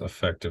Soviets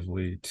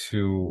effectively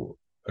to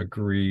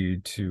agree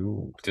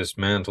to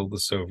dismantle the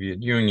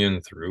Soviet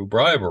Union through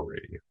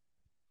bribery.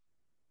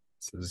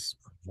 This is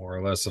more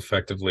or less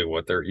effectively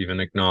what they're even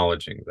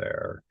acknowledging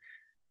there.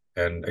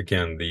 And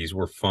again, these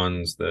were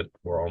funds that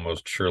were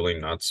almost surely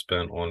not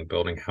spent on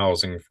building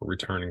housing for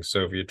returning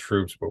Soviet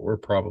troops, but were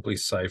probably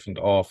siphoned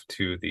off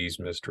to these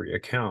mystery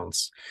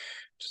accounts,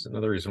 which is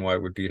another reason why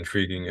it would be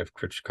intriguing if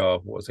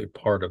Khrushchev was a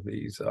part of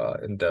these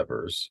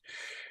endeavors.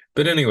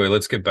 But anyway,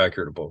 let's get back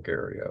here to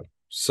Bulgaria.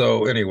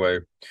 So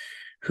anyway,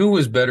 who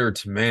was better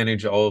to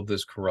manage all of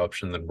this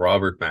corruption than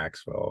Robert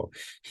Maxwell?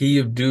 He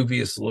of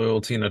dubious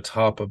loyalty and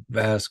atop a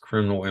vast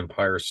criminal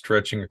empire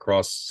stretching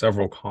across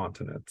several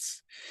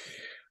continents.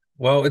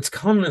 Well, it's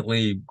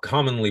commonly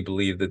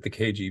believed that the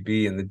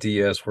KGB and the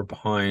DS were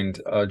behind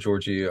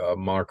Georgy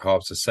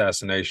Markov's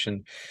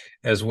assassination,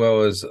 as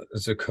well as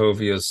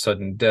Zakovia's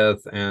sudden death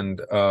and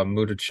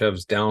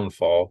Mudachev's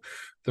downfall.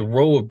 The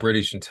role of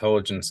British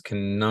intelligence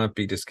cannot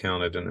be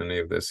discounted in any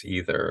of this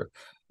either.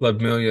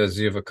 Lyudmila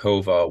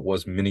Zivakova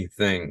was many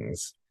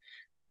things,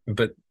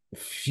 but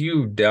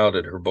few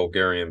doubted her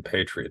Bulgarian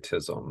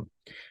patriotism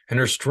and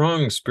her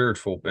strong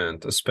spiritual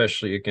bent,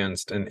 especially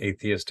against an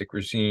atheistic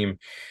regime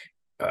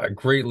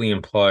greatly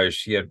implies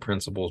she had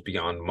principles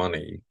beyond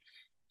money.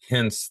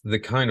 Hence, the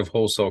kind of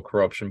wholesale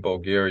corruption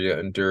Bulgaria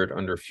endured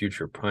under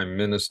future Prime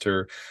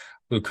Minister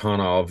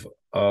Lukhanov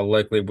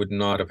likely would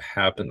not have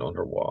happened on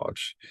her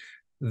watch.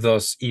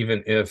 Thus,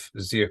 even if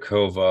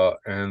Zyakova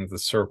and the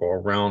circle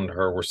around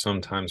her were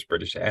sometimes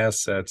British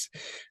assets,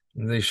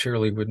 they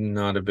surely would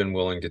not have been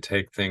willing to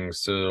take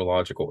things to their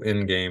logical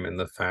endgame in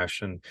the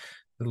fashion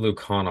that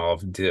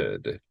Lukhanov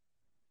did.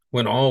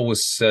 When all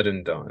was said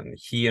and done,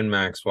 he and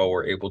Maxwell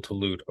were able to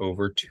loot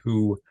over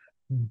 $2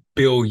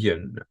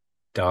 billion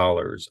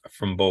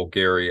from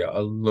Bulgaria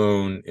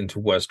alone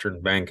into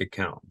Western bank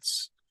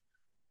accounts.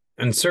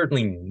 And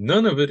certainly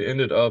none of it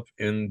ended up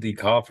in the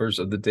coffers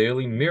of the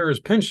Daily Mirror's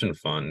pension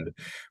fund,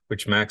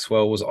 which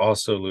Maxwell was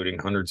also looting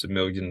hundreds of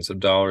millions of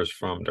dollars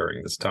from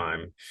during this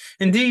time.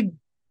 Indeed,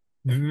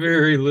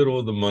 very little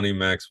of the money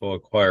Maxwell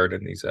acquired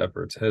in these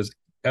efforts has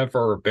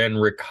ever been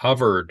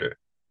recovered.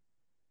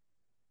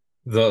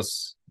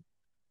 Thus,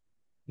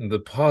 the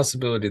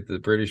possibility that the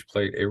British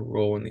played a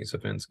role in these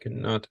events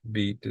cannot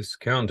be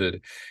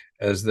discounted,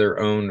 as their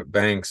own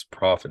banks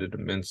profited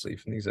immensely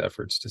from these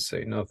efforts, to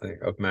say nothing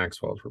of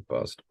Maxwell's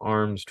robust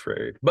arms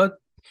trade. But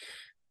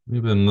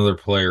we've been another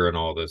player in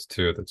all this,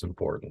 too, that's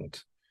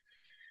important.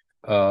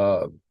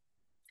 And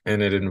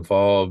it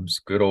involves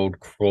good old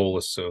Kroll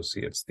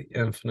Associates, the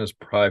infamous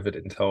private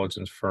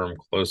intelligence firm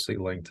closely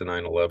linked to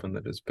 9/11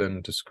 that has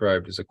been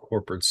described as a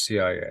corporate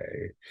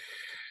CIA.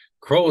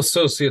 Kroll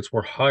Associates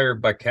were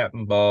hired by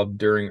Captain Bob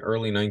during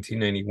early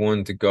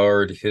 1991 to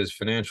guard his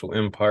financial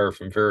empire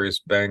from various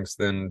banks,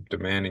 then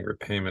demanding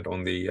repayment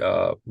on the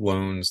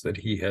loans that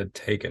he had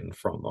taken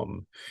from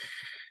them.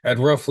 At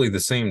roughly the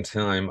same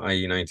time,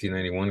 i.e.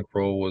 1991,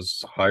 Kroll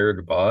was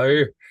hired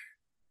by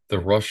the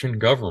Russian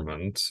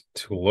government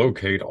to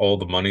locate all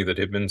the money that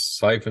had been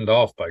siphoned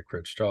off by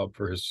Khrushchev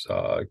for his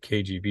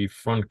KGB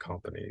front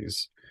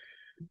companies.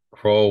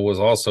 Kroll was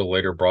also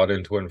later brought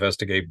in to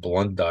investigate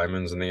blunt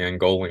diamonds in the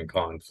Angolan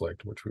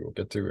conflict, which we will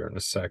get to here in a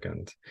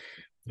second,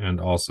 and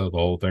also the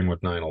whole thing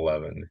with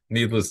 9/11.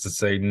 Needless to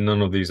say,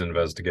 none of these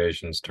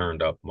investigations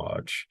turned up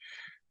much.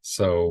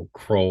 So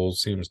Kroll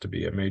seems to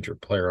be a major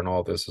player in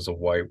all this as a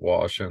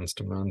whitewash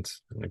instrument.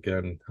 And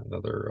again,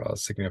 another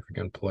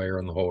significant player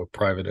in the whole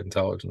private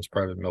intelligence,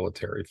 private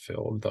military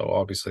field, though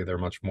obviously they're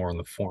much more in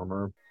the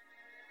former.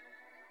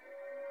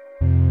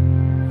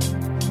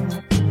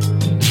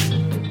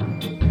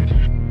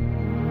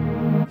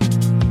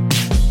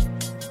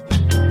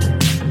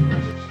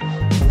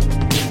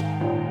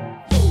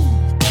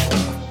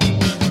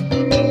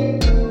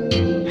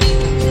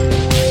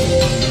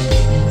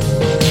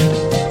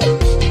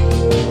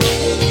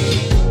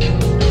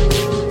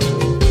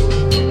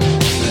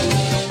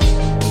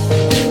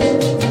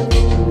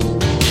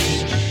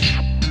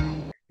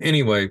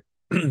 Anyway,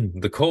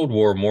 the Cold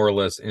War more or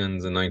less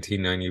ends in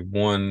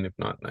 1991, if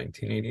not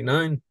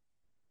 1989.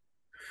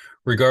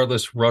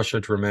 Regardless, Russia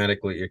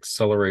dramatically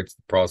accelerates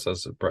the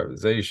process of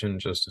privatization,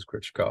 just as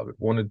Khrushchev had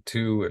wanted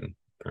to, and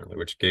apparently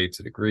which Gates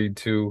had agreed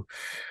to.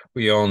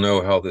 We all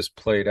know how this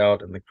played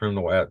out and the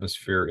criminal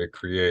atmosphere it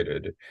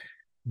created.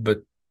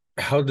 But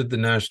how did the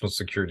national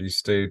security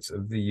states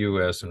of the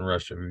US and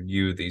Russia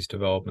view these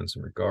developments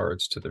in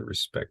regards to their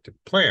respective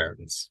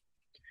plans?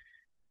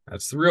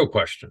 That's the real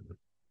question.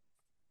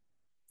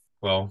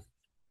 Well,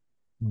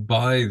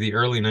 by the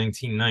early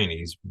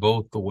 1990s,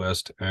 both the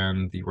West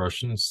and the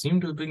Russians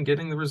seem to have been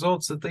getting the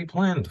results that they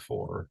planned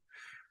for.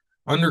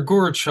 Under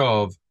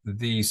Gorbachev,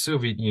 the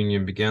Soviet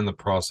Union began the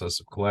process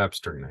of collapse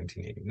during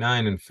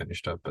 1989 and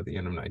finished up by the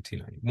end of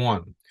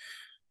 1991.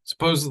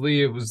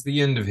 Supposedly, it was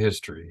the end of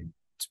history.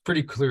 It's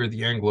pretty clear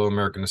the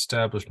Anglo-American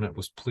establishment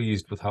was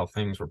pleased with how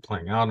things were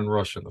playing out in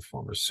Russia and the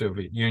former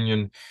Soviet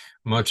Union,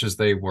 much as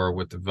they were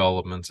with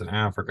developments in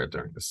Africa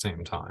during the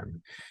same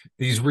time.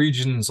 These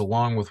regions,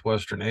 along with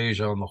Western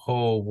Asia on the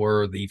whole,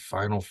 were the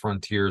final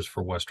frontiers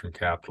for Western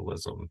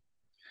capitalism.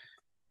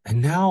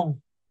 And now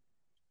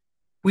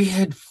we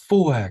had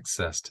full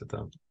access to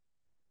them.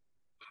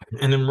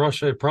 And in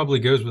Russia, it probably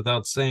goes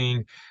without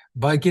saying,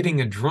 by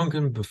getting a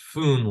drunken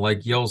buffoon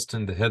like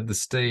Yeltsin to head the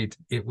state,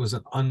 it was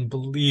an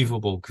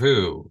unbelievable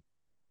coup.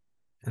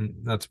 And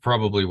that's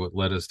probably what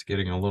led us to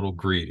getting a little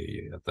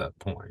greedy at that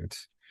point.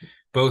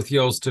 Both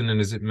Yeltsin and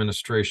his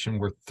administration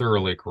were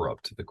thoroughly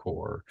corrupt to the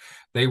core.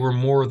 They were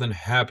more than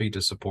happy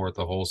to support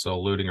the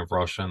wholesale looting of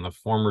Russia and the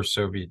former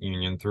Soviet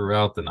Union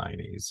throughout the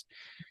 90s.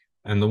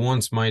 And the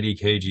once mighty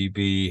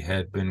KGB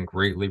had been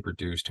greatly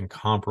reduced and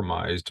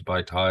compromised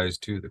by ties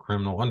to the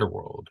criminal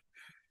underworld.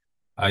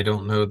 I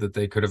don't know that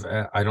they could have,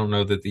 I don't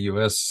know that the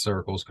US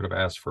circles could have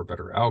asked for a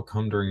better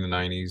outcome during the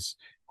 90s,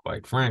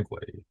 quite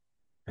frankly.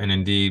 And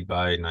indeed,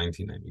 by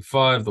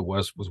 1995, the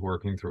West was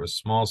working through a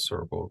small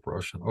circle of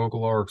Russian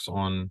oligarchs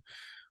on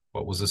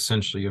what was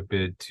essentially a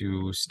bid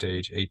to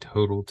stage a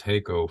total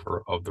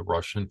takeover of the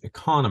Russian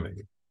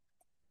economy.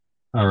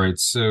 All right,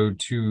 so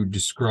to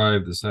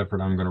describe this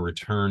effort, I'm going to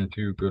return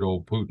to Good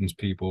Old Putin's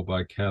People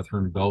by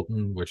Catherine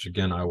Belton, which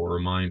again, I will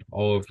remind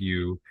all of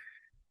you,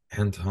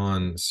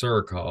 Anton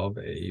Surikov,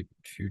 a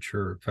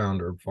future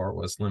founder of Far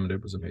West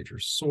Limited, was a major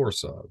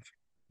source of.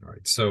 All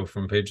right, so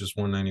from pages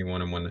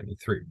 191 and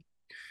 193.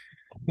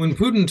 When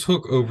Putin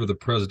took over the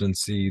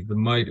presidency, the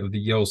might of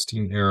the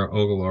Yeltsin-era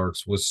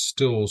oligarchs was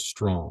still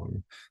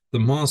strong. The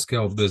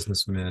Moscow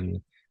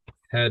businessmen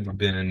had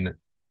been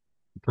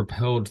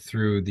propelled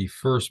through the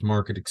first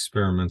market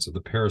experiments of the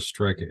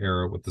perestroika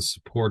era with the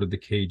support of the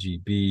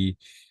KGB,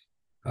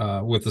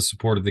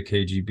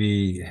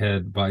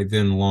 had by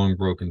then long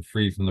broken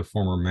free from the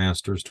former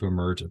masters to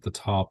emerge at the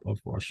top of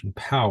Russian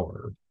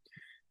power.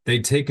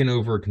 They'd taken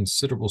over a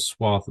considerable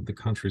swath of the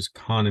country's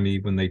economy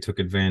when they took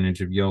advantage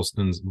of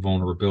Yeltsin's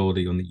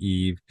vulnerability on the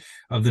eve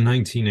of the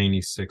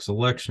 1996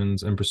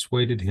 elections and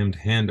persuaded him to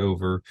hand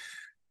over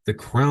the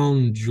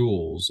crown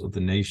jewels of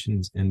the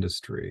nation's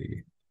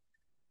industry.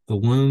 The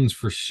loans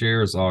for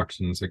shares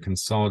auctions had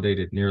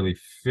consolidated nearly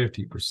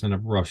 50%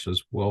 of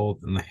Russia's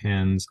wealth in the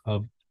hands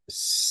of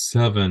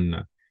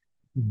 7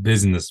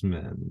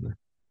 businessmen,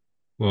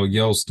 while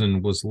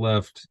Yeltsin was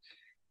left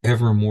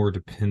ever more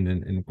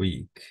dependent and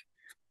weak.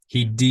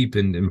 He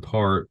depended in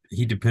part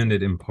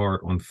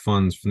on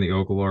funds from the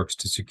oligarchs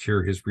to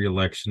secure his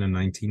reelection in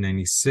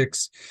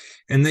 1996,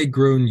 and they'd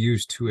grown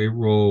used to a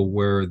role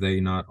where they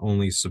not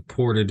only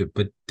supported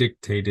but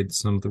dictated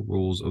some of the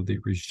rules of the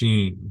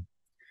regime.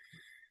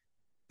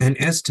 An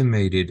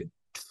estimated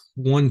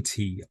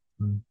 $20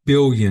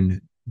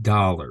 billion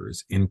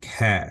in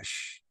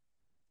cash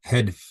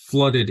had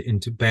flooded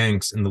into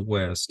banks in the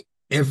West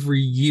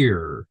every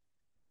year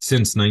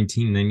since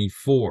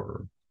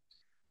 1994,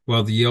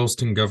 while the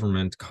Yeltsin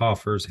government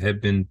coffers had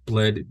been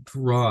bled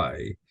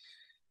dry.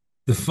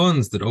 The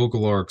funds that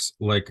oligarchs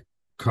like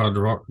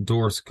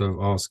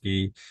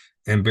Khodorkovsky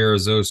and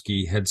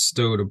Berezovsky had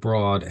stowed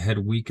abroad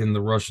had weakened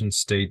the Russian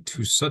state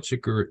to such a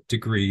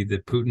degree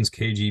that Putin's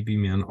KGB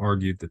men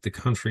argued that the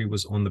country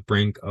was on the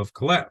brink of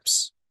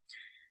collapse.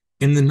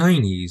 In the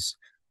 90s,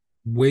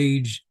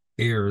 wage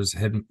heirs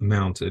had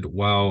mounted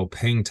while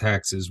paying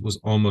taxes was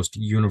almost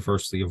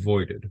universally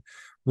avoided.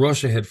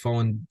 Russia had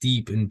fallen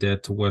deep in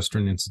debt to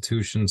Western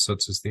institutions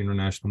such as the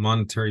International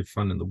Monetary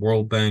Fund and the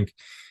World Bank,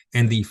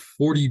 and the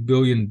 $40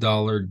 billion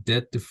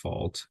debt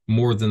default,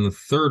 more than a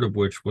third of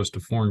which was to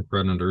foreign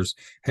creditors,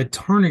 had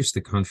tarnished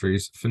the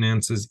country's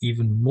finances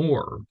even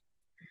more.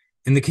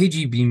 In the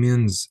KGB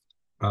men's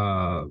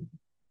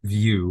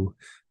view,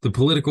 the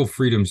political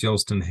freedoms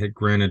Yeltsin had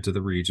granted to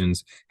the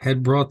regions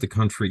had brought the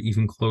country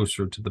even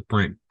closer to the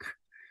brink.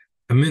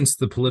 Amidst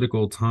the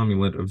political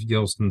tumult of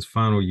Yeltsin's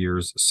final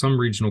years, some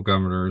regional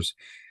governors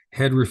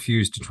had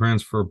refused to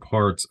transfer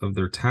parts of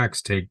their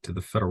tax take to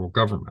the federal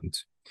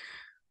government.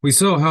 We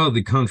saw how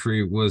the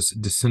country was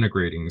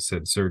disintegrating,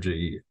 said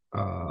Sergei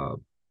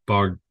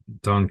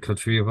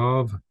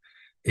Bogdankatryov,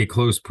 a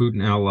close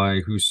Putin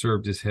ally who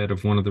served as head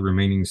of one of the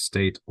remaining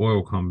state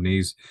oil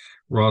companies,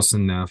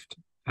 Rosneft,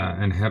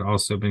 and had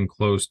also been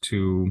close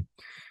to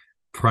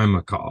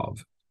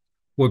Primakov.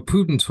 What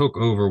Putin took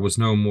over was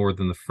no more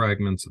than the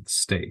fragments of the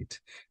state.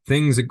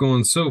 Things had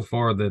gone so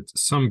far that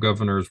some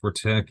governors were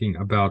talking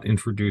about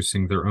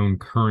introducing their own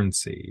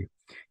currency.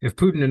 If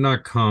Putin had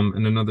not come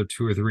and another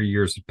 2 or 3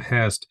 years had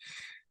passed,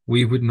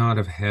 we would not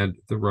have had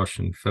the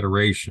Russian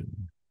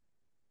Federation.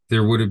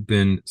 There would have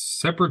been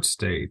separate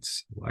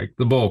states like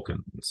the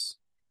Balkans.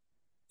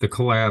 The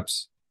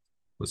collapse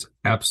was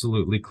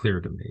absolutely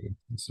clear to me.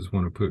 This is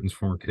one of Putin's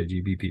former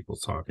KGB people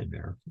talking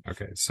there.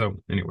 Okay,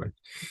 so anyway,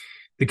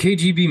 the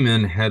KGB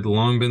men had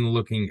long been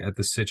looking at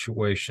the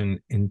situation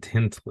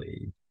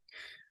intently.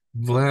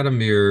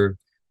 Vladimir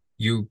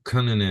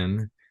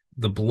Yukonin,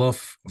 the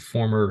bluff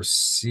former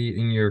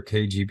senior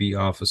KGB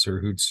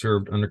officer who'd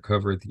served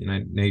undercover at the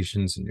United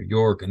Nations in New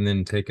York and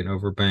then taken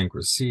over Bank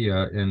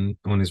Russia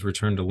on his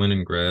return to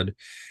Leningrad,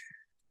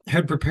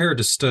 had prepared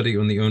a study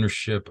on the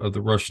ownership of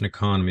the Russian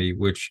economy,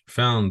 which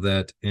found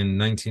that in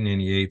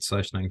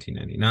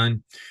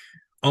 1998/1999,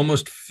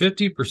 almost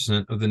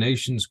 50% of the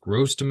nation's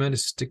gross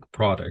domestic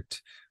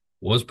product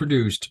was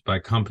produced by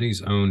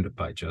companies owned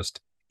by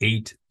just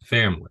 8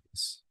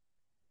 families.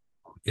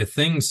 If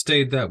things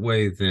stayed that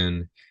way,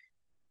 then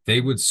they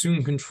would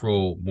soon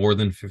control more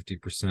than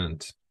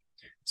 50%,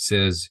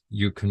 says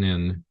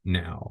Yukonin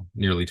now,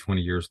 nearly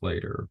 20 years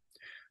later.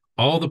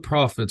 All the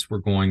profits were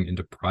going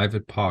into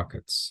private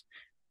pockets.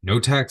 No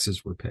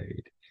taxes were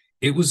paid.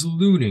 It was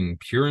looting,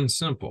 pure and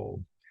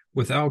simple.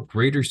 Without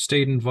greater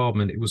state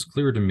involvement, it was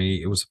clear to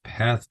me it was a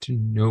path to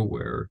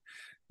nowhere.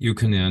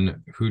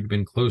 Yukonin, who'd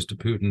been close to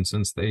Putin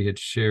since they had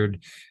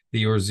shared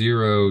the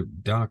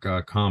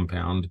Ozero-Daka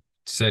compound,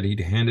 said he'd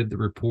handed the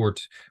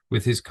report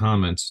with his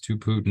comments to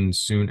Putin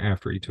soon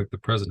after he took the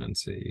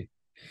presidency.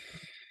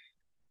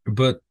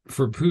 But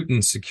for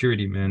Putin's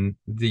security men,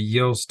 the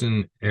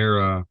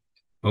Yeltsin-era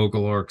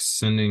oligarchs'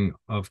 sending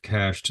of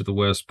cash to the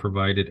West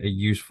provided a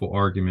useful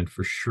argument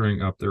for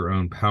shoring up their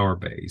own power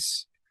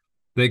base.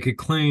 They could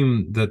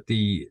claim that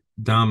the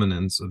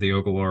dominance of the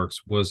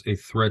oligarchs was a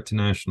threat to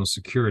national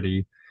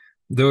security,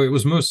 though it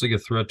was mostly a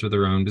threat to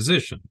their own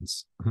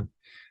positions.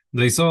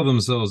 They saw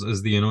themselves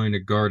as the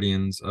anointed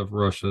guardians of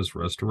Russia's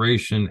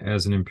restoration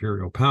as an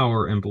imperial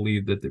power and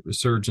believed that the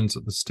resurgence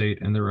of the state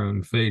and their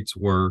own fates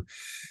were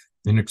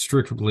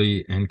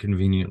inextricably and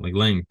conveniently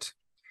linked.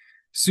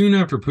 Soon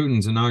after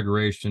Putin's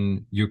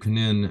inauguration,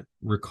 Yukonin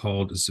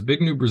recalled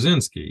Zbigniew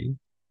Brzezinski,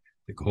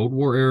 the Cold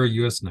War-era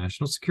U.S.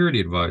 National Security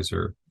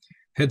Advisor,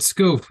 had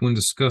scoffed when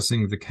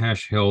discussing the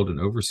cash held in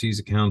overseas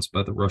accounts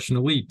by the Russian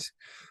elite.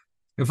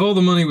 If all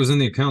the money was in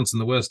the accounts in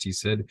the West, he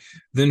said,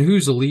 then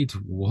whose elite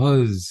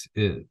was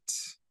it?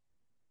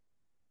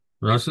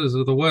 Russia's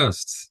or the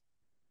West?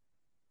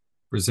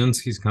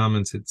 Brzezinski's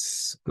comments had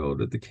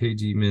scalded the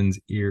KG men's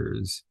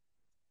ears.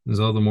 It was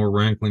all the more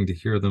rankling to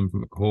hear them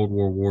from a Cold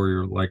War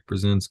warrior like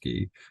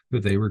Brzezinski, who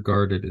they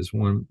regarded as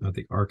one of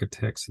the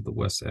architects of the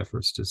West's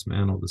efforts to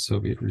dismantle the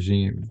Soviet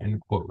regime,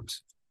 end quote.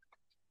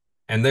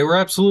 And they were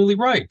absolutely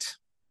right.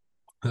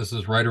 This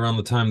is right around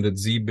the time that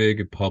Z-Big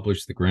had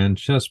published the Grand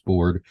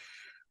Chessboard,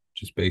 which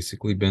has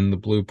basically been the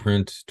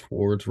blueprint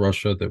towards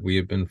Russia that we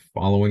have been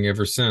following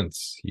ever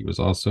since. He was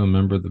also a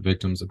member of the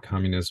Victims of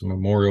Communism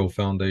Memorial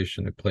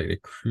Foundation. It played a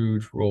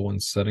huge role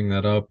in setting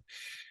that up,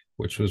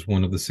 which was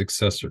one of the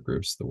successor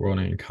groups, the World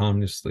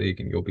Anti-Communist League,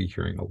 and you'll be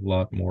hearing a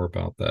lot more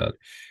about that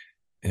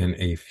in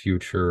a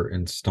future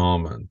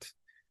installment.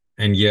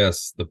 And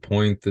yes, the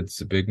point that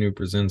Zbigniew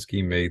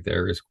Brzezinski made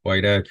there is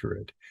quite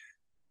accurate.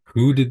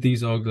 Who did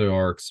these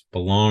oligarchs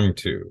belong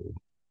to?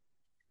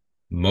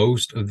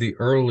 Most of the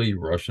early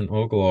Russian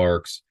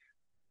oligarchs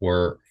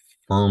were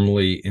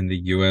firmly in the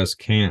U.S.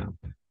 camp.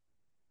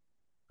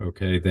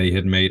 Okay, they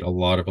had made a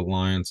lot of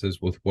alliances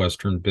with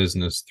Western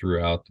business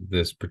throughout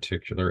this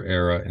particular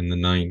era in the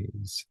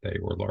 90s. They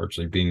were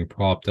largely being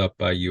propped up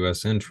by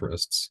U.S.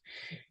 interests,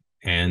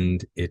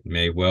 and it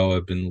may well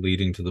have been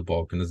leading to the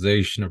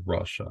balkanization of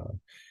Russia.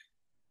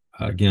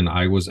 Again,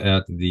 I was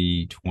at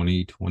the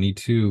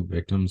 2022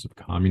 Victims of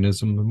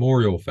Communism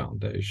Memorial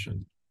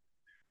Foundation,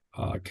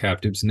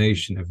 Captives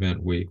Nation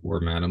event week where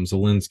Madame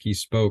Zelensky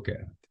spoke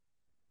at.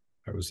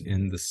 I was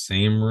in the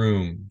same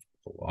room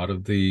a lot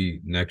of the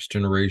next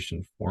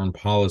generation foreign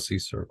policy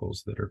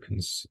circles that are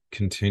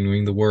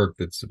continuing the work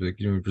that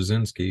Zbigniew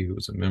Brzezinski, who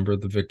was a member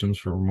of the Victims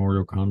for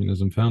Memorial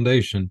Communism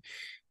Foundation,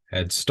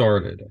 had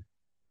started.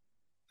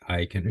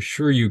 I can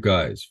assure you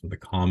guys from the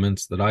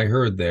comments that I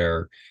heard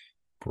there,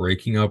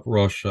 breaking up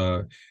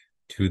Russia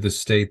to the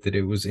state that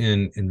it was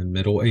in the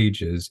Middle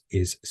Ages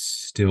is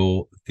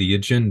still the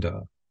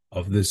agenda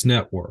of this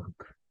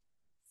network.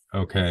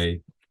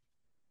 Okay.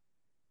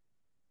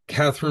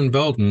 Catherine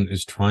Belton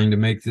is trying to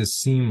make this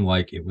seem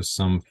like it was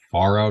some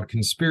far-out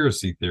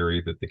conspiracy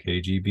theory that the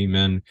KGB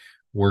men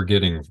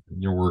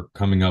were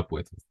coming up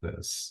with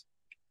this.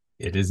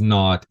 It is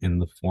not in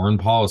the foreign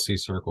policy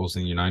circles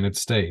in the United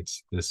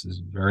States. This is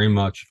very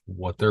much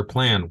what their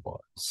plan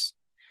was.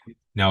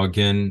 Now,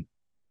 again,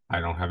 I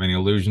don't have any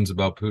illusions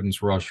about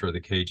Putin's Russia or the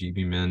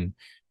KGB men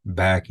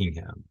backing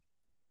him.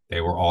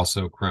 They were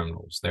also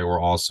criminals. They were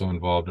also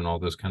involved in all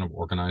this kind of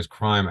organized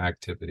crime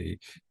activity.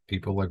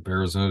 People like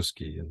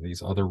Berezovsky and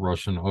these other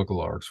Russian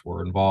oligarchs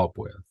were involved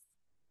with.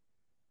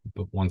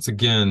 But once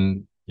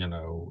again,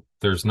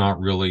 there's not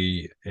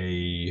really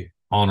a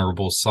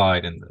honorable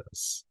side in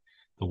this.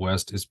 The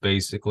West is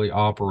basically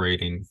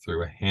operating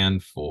through a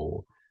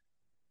handful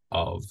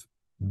of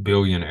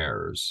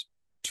billionaires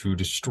to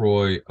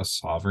destroy a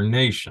sovereign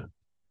nation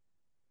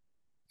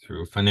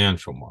through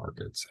financial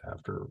markets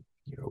after,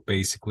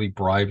 basically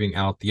bribing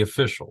out the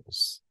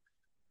officials.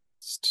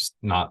 It's just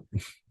not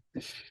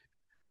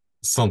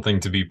something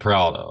to be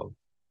proud of.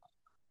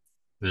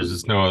 There's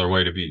just no other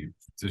way to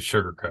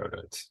sugarcoat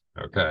it.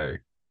 Okay.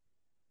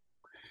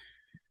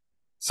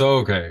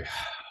 So,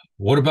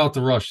 what about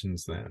the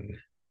Russians then?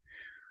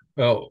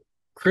 Well,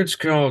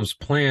 Khrushchev's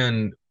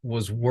plan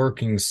was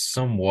working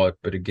somewhat,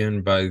 but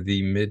again, by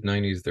the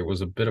mid-90s, there was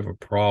a bit of a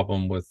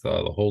problem with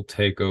the whole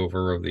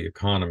takeover of the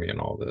economy and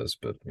all this,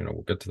 but,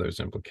 we'll get to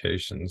those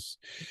implications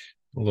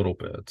a little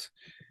bit.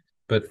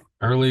 But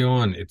early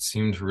on, it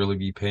seemed to really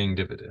be paying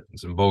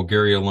dividends. In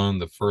Bulgaria alone,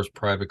 the first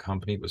private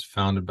company was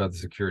founded by the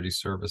security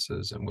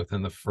services, and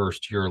within the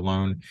first year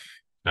alone,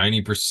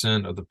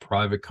 90% of the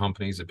private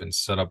companies had been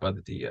set up by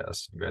the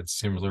DS. You had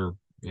similar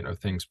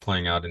things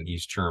playing out in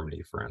East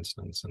Germany, for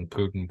instance, and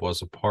Putin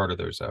was a part of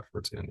those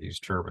efforts in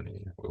East Germany.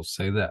 We'll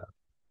say that.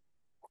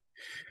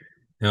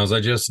 Now, as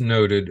I just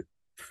noted,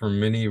 for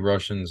many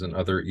Russians and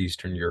other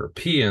Eastern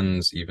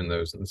Europeans, even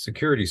those in the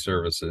security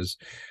services,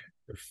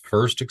 their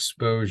first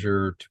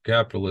exposure to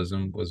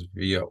capitalism was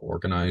via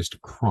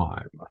organized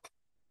crime.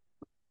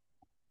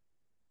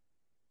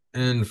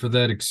 And for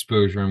that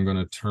exposure, I'm going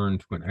to turn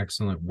to an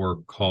excellent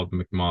work called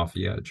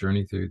McMafia: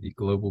 Journey Through the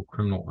Global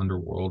Criminal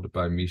Underworld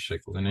by Misha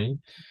Glenny,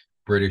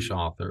 British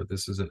author.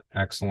 This is an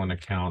excellent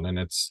account, and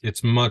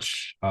it's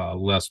much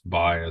less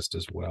biased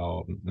as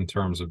well in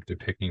terms of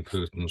depicting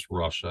Putin's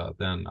Russia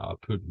than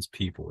Putin's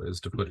people is,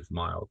 to put it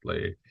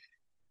mildly.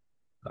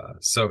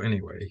 So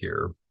anyway,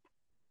 here.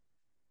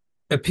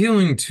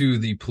 Appealing to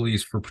the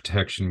police for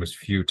protection was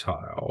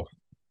futile.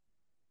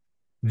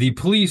 The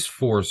police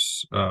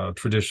force,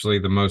 traditionally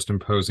the most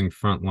imposing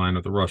front line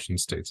of the Russian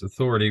state's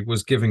authority,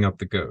 was giving up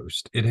the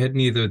ghost. It had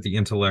neither the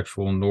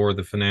intellectual nor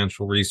the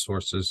financial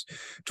resources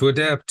to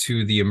adapt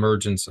to the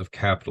emergence of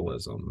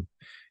capitalism.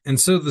 And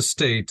so the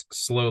state,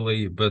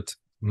 slowly but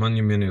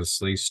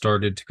monumentously,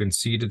 started to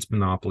concede its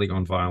monopoly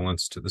on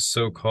violence to the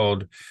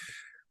so-called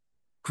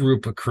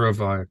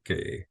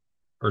Gruppenkriege,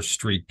 or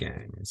street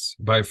gangs.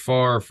 By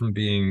far from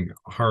being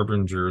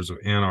harbingers of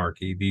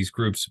anarchy, these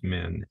groups of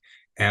men,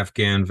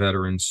 Afghan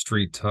veterans,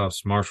 street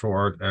toughs, martial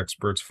art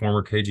experts,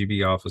 former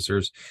KGB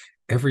officers,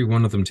 every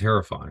one of them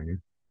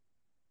terrifying,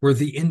 were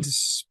the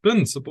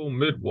indispensable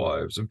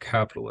midwives of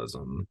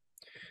capitalism.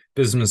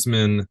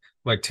 Businessmen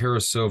like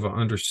Tarasova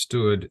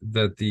understood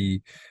that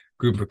the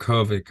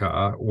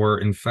Grupakovika were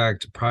in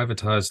fact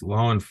privatized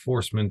law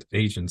enforcement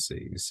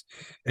agencies.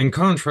 In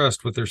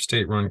contrast with their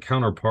state-run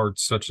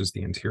counterparts such as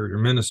the Interior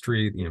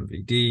Ministry, the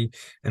MVD,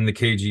 and the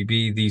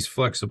KGB, these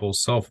flexible,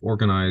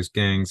 self-organized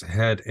gangs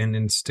had an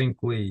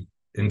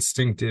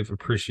instinctive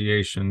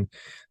appreciation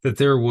that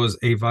there was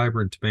a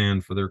vibrant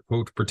demand for their,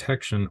 quote,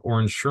 protection or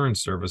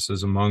insurance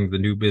services among the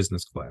new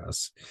business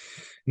class.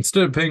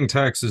 Instead of paying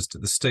taxes to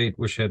the state,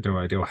 which had no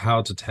idea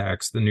how to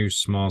tax the new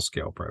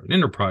small-scale private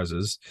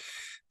enterprises,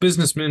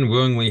 businessmen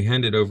willingly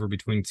handed over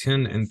between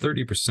 10 and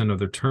 30% of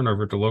their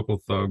turnover to local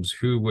thugs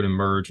who would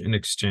emerge in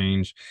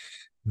exchange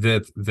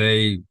that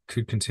they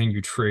could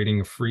continue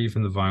trading free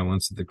from the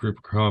violence of the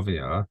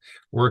Gruppenkriege,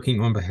 working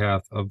on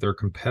behalf of their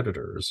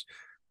competitors.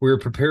 We are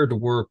prepared to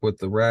work with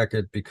the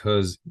racket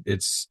because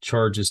it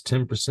charges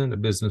 10%, a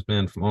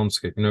businessman from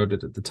Omsk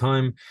noted at the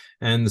time,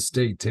 and the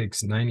state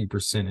takes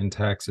 90% in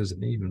taxes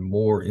and even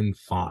more in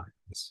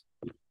fines.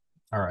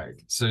 All right,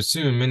 so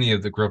soon many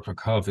of the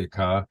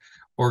Gruppenkriege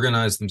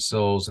organized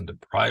themselves into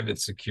private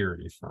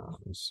security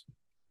firms.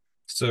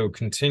 So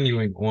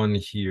continuing on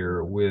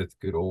here with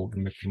good old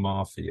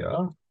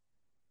McMafia.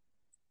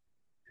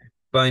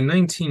 By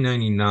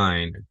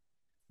 1999,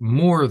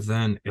 more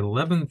than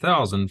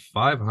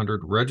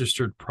 11,500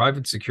 registered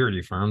private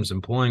security firms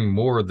employing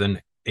more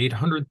than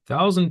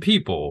 800,000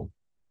 people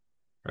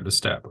had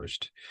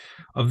established.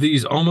 Of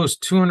these,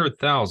 almost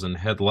 200,000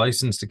 had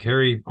license to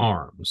carry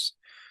arms.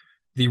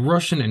 The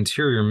Russian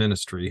Interior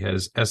Ministry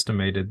has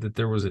estimated that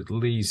there was at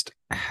least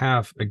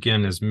half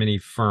again as many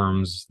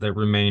firms that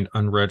remained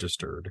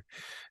unregistered.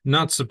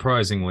 Not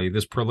surprisingly,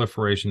 this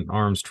proliferation in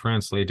arms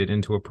translated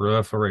into a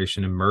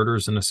proliferation in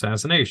murders and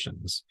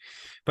assassinations.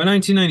 By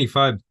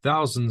 1995,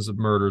 thousands of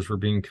murders were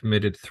being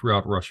committed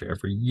throughout Russia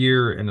every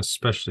year, and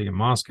especially in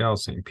Moscow,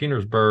 St.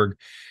 Petersburg,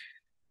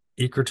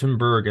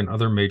 Ekaterinburg, and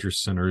other major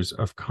centers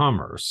of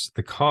commerce.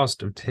 The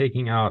cost of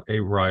taking out a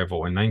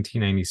rival in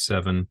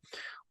 1997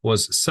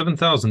 was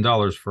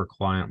 $7,000 for a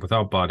client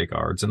without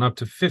bodyguards and up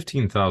to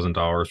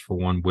 $15,000 for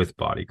one with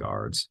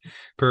bodyguards.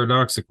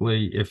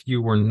 Paradoxically, if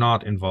you were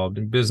not involved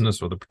in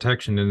business or the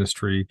protection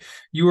industry,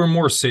 you were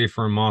more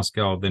safer in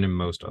Moscow than in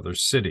most other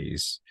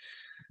cities.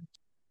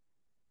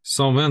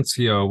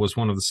 Solventsio was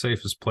one of the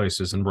safest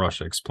places in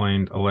Russia,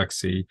 explained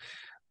Alexei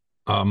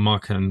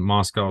Mukhin,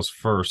 Moscow's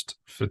first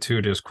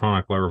fortuitous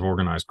chronicler of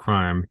organized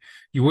crime.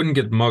 You wouldn't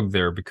get mugged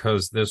there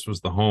because this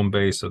was the home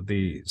base of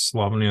the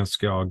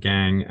Slavyanskaya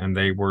gang, and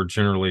they were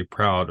generally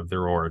proud of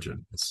their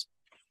origins.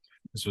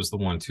 This was the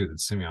one, too,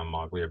 that Simeon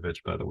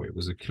Moglievich, by the way,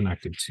 was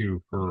connected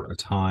to for a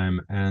time,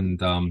 and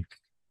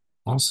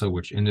also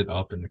which ended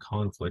up in the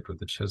conflict with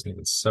the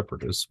Chechnya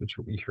separatists, which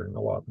we'll be hearing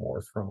a lot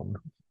more from.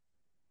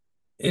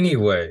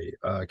 Anyway,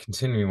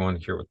 continuing on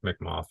here with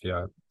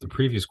McMafia, the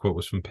previous quote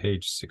was from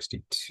page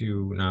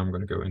 62. Now I'm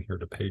going to go in here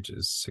to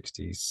pages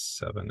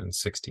 67 and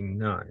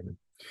 69.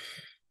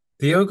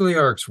 The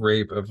oligarch's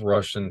rape of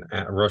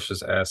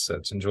Russia's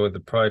assets enjoyed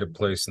the pride of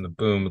place in the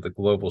boom of the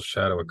global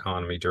shadow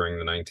economy during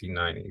the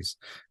 1990s.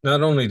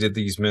 Not only did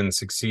these men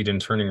succeed in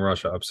turning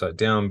Russia upside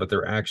down, but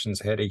their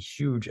actions had a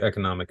huge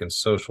economic and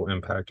social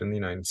impact in the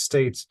United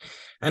States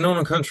and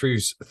on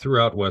countries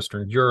throughout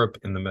Western Europe,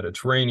 in the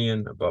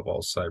Mediterranean, above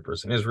all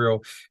Cyprus and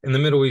Israel, in the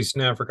Middle East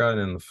and Africa, and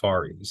in the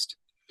Far East.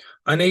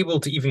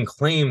 Unable to even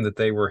claim that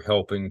they were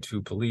helping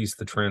to police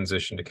the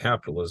transition to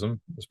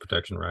capitalism, as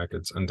protection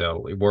rackets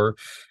undoubtedly were,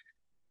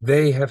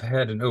 they have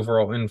had an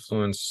overall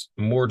influence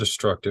more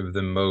destructive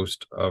than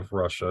most of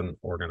Russian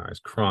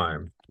organized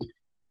crime.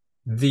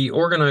 The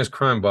organized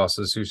crime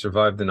bosses who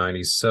survived the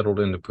 90s settled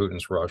into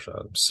Putin's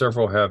Russia.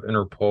 Several have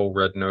Interpol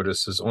red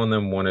notices on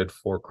them wanted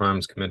for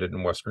crimes committed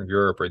in Western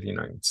Europe or the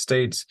United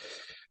States,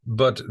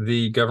 but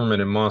the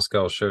government in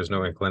Moscow shows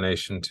no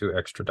inclination to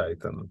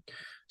extradite them.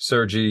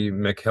 Sergei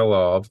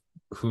Mikhailov,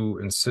 who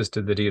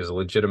insisted that he is a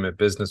legitimate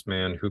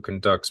businessman who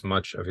conducts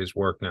much of his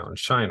work now in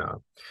China.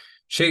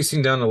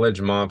 Chasing down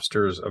alleged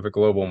mobsters of a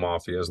global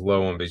mafia is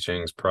low on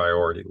Beijing's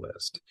priority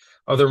list.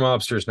 Other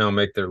mobsters now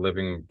make their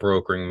living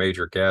brokering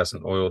major gas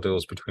and oil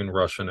deals between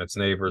Russia and its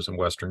neighbors in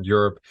Western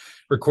Europe,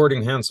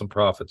 recording handsome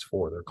profits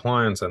for their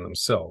clients and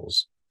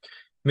themselves.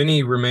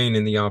 Many remain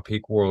in the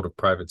opaque world of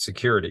private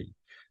security.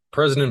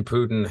 President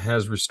Putin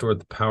has restored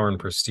the power and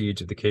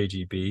prestige of the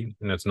KGB,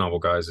 in its novel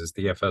guise as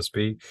the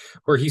FSB,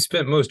 where he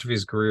spent most of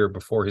his career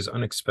before his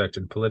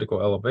unexpected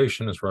political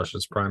elevation as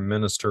Russia's prime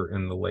minister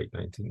in the late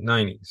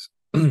 1990s.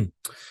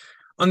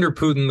 Under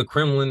Putin, the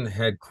Kremlin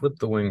had clipped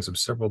the wings of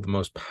several of the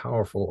most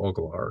powerful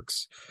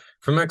oligarchs.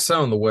 From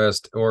exile in the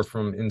West or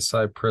from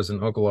inside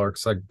prison,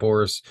 oligarchs like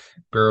Boris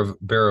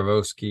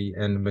Berezovsky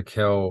and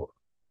Mikhail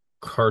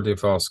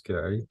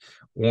Kardashev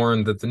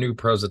warned that the new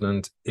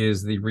president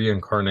is the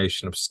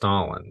reincarnation of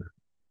Stalin.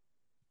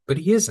 But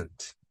he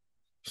isn't.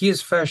 He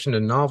has fashioned a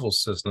novel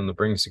system that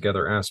brings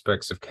together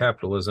aspects of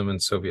capitalism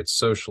and Soviet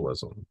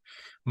socialism,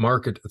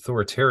 market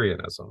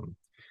authoritarianism.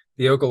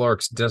 The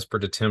oligarchs'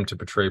 desperate attempt to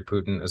portray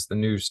Putin as the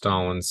new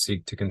Stalin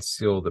seek to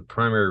conceal the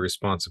primary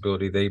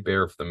responsibility they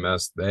bear for the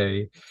mess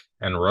they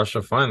and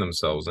Russia find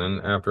themselves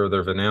in after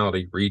their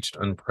venality reached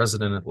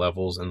unprecedented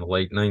levels in the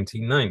late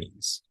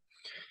 1990s.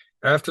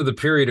 After the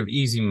period of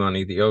easy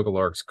money, the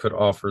oligarchs could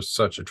offer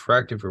such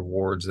attractive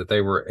rewards that they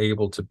were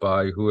able to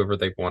buy whoever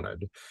they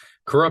wanted.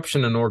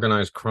 Corruption and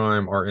organized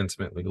crime are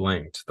intimately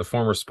linked. The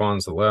former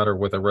spawns the latter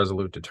with a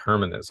resolute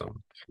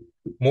determinism.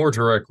 More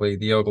directly,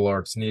 the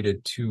oligarchs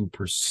needed to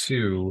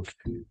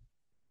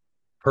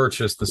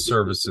purchase the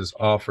services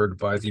offered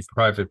by the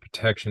private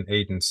protection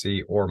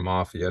agency or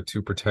mafia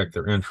to protect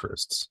their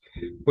interests.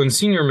 When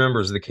senior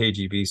members of the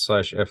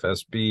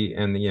KGB/FSB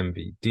and the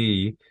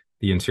MVD,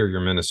 the Interior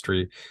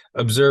Ministry,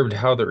 observed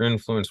how their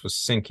influence was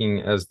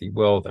sinking as the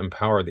wealth and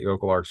power of the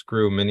oligarchs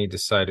grew, many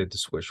decided to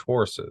switch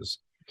horses.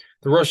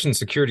 The Russian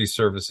security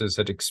services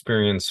had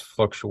experienced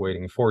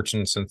fluctuating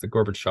fortunes since the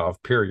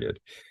Gorbachev period.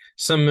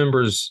 Some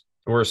members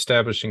were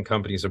establishing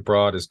companies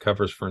abroad as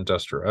covers for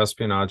industrial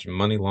espionage and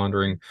money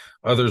laundering.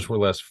 Others were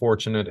less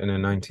fortunate, and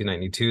in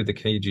 1992, the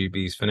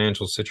KGB's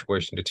financial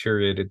situation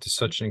deteriorated to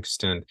such an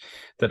extent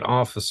that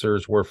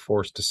officers were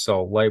forced to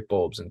sell light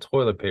bulbs and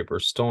toilet paper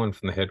stolen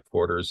from the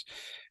headquarters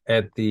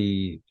at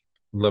the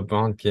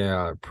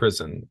Lubyanka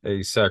prison,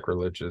 a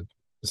sacrilegious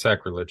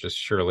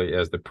surely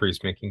as the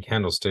priests making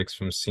candlesticks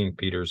from St.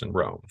 Peter's in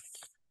Rome.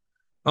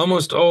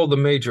 Almost all the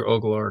major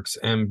oligarchs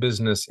and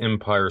business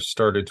empires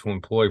started to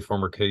employ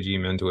former KGB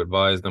men to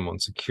advise them on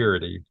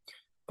security.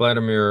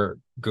 Vladimir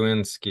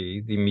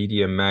Guinsky, the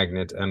media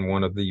magnate and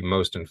one of the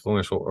most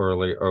influential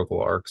early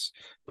oligarchs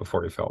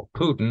before he fell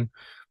Putin,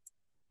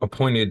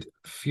 appointed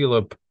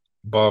Philip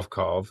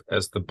Bovkov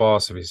as the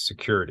boss of his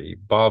security.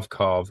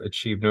 Bovkov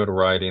achieved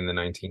notoriety in the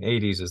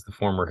 1980s as the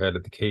former head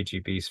of the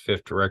KGB's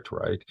Fifth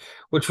Directorate,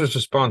 which was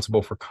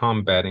responsible for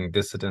combating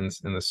dissidents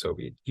in the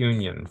Soviet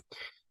Union.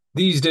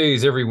 These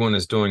days, everyone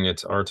is doing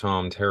it,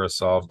 Artem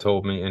Tarasov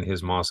told me in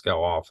his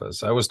Moscow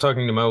office. I was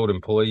talking to my old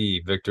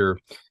employee, Victor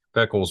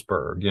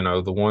Beckelsberg,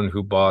 the one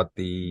who bought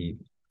the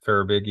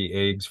Farabigi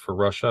eggs for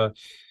Russia,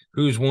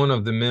 who's one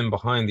of the men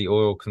behind the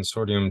oil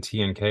consortium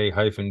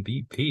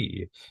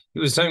TNK-BP. He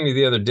was telling me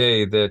the other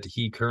day that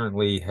he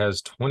currently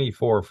has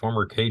 24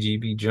 former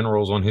KGB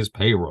generals on his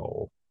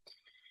payroll.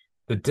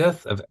 The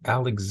death of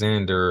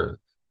Alexander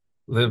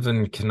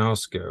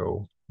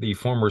Livankonosko, the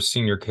former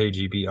senior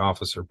KGB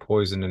officer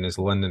poisoned in his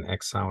London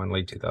exile in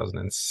late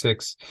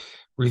 2006,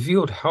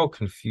 revealed how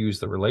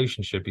confused the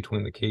relationship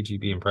between the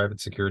KGB and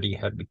private security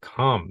had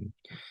become.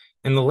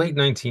 In the late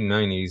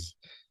 1990s,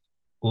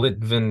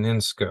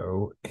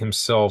 Litvinenko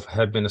himself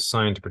had been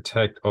assigned to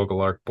protect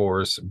oligarch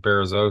Boris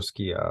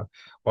Berezovsky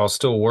while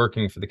still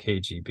working for the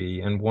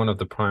KGB, and one of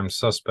the prime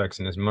suspects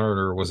in his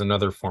murder was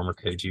another former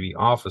KGB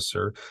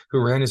officer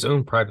who ran his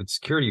own private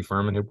security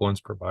firm and had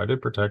once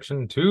provided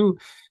protection to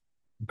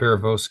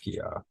Berezovsky.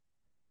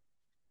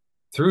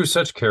 Through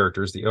such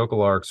characters, the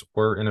oligarchs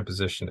were in a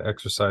position to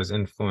exercise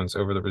influence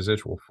over the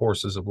residual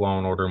forces of law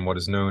and order in what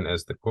is known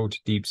as the, quote,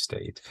 deep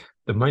state,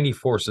 the mighty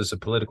forces of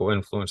political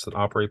influence that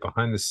operate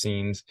behind the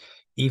scenes,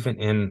 even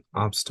in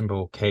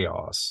obstinable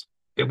chaos.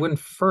 It went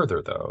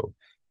further, though.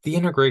 The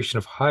integration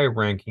of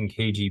high-ranking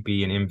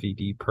KGB and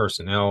MVD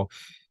personnel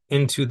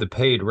into the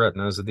paid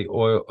retinas of the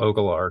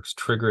oligarchs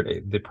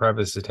triggered the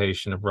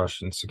privatization of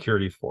Russian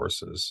security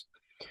forces.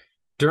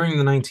 During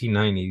the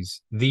 1990s,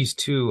 these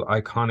two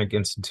iconic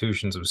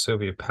institutions of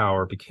Soviet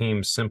power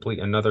became simply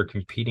another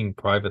competing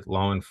private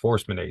law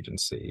enforcement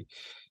agency.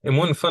 In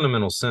one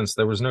fundamental sense,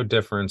 there was no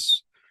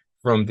difference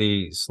from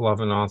the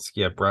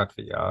Slavyanovskaya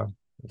Bratva,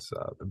 it's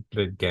the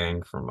big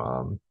gang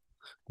from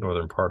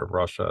northern part of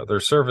Russia. Their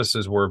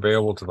services were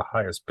available to the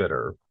highest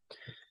bidder.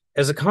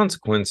 As a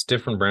consequence,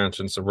 different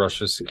branches of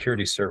Russia's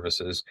security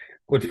services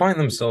would find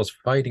themselves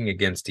fighting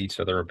against each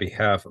other on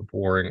behalf of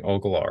warring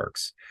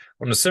oligarchs.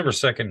 On December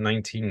 2nd,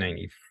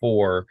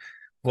 1994,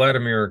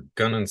 Vladimir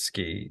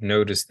Gunansky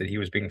noticed that he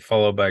was being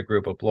followed by a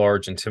group of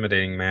large,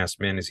 intimidating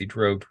masked men as he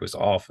drove to his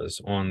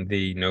office on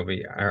the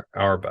Novi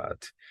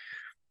Arbat.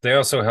 They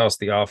also housed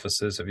the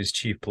offices of his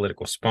chief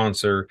political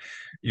sponsor,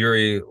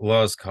 Yuri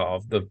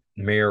Lozkov, the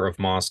mayor of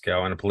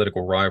Moscow and a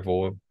political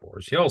rival of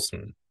Boris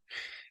Yeltsin.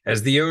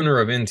 As the owner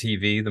of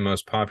NTV, the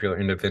most popular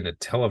independent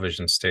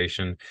television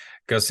station,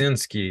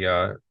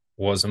 Gusinsky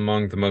was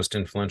among the most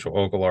influential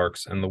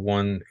oligarchs and the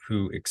one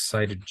who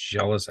excited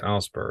jealous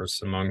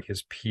outbursts among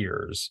his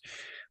peers.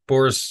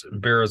 Boris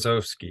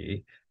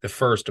Berezovsky, the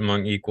first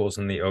among equals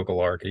in the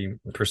oligarchy,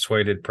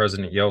 persuaded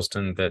President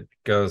Yeltsin that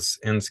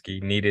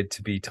Gusinsky needed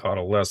to be taught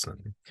a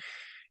lesson.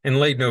 In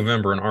late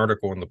November, an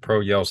article in the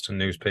pro-Yeltsin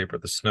newspaper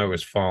The Snow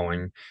is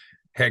Falling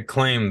had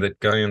claimed that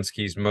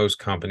Gusinsky's Most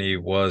company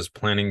was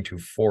planning to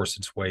force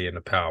its way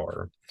into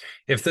power.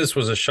 If this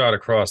was a shot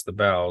across the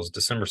bows,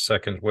 December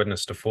 2nd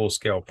witnessed a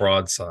full-scale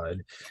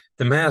broadside.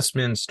 The masked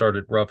men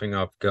started roughing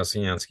up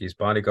Gusinsky's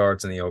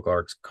bodyguards in the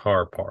oligarch's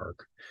car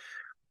park.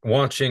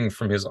 Watching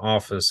from his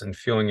office and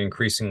feeling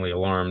increasingly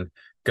alarmed,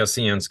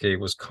 Gusinsky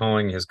was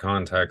calling his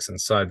contacts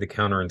inside the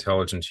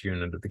counterintelligence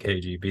unit of the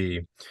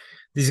KGB.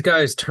 These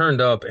guys turned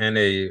up and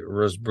a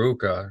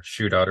Rozbruka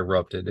shootout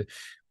erupted.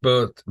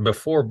 But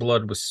before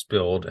blood was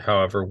spilled,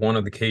 however, one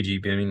of the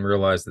KGB men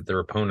realized that their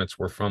opponents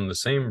were from the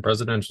same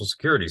Presidential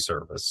Security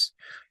Service.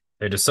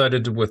 They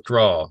decided to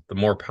withdraw. The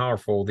more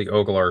powerful the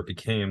oligarch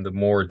became, the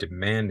more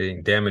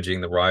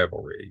damaging the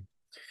rivalry.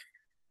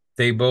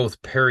 They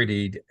both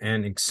parodied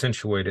and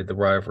accentuated the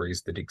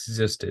rivalries that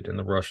existed in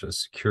the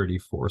Russia's security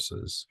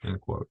forces,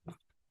 end quote.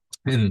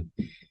 And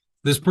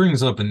this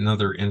brings up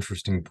another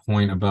interesting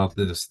point about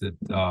this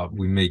that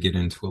we may get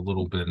into a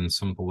little bit in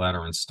some of the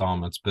latter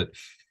installments, but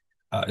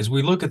as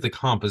we look at the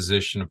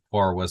composition of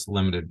Far West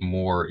Limited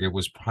more, it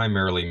was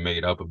primarily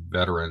made up of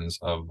veterans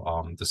of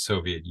the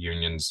Soviet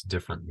Union's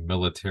different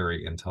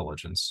military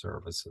intelligence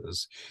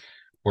services.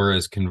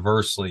 Whereas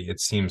conversely,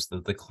 it seems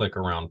that the clique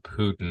around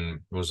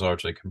Putin was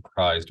largely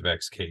comprised of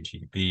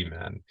ex-KGB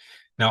men.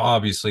 Now,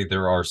 obviously,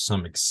 there are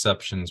some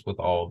exceptions with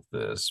all of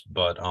this,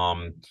 but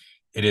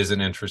it is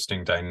an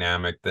interesting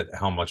dynamic that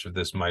how much of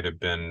this might have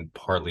been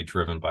partly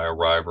driven by a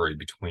rivalry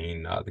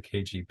between the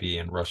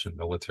KGB and Russian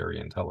military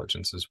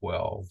intelligence as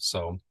well.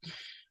 So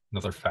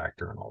another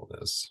factor in all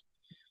this.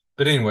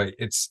 But anyway,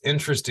 it's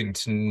interesting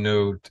to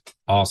note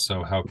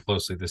also how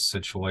closely this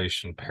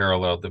situation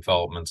paralleled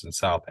developments in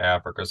South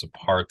Africa as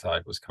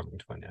apartheid was coming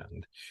to an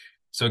end.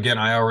 So again,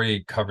 I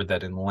already covered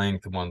that in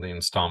length in one of the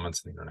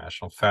installments in the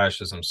International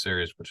Fascism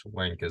series, which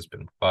link has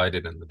been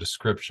provided in the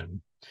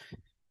description.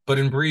 But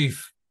in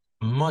brief,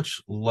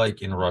 much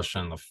like in Russia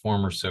and the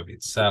former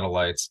Soviet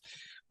satellites,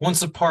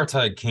 once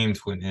apartheid came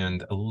to an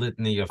end, a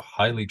litany of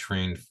highly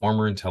trained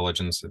former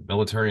intelligence,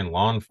 military, and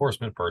law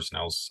enforcement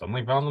personnel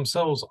suddenly found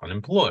themselves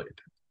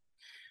unemployed.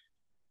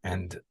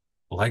 And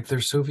like their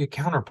Soviet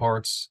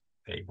counterparts,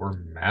 they were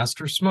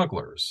master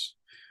smugglers.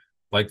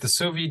 Like the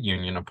Soviet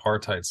Union,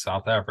 apartheid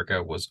South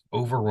Africa was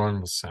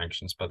overrun with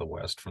sanctions by the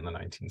West from the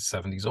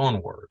 1970s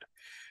onward.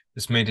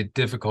 This made it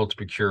difficult to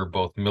procure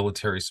both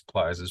military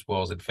supplies as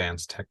well as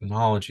advanced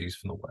technologies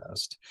from the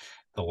West.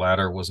 The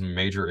latter was a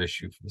major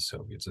issue for the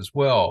Soviets as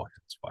well.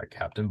 That's why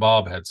Captain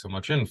Bob had so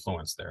much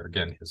influence there.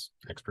 Again, his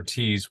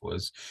expertise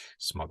was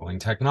smuggling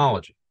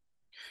technology.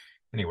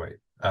 Anyway,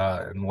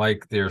 and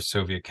like their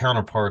Soviet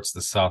counterparts,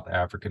 the South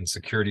African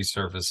security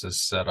services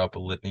set up a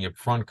litany of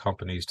front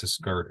companies to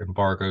skirt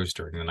embargoes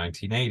during the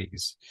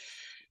 1980s.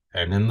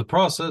 And in the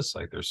process,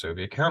 like their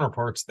Soviet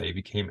counterparts, they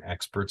became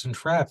experts in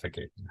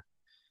trafficking.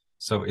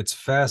 So it's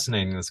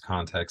fascinating in this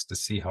context to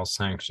see how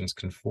sanctions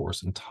can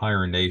force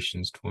entire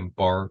nations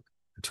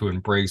to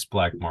embrace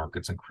black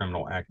markets and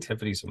criminal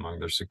activities among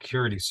their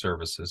security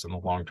services and the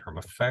long-term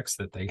effects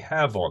that they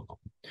have on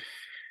them.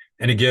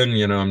 And again,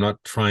 I'm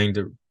not trying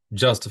to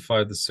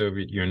justify the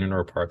Soviet Union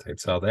or apartheid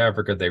South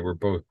Africa. They were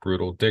both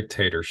brutal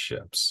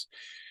dictatorships.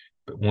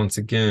 But once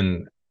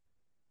again,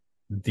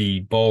 the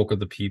bulk of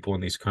the people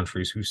in these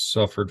countries who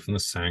suffered from the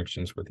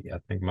sanctions were the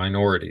ethnic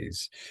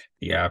minorities,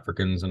 the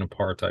Africans and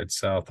apartheid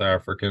South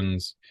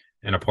Africans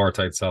and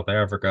apartheid South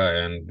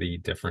Africa, and the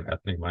different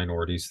ethnic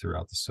minorities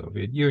throughout the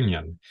Soviet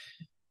Union.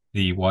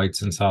 The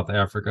whites in South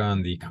Africa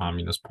and the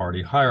Communist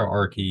Party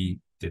hierarchy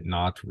did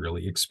not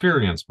really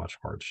experience much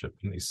hardship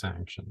in these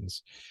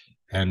sanctions.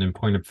 And in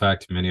point of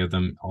fact, many of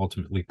them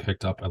ultimately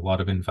picked up a lot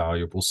of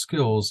invaluable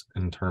skills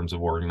in terms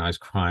of organized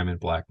crime and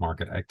black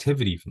market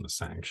activity from the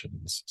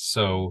sanctions.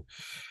 So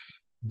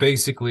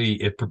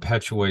basically, it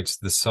perpetuates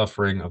the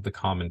suffering of the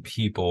common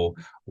people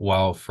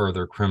while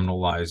further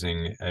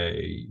criminalizing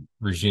a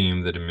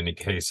regime that in many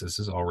cases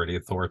is already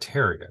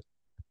authoritarian.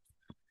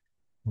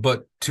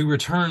 But to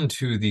return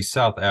to the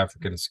South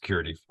African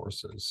security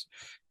forces,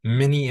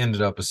 many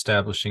ended up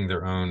establishing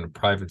their own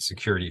private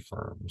security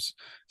firms.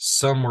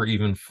 Some were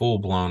even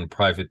full-blown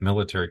private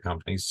military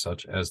companies,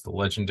 such as the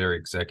legendary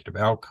Executive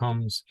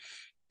Outcomes,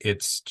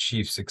 its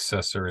chief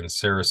successor in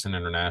Saracen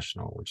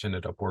International, which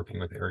ended up working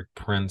with Eric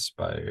Prince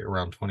by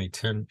around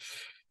 2010,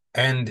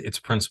 and its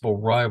principal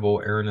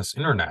rival, Aranis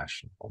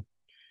International.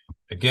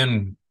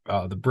 Again,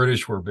 The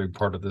British were a big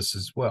part of this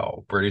as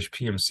well. British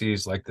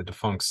PMCs like the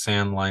defunct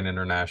Sandline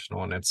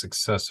International and its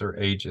successor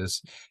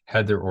Aegis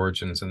had their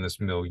origins in this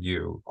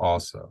milieu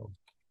also.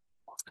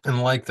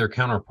 And like their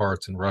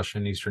counterparts in Russia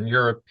and Eastern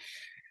Europe,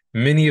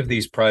 many of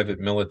these private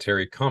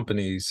military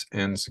companies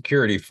and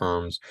security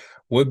firms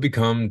would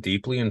become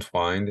deeply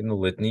entwined in the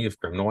litany of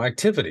criminal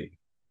activity.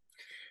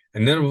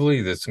 And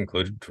notably, this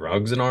included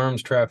drugs and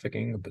arms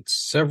trafficking, but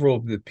several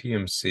of the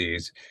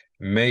PMCs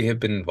may have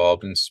been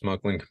involved in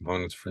smuggling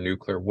components for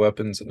nuclear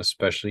weapons and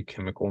especially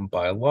chemical and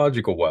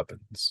biological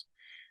weapons.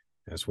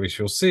 As we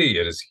shall see,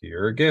 it is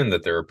here again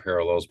that there are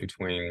parallels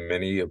between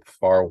many of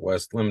Far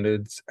West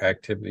Limited's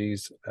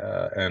activities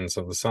and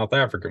some of the South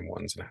African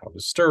ones and how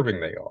disturbing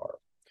they are.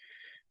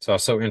 It's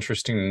also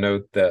interesting to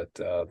note that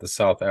the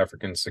South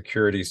African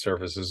security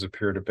services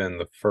appear to have been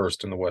the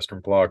first in the Western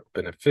Bloc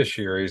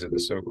beneficiaries of the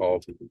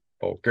so-called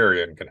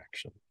Bulgarian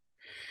connection.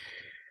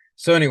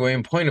 So anyway,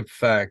 in point of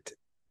fact,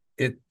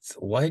 it's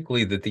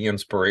likely that the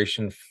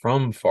inspiration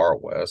from Far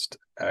West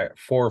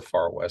for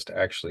Far West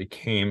actually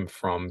came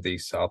from the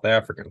South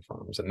African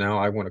firms. And now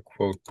I want to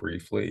quote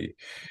briefly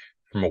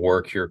from a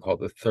work here called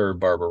The Third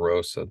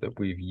Barbarossa that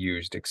we've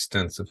used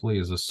extensively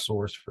as a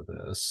source for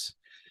this.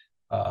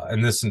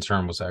 And this in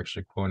turn was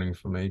actually quoting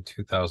from a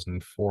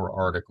 2004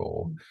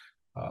 article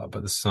by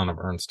the son of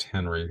Ernst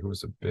Henry, who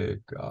was a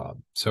big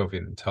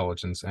Soviet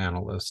intelligence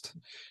analyst.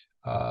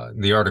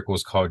 The article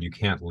was called "You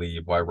Can't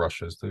Leave: Why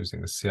Russia is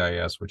Losing the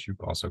CIS," which you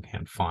also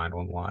can't find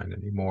online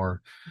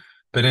anymore.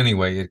 But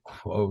anyway, it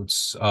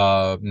quotes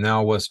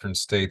now Western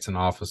state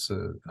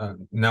offices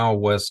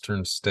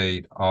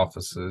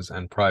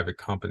and private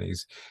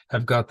companies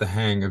have got the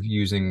hang of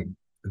using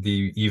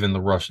even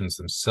the Russians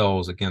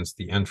themselves against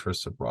the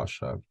interests of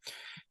Russia.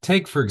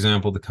 Take, for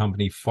example, the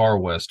company Far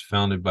West,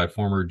 founded by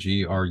former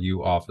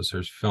GRU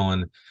officers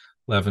Filin,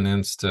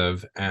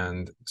 Levininstov,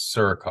 and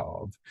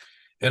Surikov.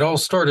 It all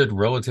started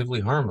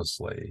relatively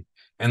harmlessly.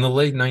 In the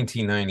late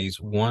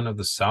 1990s, one of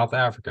the South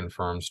African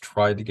firms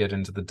tried to get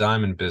into the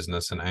diamond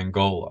business in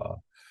Angola.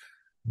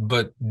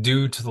 But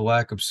due to the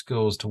lack of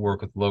skills to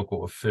work with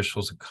local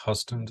officials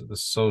accustomed to the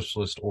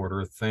socialist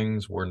order,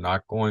 things were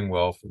not going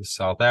well for the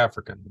South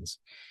Africans.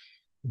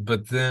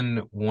 But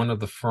then one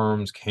of the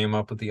firms came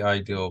up with the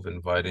idea of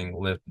inviting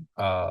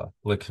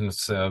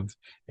Recluse,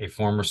 a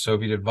former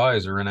Soviet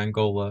advisor in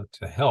Angola,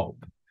 to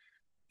help.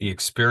 The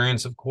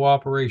experience of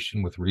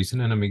cooperation with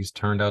recent enemies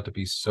turned out to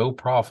be so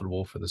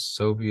profitable for the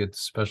Soviet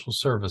special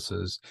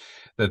services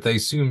that they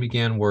soon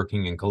began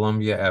working in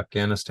Colombia,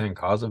 Afghanistan,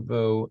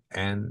 Kosovo,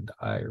 and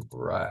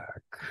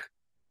Iraq.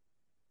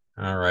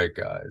 All right,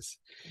 guys.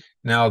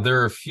 Now, there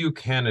are a few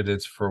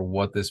candidates for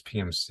what this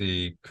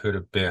PMC could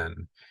have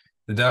been.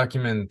 The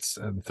document,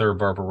 Third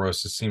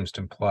Barbarossa, seems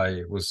to imply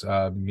it was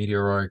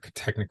Meteoric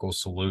Technical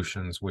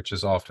Solutions, which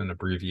is often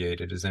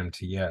abbreviated as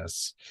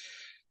MTS.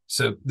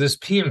 So this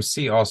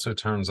PMC also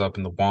turns up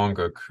in the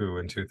Wanga coup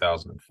in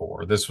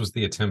 2004. This was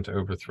the attempt to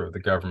overthrow the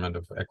government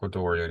of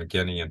Ecuadorian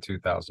Guinea in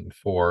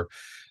 2004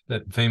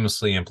 that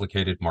famously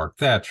implicated Mark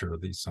Thatcher,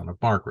 the son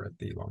of Margaret,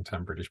 the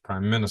longtime British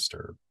Prime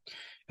Minister.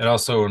 It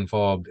also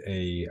involved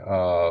a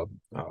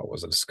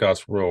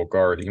Scots Royal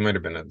Guard. He might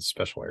have been a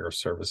Special Air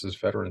Services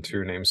veteran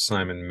too, named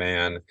Simon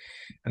Mann,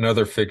 and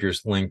other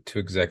figures linked to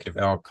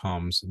executive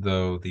outcomes,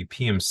 though the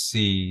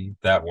PMC,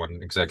 that one,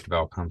 executive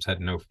outcomes, had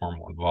no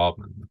formal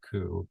involvement in the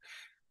coup.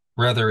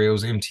 Rather, it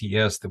was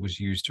MTS that was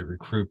used to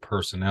recruit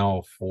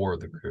personnel for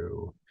the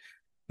coup.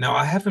 Now,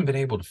 I haven't been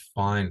able to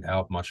find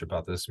out much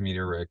about this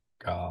meteoric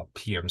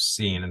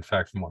PMC, and in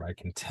fact, from what I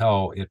can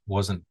tell, it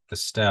wasn't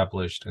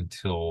established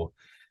until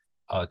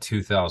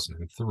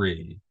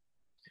 2003.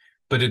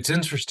 But it's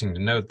interesting to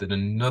note that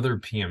another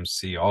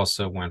PMC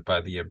also went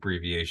by the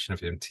abbreviation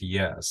of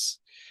MTS,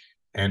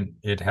 and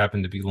it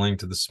happened to be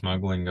linked to the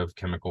smuggling of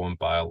chemical and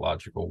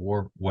biological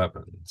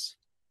weapons.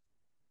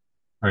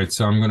 All right,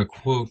 so I'm going to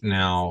quote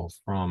now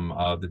from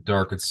The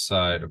Darkest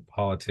Side of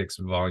Politics,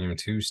 Volume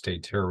 2,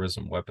 State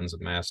Terrorism, Weapons of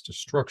Mass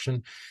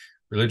Destruction,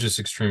 Religious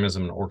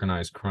Extremism and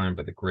Organized Crime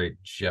by the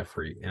great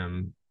Jeffrey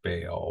M.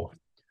 Bale.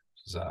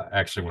 Is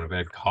actually one of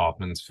Ed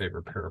Kaufman's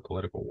favorite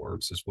parapolitical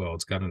works as well.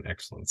 It's got an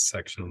excellent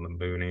section on the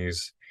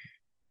boonies.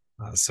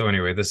 So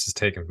anyway, this is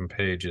taken from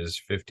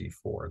pages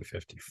 54 to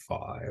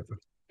 55.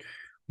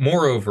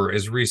 Moreover,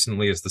 as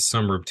recently as the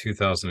summer of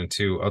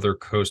 2002, other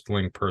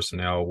Coastlink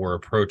personnel were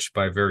approached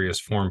by various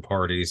foreign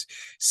parties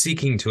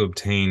seeking to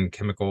obtain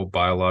chemical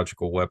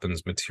biological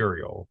weapons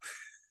material.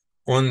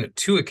 On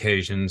 2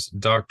 occasions,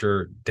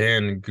 Dr.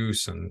 Dan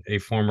Goosen, a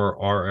former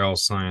RL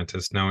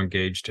scientist now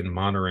engaged in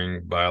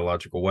monitoring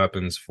biological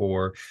weapons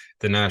for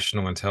the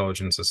National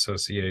Intelligence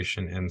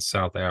Association in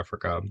South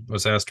Africa,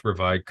 was asked to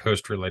provide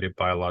coast-related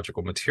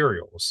biological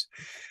materials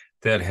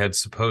that had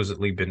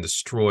supposedly been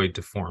destroyed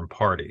to foreign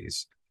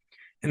parties.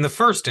 In the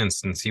first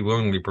instance, he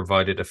willingly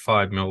provided a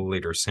 5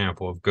 milliliter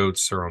sample of goat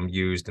serum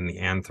used in the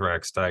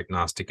anthrax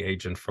diagnostic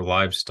agent for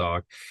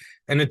livestock,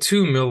 and a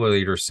 2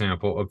 milliliter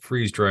sample of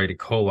freeze-dried E.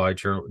 coli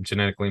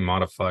genetically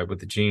modified with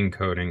the gene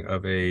coding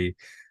of a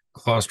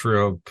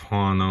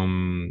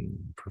Clostridioponum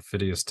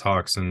perfidious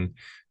toxin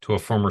to a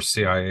former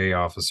CIA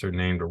officer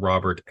named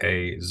Robert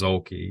A.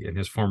 Zolke and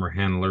his former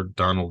handler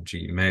Donald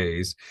G.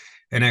 Mays,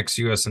 an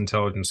ex-U.S.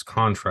 intelligence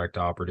contract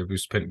operative who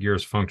spent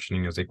years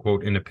functioning as a,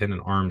 quote,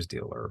 independent arms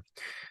dealer.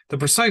 The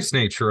precise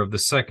nature of the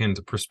second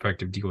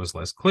prospective deal is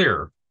less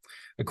clear.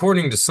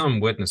 According to some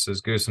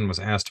witnesses, Goosen was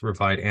asked to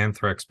provide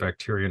anthrax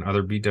bacteria and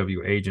other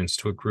BW agents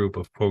to a group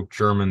of, quote,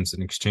 Germans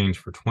in exchange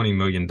for $20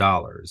 million.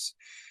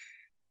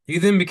 He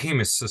then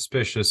became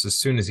suspicious as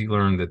soon as he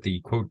learned that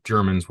the, quote,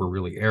 Germans were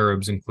really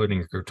Arabs,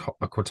 including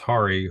a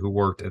Qatari who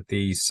worked at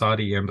the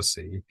Saudi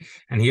embassy,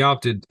 and he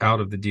opted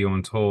out of the deal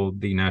and told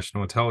the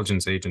National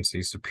Intelligence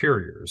Agency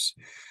superiors.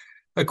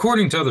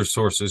 According to other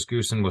sources,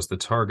 Goosen was the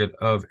target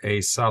of a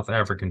South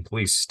African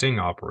police sting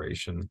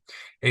operation.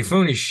 A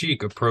phony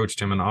sheik approached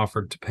him and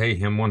offered to pay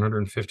him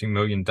 $150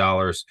 million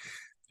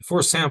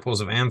for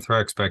samples of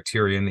anthrax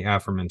bacteria in the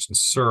aforementioned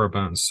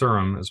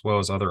serum, as well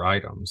as other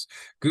items.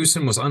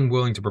 Goosen was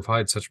unwilling to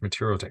provide such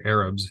material to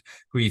Arabs,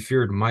 who he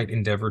feared might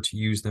endeavor to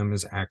use them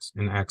as acts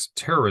of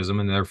terrorism,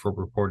 and therefore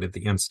reported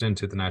the incident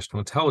to the National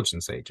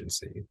Intelligence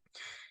Agency.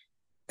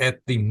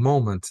 At the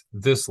moment,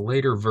 this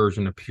later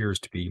version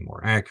appears to be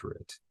more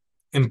accurate.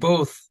 In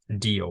both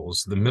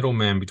deals, the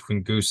middleman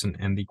between Goosen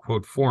and the,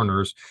 quote,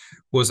 foreigners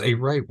was a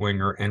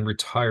right-winger and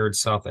retired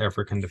South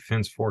African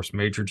Defense Force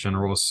Major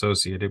General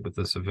associated with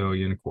the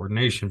Civilian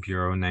Coordination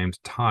Bureau named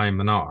Ty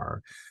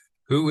Manar,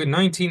 who in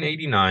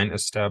 1989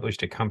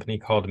 established a company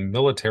called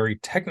Military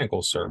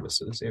Technical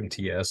Services,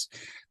 MTS,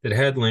 that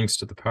had links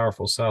to the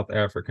powerful South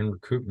African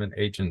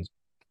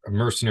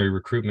mercenary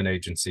recruitment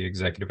agency,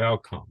 Executive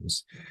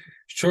Outcomes.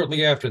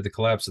 Shortly after the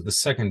collapse of the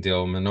second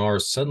deal, Manar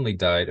suddenly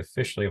died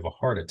officially of a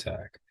heart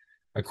attack.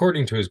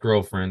 According to his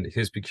girlfriend,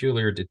 his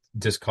peculiar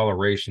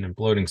discoloration and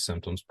bloating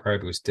symptoms prior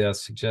to his death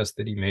suggest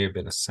that he may have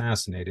been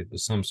assassinated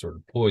with some sort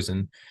of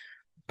poison,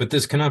 but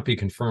this cannot be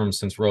confirmed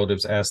since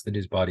relatives asked that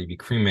his body be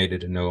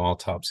cremated and no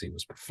autopsy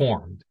was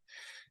performed.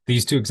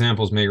 These two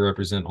examples may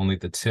represent only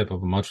the tip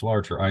of a much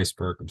larger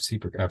iceberg of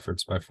secret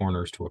efforts by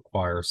foreigners to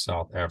acquire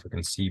South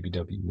African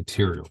CBW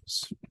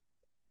materials.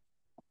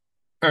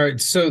 All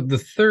right, so the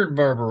third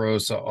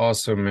Barbarossa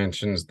also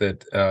mentions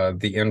that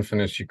the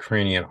infamous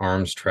Ukrainian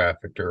arms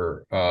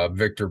trafficker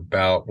Victor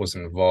Bout was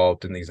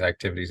involved in these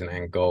activities in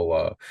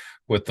Angola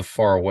with the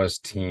Far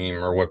West team,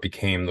 or what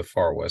became the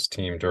Far West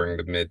team, during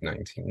the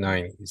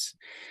mid-1990s.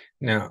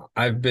 Now,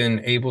 I've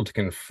been able to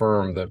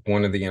confirm that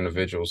one of the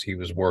individuals he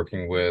was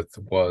working with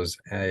was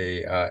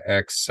a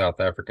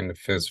ex-South African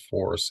Defense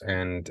Force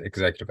and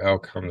Executive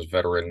Outcomes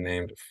veteran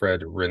named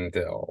Fred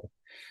Rindel.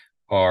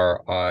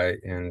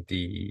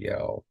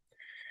 Rindel.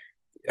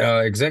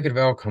 Executive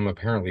Outcome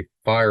apparently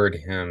fired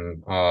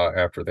him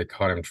after they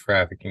caught him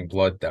trafficking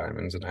blood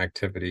diamonds, an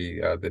activity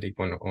that he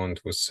went on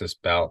to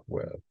assist Bout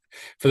with.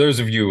 For those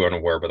of you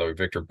unaware, by the way,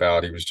 Victor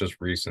Bout, he was just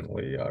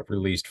recently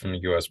released from a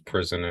U.S.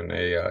 prison in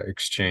a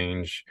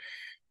exchange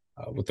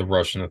with the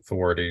Russian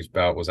authorities.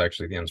 Bout was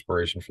actually the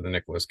inspiration for the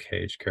Nicolas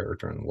Cage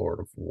character in Lord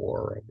of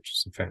War, which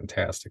is a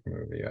fantastic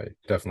movie. I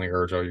definitely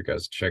urge all you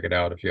guys to check it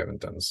out if you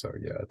haven't done so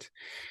yet.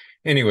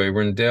 Anyway,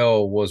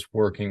 Rindel was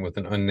working with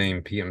an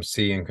unnamed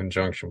PMC in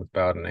conjunction with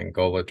Bout in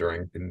Angola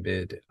during the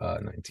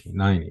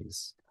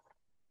mid-1990s.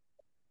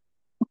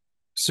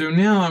 So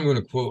now I'm going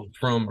to quote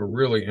from a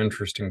really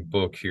interesting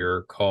book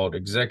here called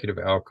Executive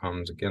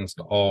Outcomes Against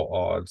All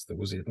Odds, that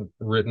was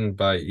written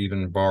by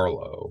Evan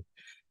Barlow.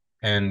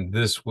 And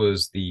this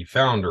was the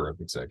founder of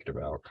Executive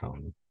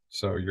Outcome.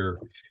 So you're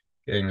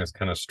getting this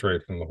kind of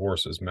straight from the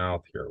horse's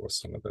mouth here with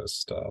some of this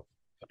stuff.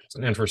 It's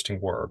an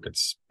interesting work.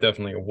 It's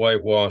definitely a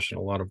whitewash in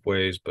a lot of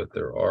ways, but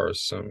there are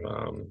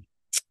some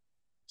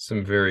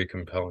very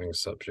compelling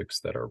subjects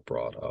that are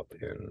brought up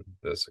in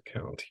this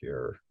account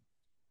here.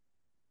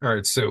 All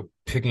right, so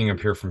picking up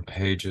here from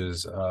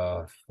pages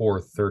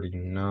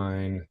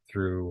 439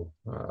 through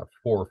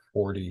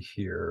 440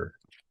 here.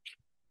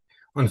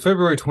 On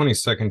February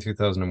 22nd,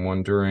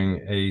 2001,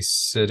 during a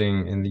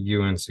sitting in the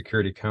UN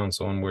Security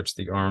Council in which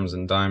the arms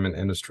and diamond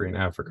industry in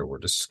Africa were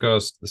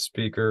discussed, the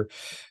speaker,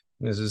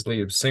 Mrs.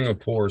 Lee of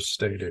Singapore,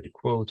 stated,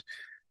 quote,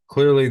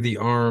 "Clearly, the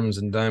arms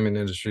and diamond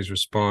industries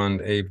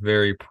respond a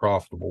very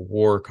profitable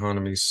war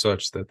economy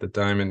such that the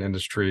diamond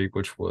industry,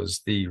 which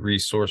was the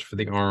resource for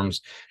the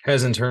arms,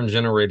 has in turn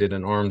generated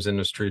an arms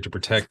industry to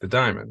protect the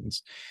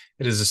diamonds.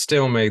 It is a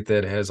stalemate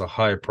that has a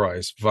high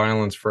price,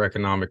 violence for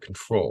economic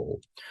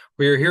control.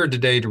 We are here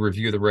today to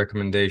review the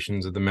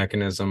recommendations of the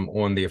mechanism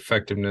on the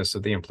effectiveness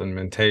of the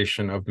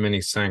implementation of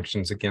many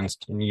sanctions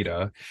against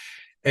UNITA,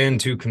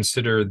 and to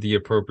consider the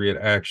appropriate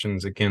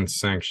actions against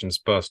sanctions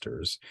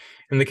busters.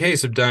 In the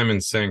case of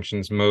diamond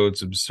sanctions,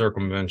 modes of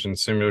circumvention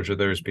similar to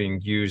those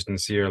being used in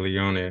Sierra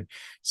Leone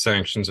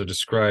sanctions are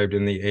described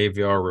in the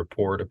AVR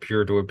report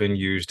appear to have been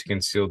used to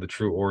conceal the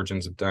true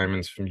origins of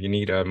diamonds from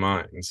UNITA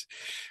mines.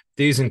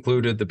 These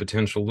included the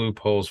potential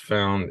loopholes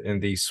found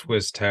in the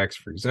Swiss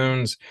tax-free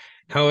zones.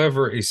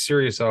 However, a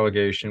serious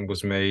allegation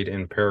was made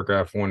in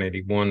paragraph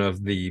 181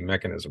 of the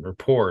mechanism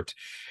report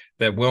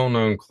that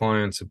well-known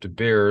clients of De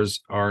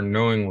Beers are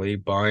knowingly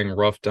buying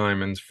rough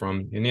diamonds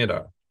from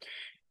UNITA.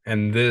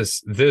 And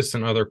this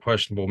and other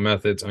questionable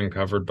methods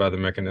uncovered by the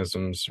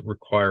mechanisms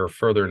require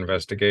further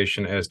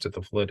investigation as to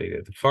the validity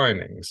of the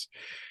findings.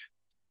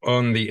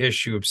 On the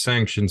issue of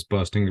sanctions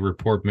busting, the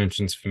report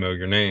mentions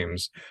familiar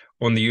names.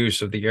 On the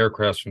use of the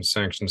aircraft from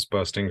sanctions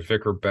busting,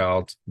 Victor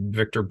Bout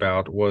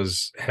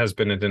has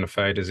been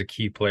identified as a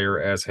key player,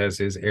 as has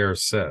his heir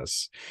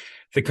Cess.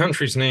 The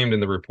countries named in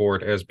the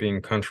report as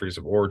being countries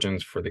of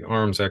origins for the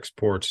arms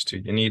exports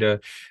to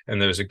UNITA, and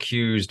those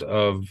accused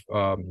of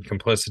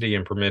complicity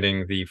in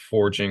permitting the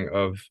forging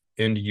of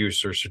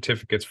end-user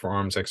certificates for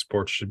arms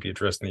exports should be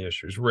addressed in the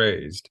issues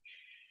raised.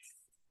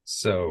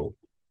 So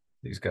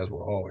these guys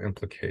were all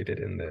implicated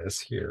in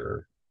this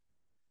here.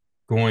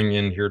 Going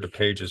in here to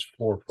pages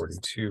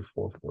 442,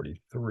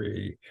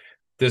 443.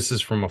 This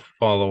is from a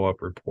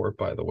follow-up report,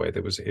 by the way,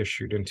 that was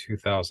issued in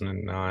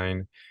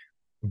 2009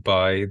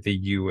 by the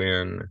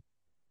UN,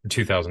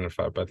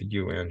 2005 by the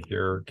UN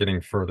here,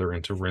 getting further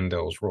into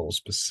Rendell's role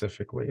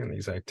specifically in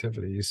these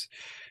activities.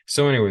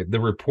 So anyway, the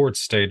report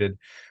stated,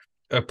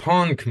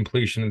 upon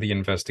completion of the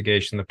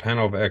investigation, the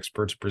panel of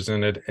experts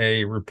presented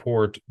a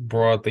report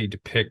broadly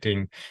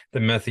depicting the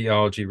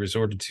methodology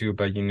resorted to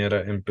by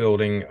UNITA in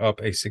building up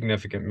a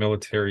significant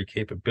military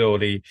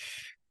capability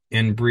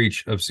in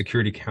breach of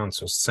Security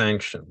Council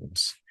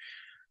sanctions.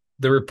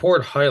 The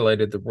report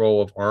highlighted the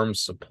role of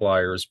arms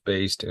suppliers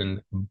based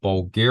in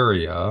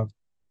Bulgaria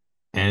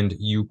and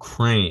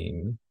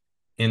Ukraine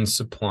in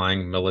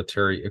supplying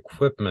military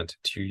equipment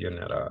to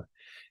UNITA.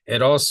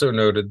 It also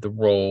noted the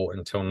role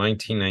until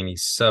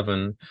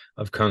 1997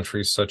 of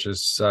countries such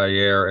as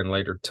Zaire and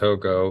later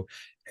Togo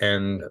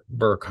and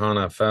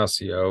Burkina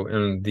Faso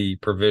in the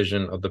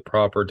provision of the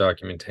proper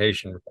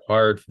documentation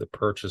required for the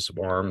purchase of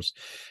arms,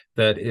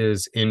 that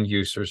is,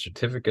 end-user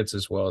certificates,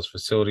 as well as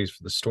facilities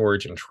for the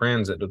storage and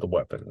transit of the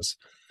weapons.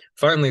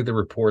 Finally, the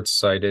report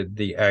cited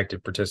the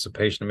active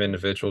participation of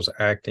individuals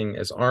acting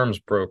as arms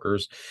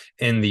brokers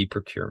in the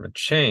procurement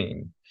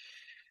chain.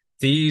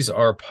 These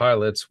are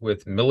pilots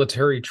with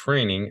military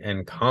training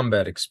and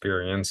combat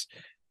experience,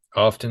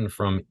 often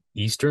from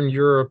Eastern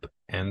Europe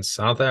and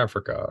South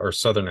Africa or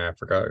Southern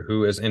Africa,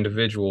 who as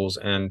individuals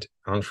and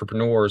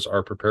entrepreneurs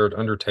are prepared to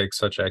undertake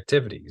such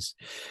activities.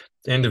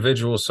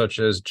 Individuals such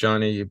as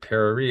Johnny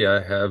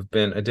Pereira have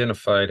been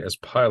identified as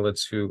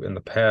pilots who in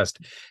the past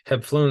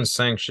have flown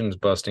sanctions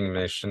busting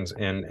missions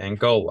in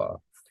Angola,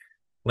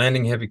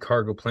 landing heavy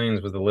cargo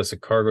planes with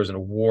illicit cargoes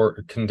in war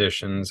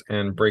conditions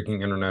and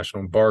breaking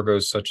international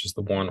embargoes such as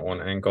the one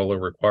on Angola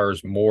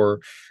requires more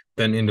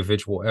than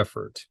individual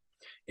effort.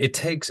 It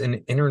takes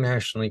an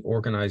internationally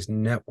organized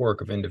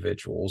network of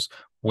individuals,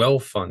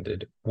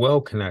 well-funded,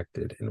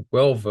 well-connected, and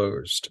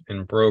well-versed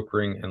in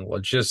brokering and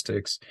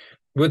logistics,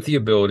 with the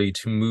ability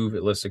to move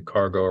illicit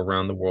cargo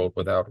around the world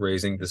without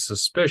raising the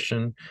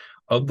suspicion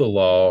of the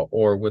law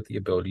or with the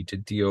ability to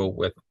deal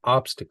with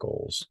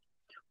obstacles.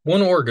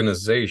 One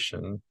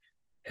organization,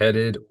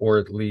 headed or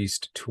at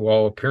least to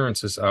all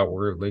appearances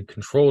outwardly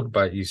controlled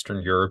by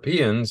Eastern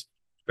Europeans,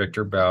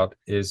 Victor Bout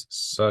is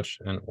such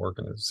an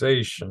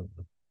organization.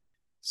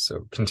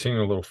 So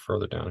continue a little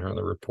further down here in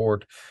the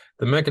report.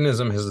 The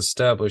mechanism has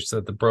established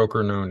that the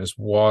broker known as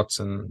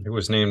Watson, who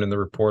was named in the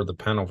report of the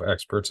panel of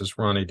experts as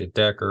Ronnie de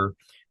Decker,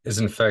 is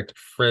in fact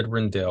Fred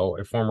Rendell,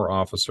 a former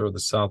officer of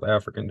the South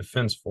African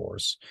Defense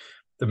Force.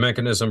 The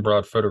mechanism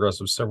brought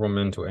photographs of several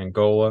men to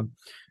Angola.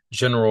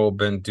 General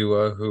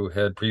Bandua, who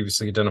had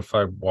previously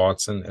identified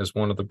Watson as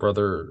one of the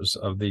brothers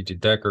of the de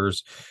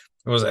Deckers,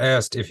 was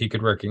asked if he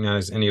could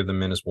recognize any of the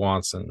men as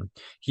Watson.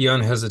 He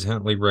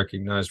unhesitantly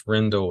recognized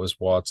Rendell as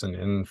Watson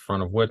in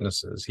front of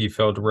witnesses. He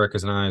failed to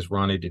recognize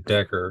Ronnie de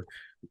Decker,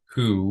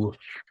 who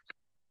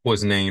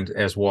was named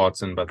as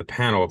Watson by the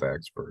panel of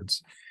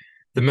experts.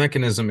 The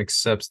mechanism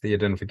accepts the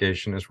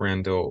identification as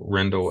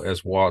Rendell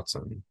as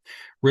Watson.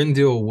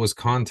 Rendell was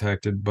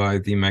contacted by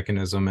the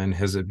mechanism and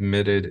has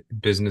admitted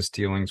business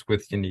dealings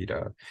with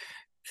UNITA.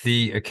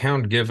 The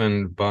account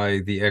given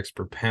by the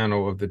expert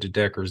panel of the de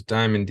Decker's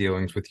diamond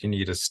dealings with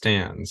UNITA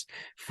stands.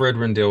 Fred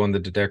Rendell and the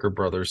de Decker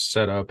brothers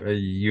set up a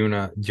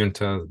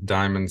Junta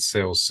diamond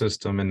sales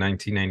system in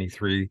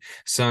 1993,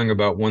 selling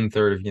about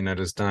one-third of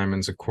UNITA's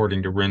diamonds,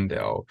 according to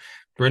Rendell.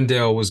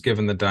 Rendell was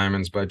given the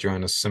diamonds by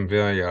Jonas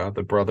Simvia.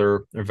 The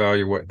brothers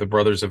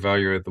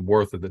evaluated the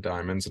worth of the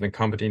diamonds and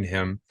accompanied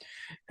him,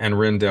 and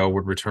Rendell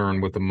would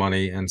return with the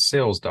money and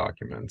sales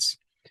documents.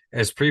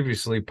 As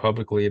previously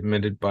publicly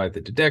admitted by the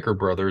de Decker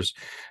brothers,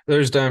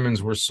 those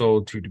diamonds were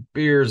sold to De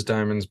Beers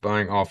Diamonds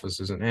buying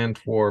offices in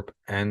Antwerp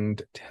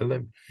and Tel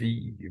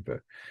Aviv.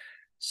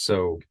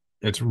 So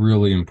it's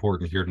really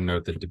important here to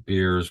note that De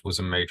Beers was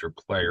a major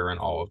player in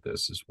all of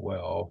this as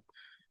well.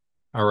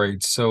 All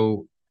right,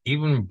 so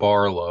even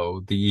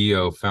Barlow, the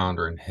EO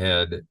founder and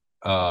head,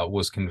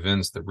 was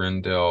convinced that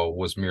Rendell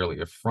was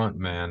merely a front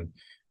man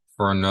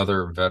for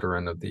another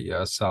veteran of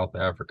the South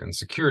African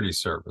Security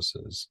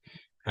Services,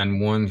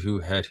 and one who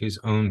had his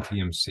own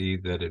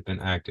PMC that had been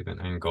active in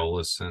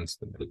Angola since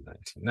the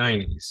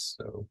mid-1990s.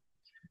 So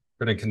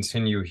Going to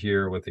continue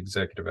here with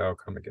executive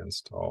outcome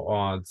against all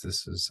odds.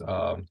 This is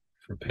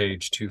from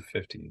page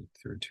 250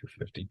 through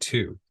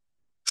 252.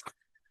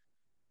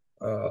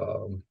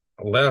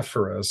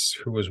 Laferus,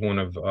 who was one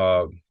of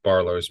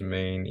Barlow's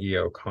main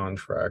EO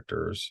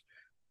contractors,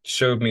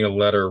 showed me a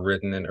letter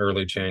written in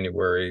early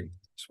January,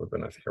 this would have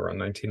been, I think, around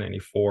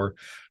 1994,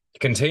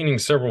 containing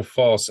several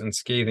false and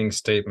scathing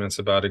statements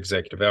about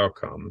executive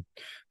outcome.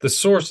 The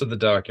source of the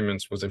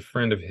documents was a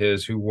friend of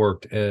his who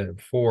worked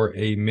for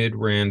a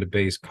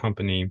mid-rand-based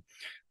company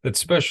that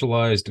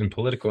specialized in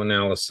political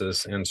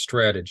analysis and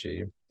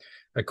strategy.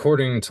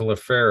 According to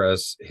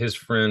Laferus, his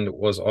friend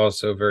was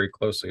also very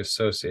closely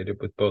associated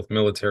with both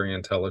military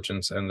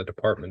intelligence and the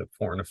Department of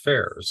Foreign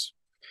Affairs.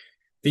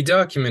 The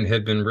document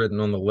had been written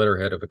on the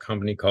letterhead of a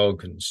company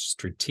called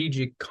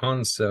Strategic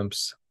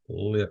Concepts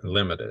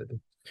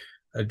Limited,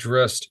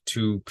 addressed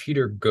to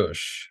Peter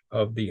Gush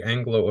of the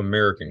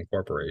Anglo-American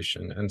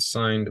Corporation and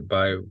signed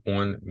by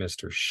one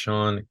Mr.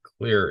 Sean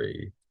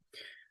Cleary,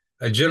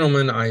 a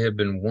gentleman I had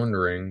been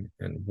wondering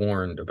and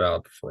warned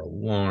about for a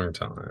long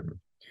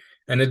time.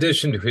 In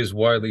addition to his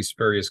widely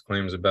spurious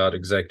claims about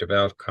executive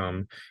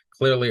outcome,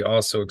 Clearly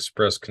also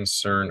expressed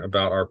concern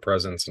about our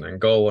presence in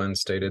Angola and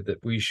stated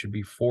that we should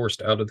be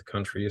forced out of the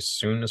country as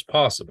soon as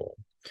possible.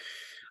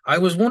 I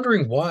was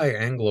wondering why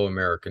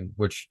Anglo-American,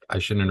 which I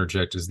should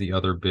interject is the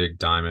other big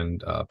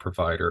diamond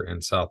provider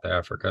in South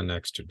Africa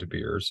next to De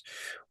Beers,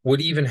 would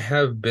even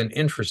have been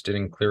interested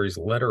in Cleary's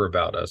letter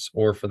about us,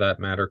 or for that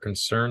matter,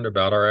 concerned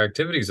about our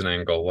activities in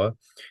Angola,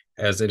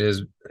 as it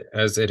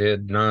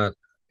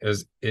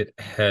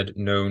had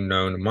no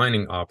known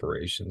mining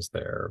operations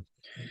there.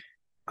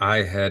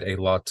 I had a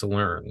lot to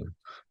learn.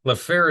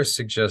 LaFerris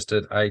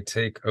suggested I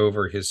take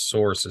over his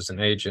source as an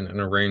agent and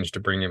arranged to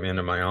bring him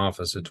into my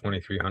office at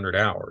 2300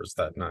 hours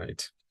that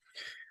night.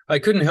 I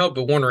couldn't help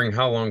but wondering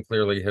how long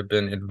Clearly had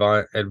been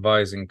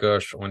advising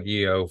Gush on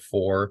EO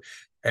for,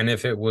 and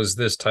if it was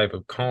this type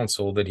of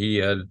counsel that he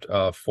had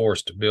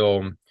forced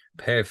Bill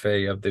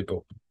Pefe of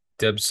the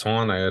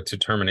Debswana to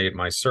terminate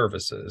my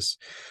services.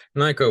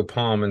 Nico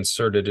Palm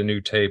inserted a new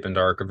tape into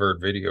our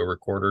covert video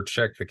recorder,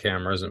 checked the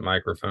cameras and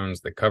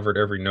microphones that covered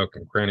every nook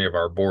and cranny of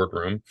our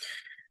boardroom,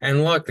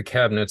 and locked the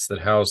cabinets that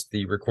housed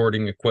the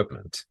recording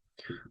equipment.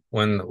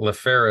 When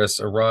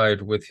LaFerris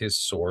arrived with his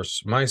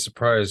source, my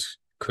surprise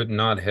could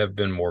not have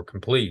been more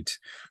complete.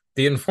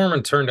 The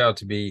informant turned out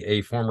to be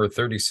a former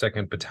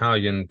 32nd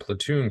Battalion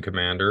platoon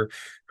commander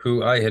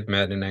who I had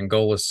met in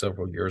Angola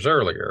several years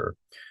earlier.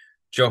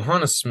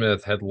 Johanna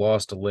Smith had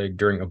lost a leg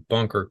during a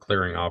bunker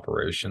clearing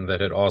operation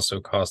that had also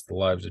cost the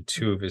lives of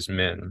two of his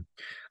men.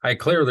 I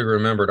clearly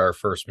remembered our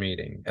first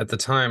meeting. At the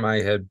time,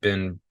 I had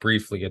been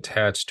briefly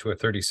attached to a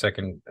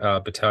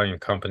 32nd Battalion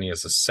company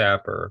as a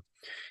sapper,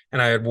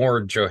 and I had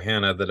warned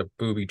Johanna that a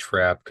booby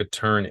trap could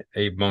turn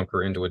a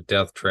bunker into a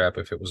death trap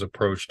if it was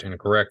approached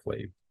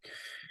incorrectly.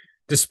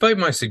 Despite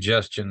my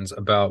suggestions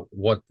about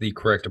what the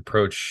correct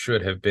approach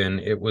should have been,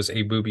 it was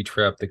a booby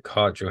trap that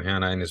caught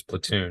Johanna and his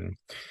platoon.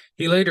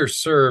 He later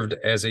served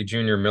as a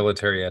junior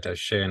military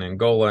attaché in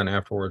Angola and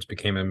afterwards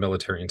became a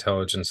military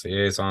intelligence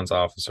liaisons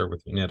officer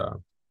with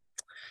UNITA.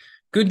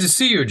 Good to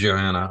see you,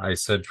 Johanna, I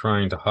said,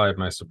 trying to hide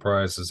my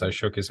surprise as I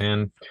shook his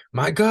hand.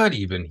 My God,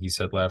 even, he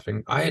said,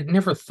 laughing. I had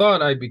never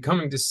thought I'd be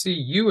coming to see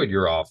you at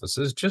your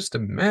offices. Just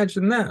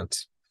imagine that.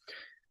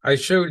 I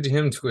showed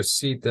him to a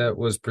seat that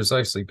was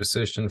precisely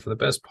positioned for the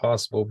best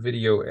possible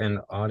video and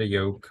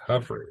audio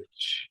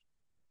coverage.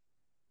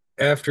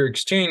 After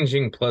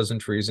exchanging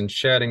pleasantries and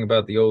chatting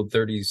about the old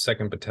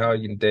 32nd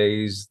Battalion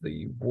days,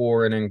 the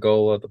war in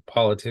Angola, the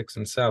politics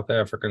in South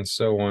Africa, and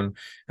so on,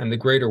 and the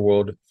greater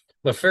world,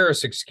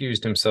 LaFerris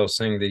excused himself,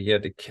 saying that he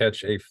had to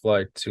catch a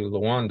flight to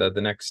Luanda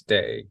the next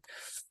day.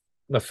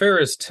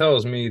 LaFerris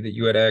tells me that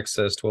you had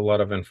access to a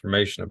lot of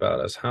information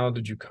about us. How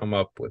did you come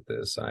up with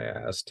this? I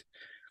asked.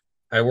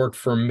 I work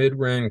for a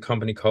mid-range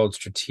company called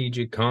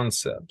Strategic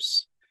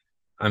Concepts.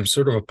 I'm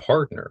sort of a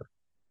partner.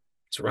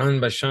 It's run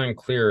by Sean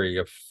Cleary,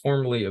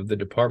 formerly of the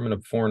Department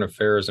of Foreign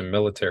Affairs and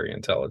Military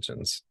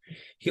Intelligence.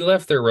 He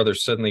left there rather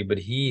suddenly, but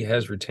he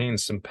has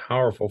retained some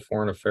powerful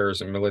foreign affairs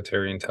and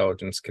military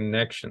intelligence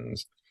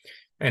connections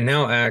and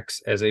now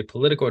acts as a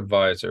political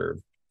advisor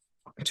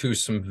to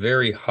some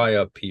very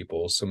high-up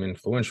people, some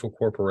influential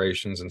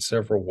corporations, and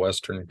several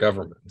Western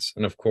governments,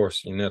 and of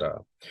course,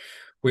 UNITA.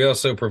 We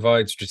also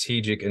provide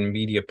strategic and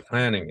media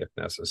planning if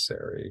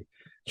necessary.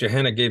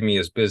 Johanna gave me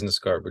his business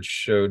card, which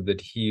showed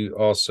that he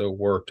also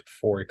worked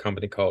for a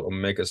company called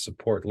Omega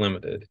Support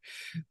Limited.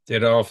 They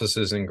had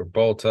offices in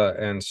Gibraltar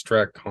and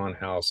Stratcon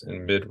House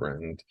in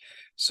Midrand.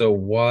 So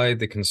why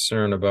the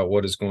concern about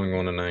what is going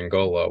on in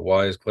Angola?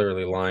 Why is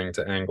Clearly lying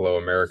to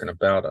Anglo-American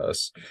about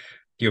us?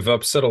 You've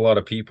upset a lot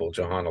of people,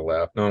 Johanna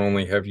laughed. Not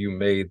only have you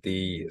made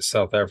the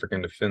South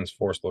African Defense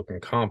Force look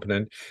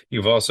incompetent,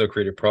 you've also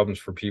created problems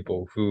for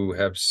people who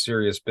have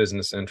serious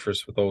business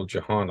interests with old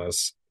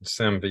Johanna's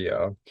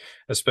Zambia,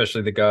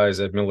 especially the guys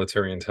at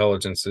Military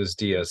Intelligence's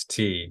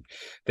DST.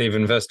 They've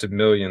invested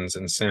millions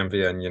in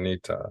Zambia and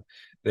UNITA.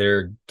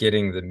 They're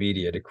getting the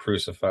media to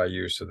crucify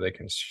you so they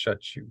can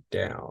shut you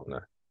down.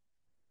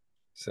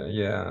 So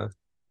yeah,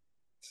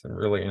 some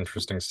really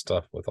interesting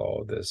stuff with all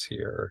of this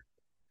here.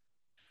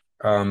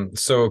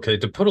 So okay,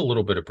 to put a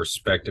little bit of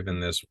perspective in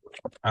this,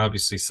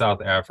 obviously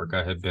South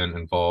Africa had been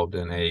involved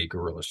in a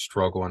guerrilla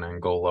struggle in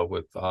Angola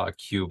with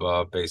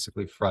Cuba,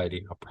 basically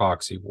fighting a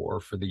proxy war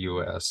for the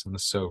U.S. and the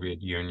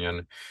Soviet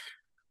Union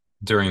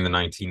during the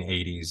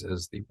 1980s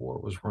as the war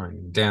was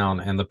running down.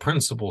 And the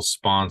principal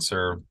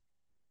sponsor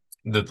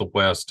that the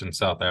West and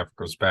South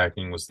Africa was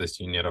backing was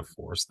this UNITA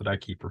force that I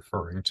keep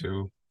referring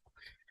to.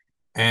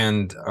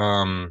 And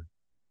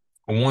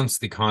once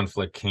the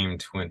conflict came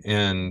to an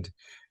end,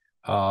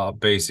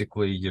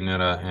 basically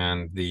UNITA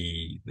and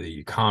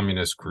the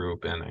communist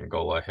group in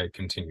Angola had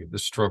continued the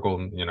struggle,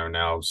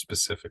 now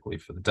specifically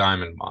for the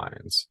diamond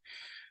mines.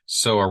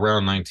 So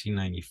around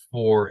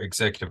 1994,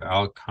 Executive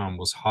Outcome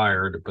was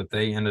hired, but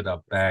they ended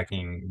up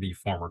backing the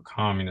former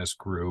communist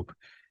group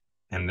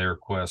and their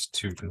quest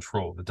to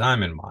control the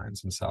diamond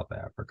mines in South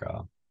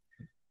Africa,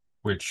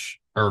 which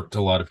irked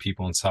a lot of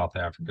people in South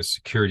Africa's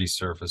security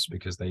service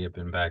because they had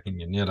been backing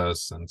UNITA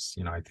since,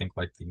 I think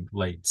like the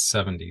late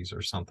 70s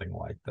or something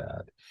like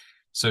that.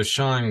 So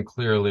Sean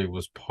clearly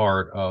was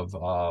part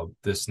of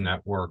this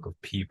network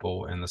of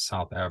people in the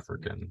South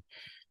African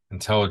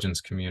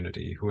intelligence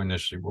community who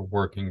initially were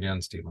working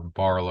against Elon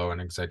Barlow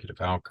and Executive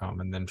Outcome,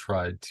 and then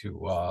tried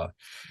to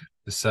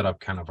set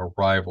up kind of a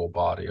rival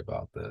body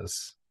about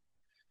this.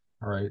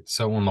 All right.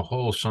 So on the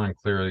whole, Sean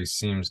clearly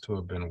seems to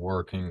have been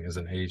working as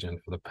an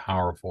agent for the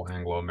powerful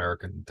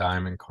Anglo-American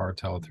diamond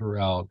cartel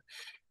throughout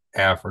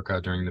Africa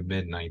during the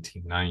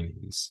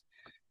mid-1990s.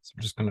 So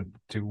I'm just going to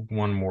do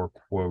one more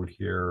quote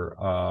here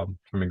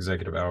from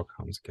Executive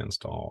Outcomes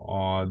Against All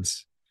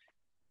Odds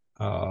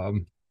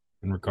in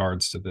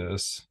regards to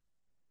this.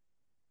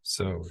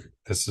 So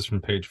this is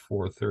from page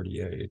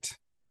 438.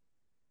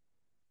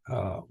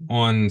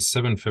 On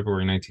 7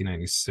 February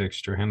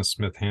 1996, Johanna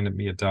Smith handed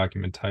me a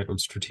document titled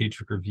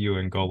Strategic Review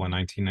Angola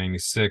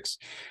 1996,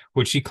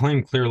 which she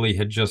claimed clearly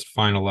had just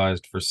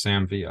finalized for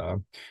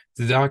Zambia.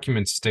 The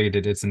document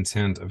stated its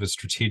intent of a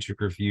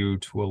strategic review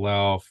to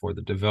allow for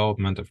the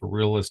development of a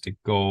realistic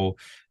goal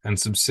and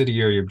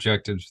subsidiary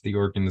objectives for the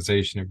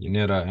organization of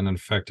UNITA and an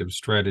effective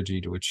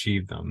strategy to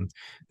achieve them.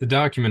 The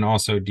document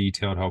also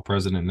detailed how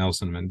President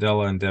Nelson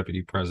Mandela and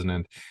Deputy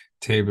President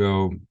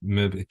Thabo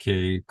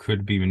Mbeki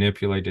could be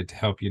manipulated to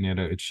help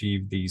UNITA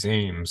achieve these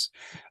aims.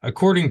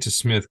 According to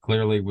Smith,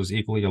 clearly was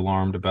equally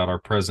alarmed about our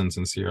presence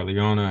in Sierra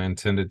Leone and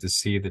intended to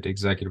see that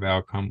Executive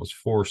Outcome was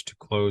forced to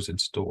close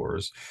its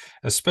doors,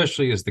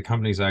 especially as the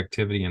company's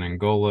activity in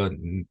Angola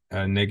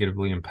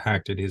negatively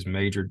impacted his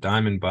major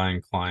diamond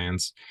buying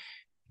clients,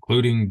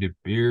 including De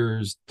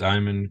Beers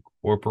Diamond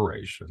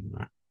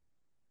Corporation.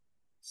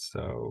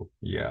 So,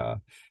 yeah.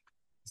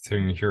 So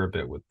you can hear a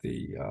bit with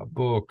the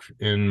book.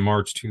 In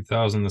March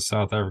 2000, the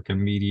South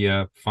African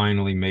media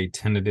finally made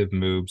tentative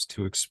moves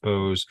to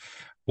expose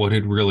what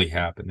had really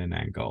happened in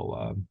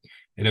Angola.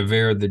 It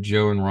averred that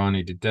Joe and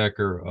Ronnie De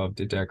Decker of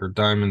De Decker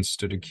Diamonds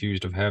stood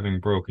accused of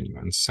having broken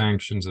UN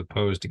sanctions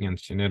imposed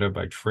against UNITA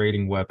by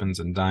trading weapons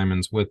and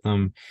diamonds with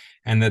them,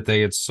 and that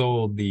they had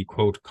sold the,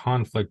 quote,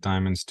 conflict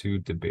diamonds to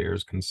De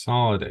Beers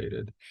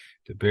Consolidated.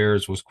 De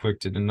Beers was quick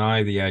to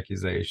deny the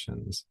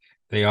accusations.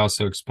 They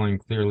also explained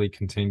clearly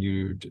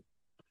continued.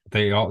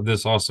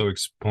 This also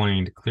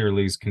explained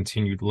Clearly's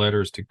continued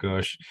letters to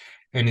Gush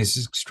and his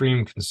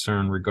extreme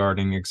concern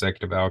regarding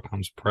Executive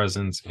Outcome's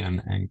presence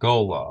in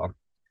Angola.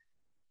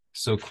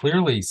 So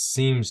Clearly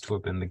seems to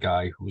have been the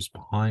guy who was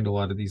behind a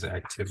lot of these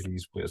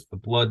activities with the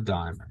blood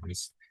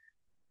diamonds.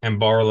 And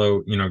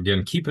Barlow,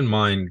 again, keep in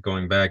mind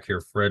going back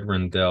here, Fred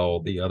Rendell,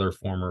 the other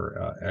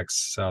former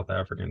ex-South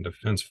African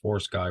Defense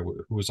Force guy,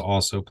 who was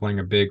also playing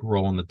a big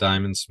role in the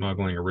diamond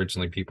smuggling.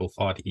 Originally, people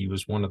thought he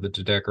was one of the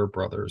De Decker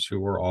brothers,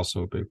 who were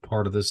also a big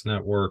part of this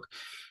network,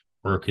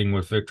 working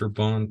with Victor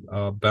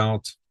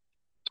Bout.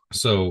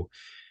 So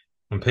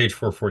on page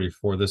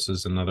 444, this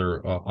is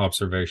another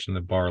observation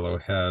that Barlow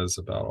has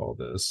about all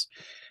this.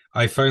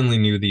 I finally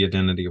knew the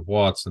identity of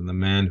Watson, the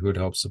man who had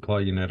helped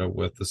supply UNITA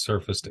with the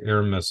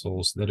surface-to-air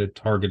missiles that had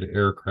targeted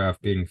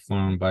aircraft being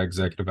flown by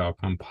Executive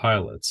Outcome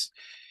pilots.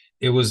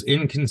 It was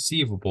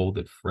inconceivable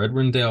that Fred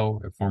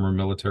Rendell, a former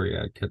military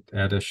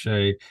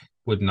attaché,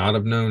 would not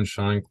have known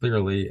Sean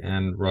Clearly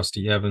and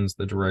Rusty Evans,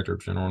 the Director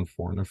General in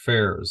Foreign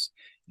Affairs.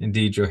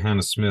 Indeed,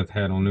 Johanna Smith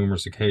had on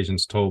numerous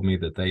occasions told me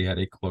that they had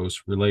a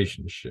close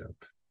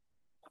relationship.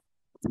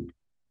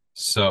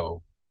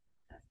 So,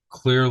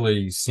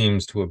 Clearly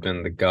seems to have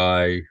been the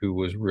guy who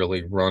was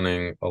really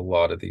running a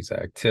lot of these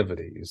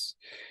activities.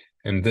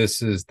 And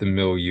this is the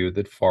milieu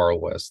that Far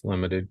West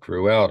Limited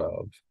grew out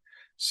of.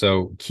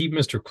 So keep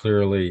Mr.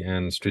 Clearly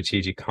and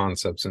strategic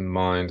concepts in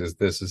mind, as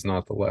this is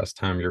not the last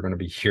time you're going to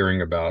be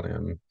hearing about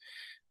him.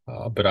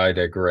 But I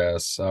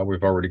digress.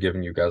 We've already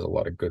given you guys a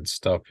lot of good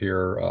stuff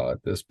here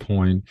at this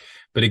point.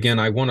 But again,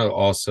 I want to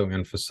also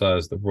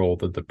emphasize the role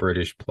that the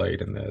British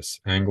played in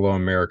this.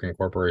 Anglo-American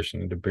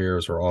Corporation and De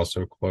Beers are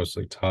also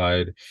closely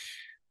tied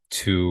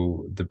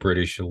to the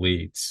British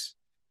elites.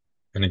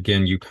 And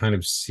again, you kind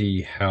of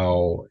see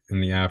how,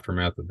 in the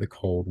aftermath of the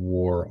Cold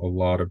War, a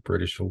lot of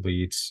British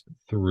elites,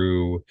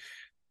 through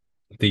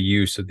the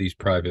use of these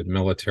private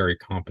military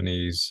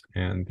companies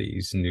and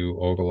these new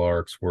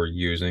oligarchs, were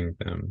using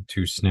them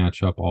to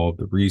snatch up all of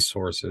the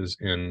resources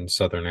in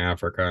Southern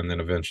Africa and then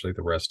eventually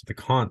the rest of the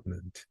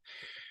continent.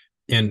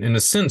 And in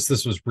a sense,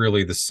 this was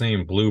really the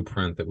same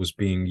blueprint that was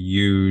being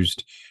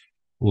used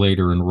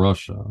later in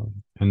Russia.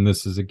 And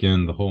this is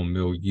again the whole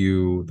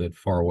milieu that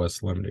Far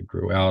West Limited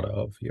grew out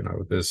of.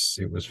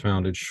 It was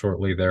founded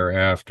shortly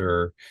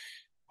thereafter.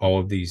 All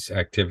of these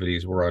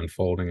activities were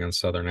unfolding in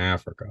Southern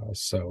Africa.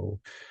 So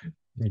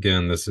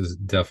again, this is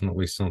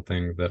definitely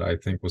something that I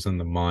think was in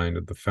the mind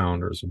of the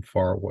founders of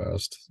Far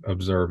West,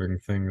 observing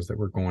things that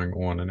were going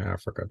on in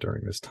Africa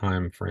during this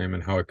time frame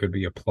and how it could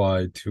be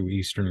applied to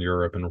Eastern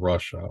Europe and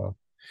Russia.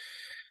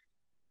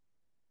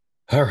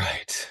 All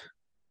right.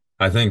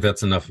 I think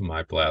that's enough of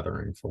my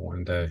blathering for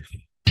one day.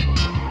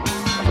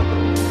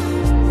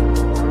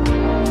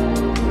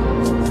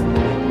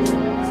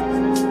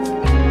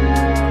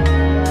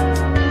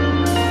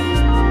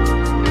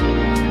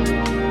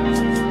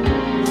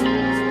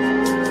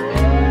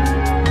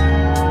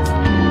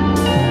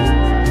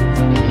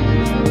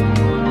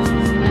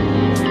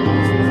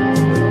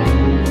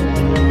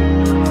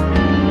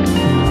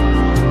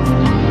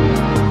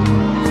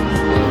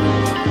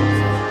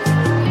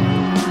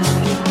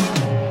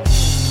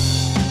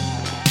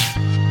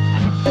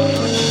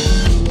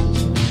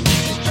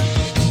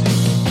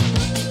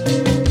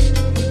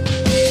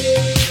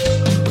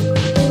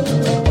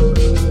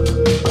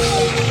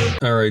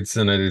 All right,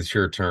 Senate, it's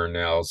your turn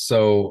now.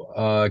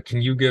 So,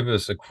 can you give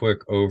us a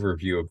quick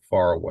overview of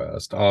Far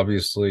West?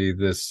 Obviously,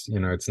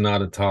 it's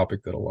not a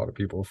topic that a lot of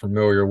people are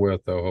familiar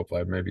with, though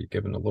hopefully I've maybe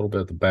given a little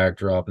bit of the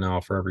backdrop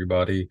now for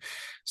everybody.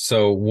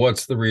 So,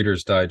 what's the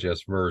Reader's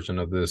Digest version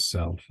of this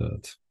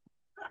outfit?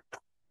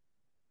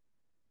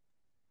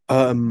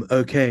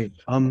 Okay,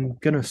 I'm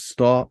gonna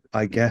start,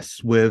 I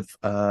guess, with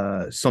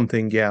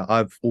something, yeah,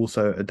 I've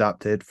also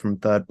adapted from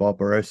Third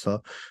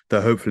Barbarossa,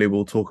 though hopefully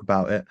we'll talk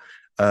about it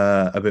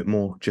a bit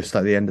more just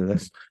at the end of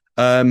this.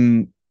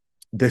 Um,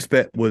 this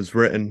bit was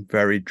written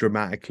very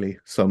dramatically,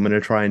 so I'm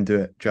gonna try and do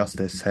it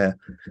justice here.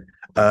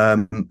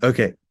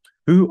 Okay,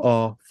 who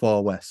are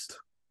Far West?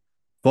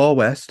 Far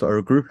West are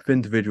a group of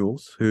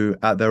individuals who,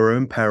 at their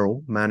own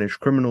peril, managed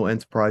criminal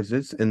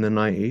enterprises in the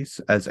 90s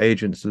as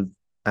agents of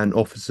and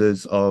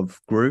officers of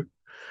GRU.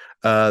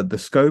 The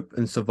scope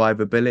and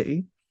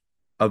survivability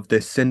of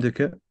this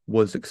syndicate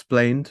was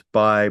explained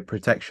by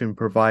protection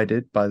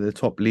provided by the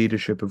top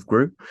leadership of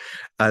GRU,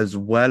 as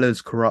well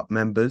as corrupt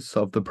members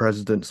of the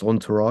president's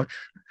entourage.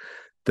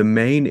 The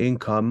main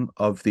income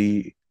of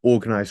the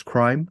organized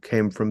crime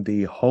came from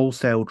the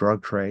wholesale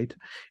drug trade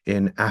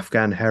in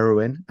Afghan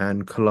heroin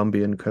and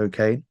Colombian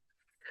cocaine.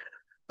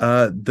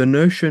 The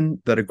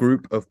notion that a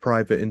group of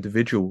private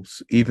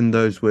individuals, even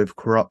those with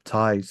corrupt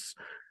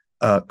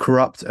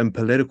and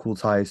political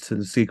ties to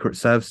the secret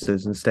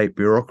services and state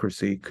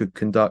bureaucracy, could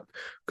conduct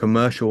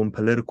commercial and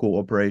political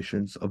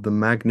operations of the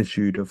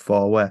magnitude of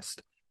Far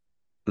West,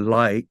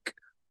 like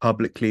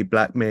publicly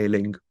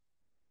blackmailing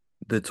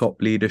the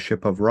top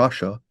leadership of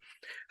Russia,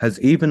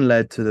 has even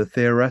led to the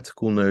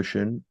theoretical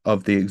notion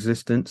of the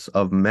existence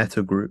of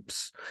meta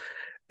groups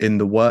in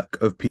the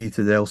work of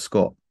Peter Dale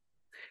Scott.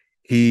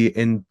 He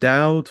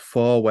endowed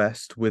Far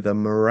West with a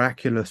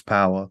miraculous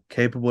power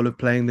capable of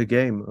playing the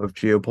game of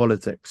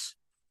geopolitics.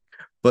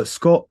 But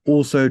Scott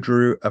also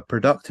drew a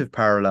productive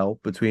parallel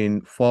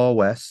between Far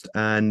West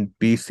and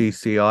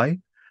BCCI,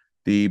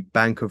 the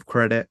Bank of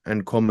Credit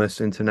and Commerce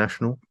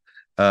International,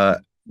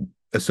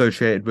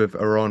 associated with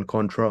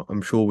Iran-Contra,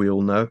 I'm sure we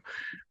all know.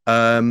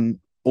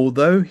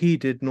 Although he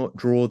did not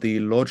draw the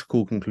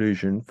logical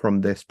conclusion from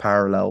this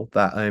parallel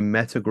that a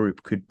meta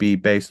group could be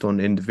based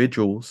on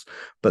individuals,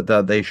 but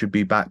that they should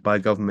be backed by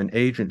government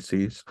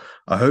agencies,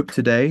 I hope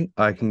today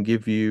I can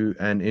give you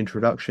an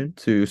introduction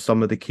to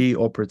some of the key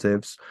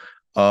operatives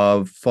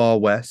of Far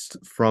West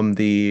from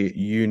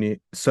the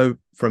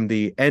from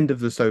the end of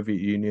the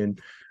Soviet Union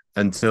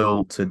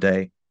until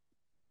today.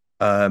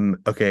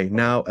 Okay,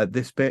 now at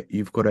this bit,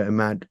 you've got to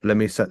imagine, let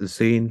me set the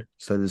scene.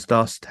 So there's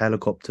dust,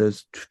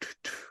 helicopters.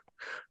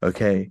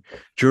 Okay,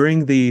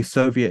 during the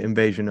Soviet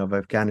invasion of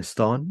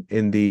Afghanistan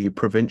in the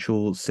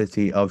provincial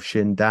city of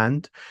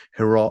Shindand,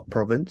 Herat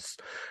province,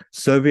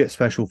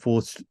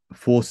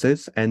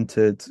 forces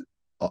entered.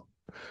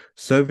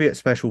 Soviet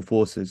special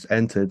forces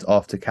entered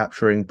after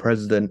capturing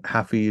President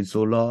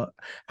Hafizullah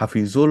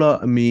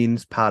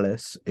Amin's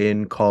palace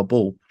in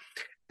Kabul.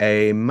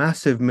 A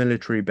massive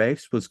military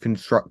base was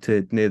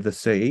constructed near the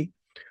city.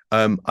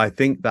 I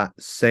think that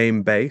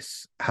same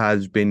base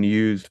has been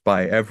used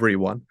by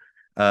everyone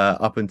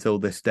up until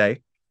this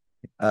day.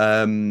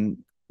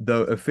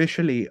 Though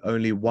officially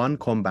only one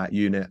combat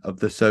unit of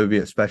the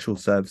Soviet special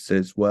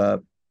services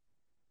were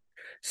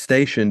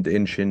stationed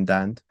in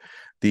Shindand,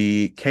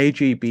 the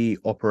KGB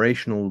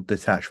operational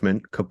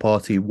detachment,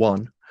 Kapati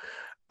 1,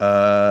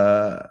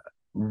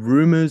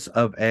 rumors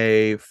of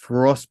a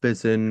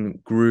frostbitten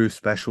GRU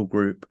special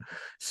group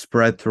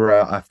spread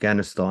throughout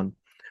Afghanistan.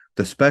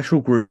 The special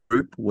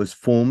group was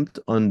formed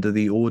under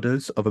the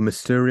orders of a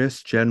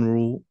mysterious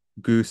General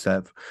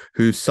Gusev,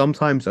 who's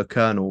sometimes a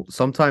colonel.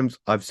 Sometimes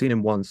I've seen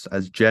him once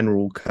as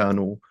General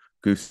Colonel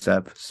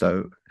Gusev.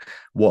 So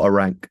what a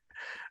rank.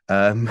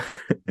 Um,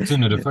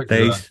 Janet,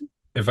 they,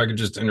 if I could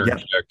just yep.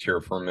 interject here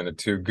for a minute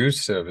too,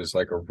 Gusev is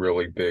like a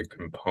really big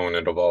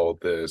component of all of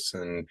this,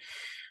 and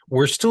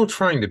we're still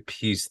trying to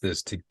piece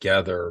this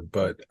together,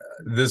 but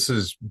this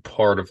is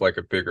part of like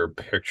a bigger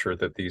picture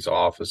that these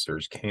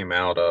officers came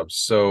out of.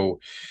 So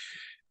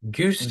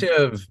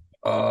Gustav,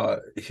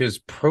 his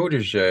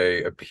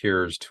protege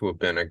appears to have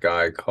been a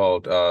guy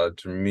called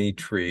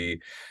Dmitry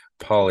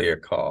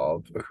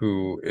Polyakov,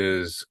 who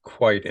is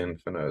quite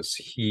infamous.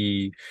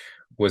 He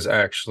was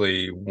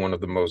actually one of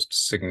the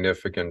most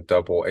significant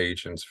double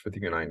agents for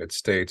the United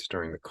States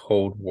during the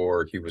Cold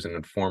War. He was an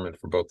informant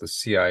for both the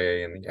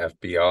CIA and the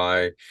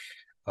FBI.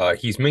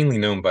 He's mainly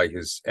known by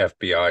his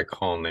FBI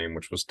call name,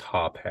 which was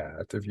Top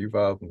Hat. If you've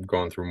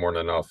gone through more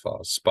than enough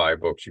spy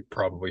books, you've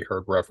probably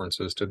heard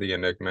references to the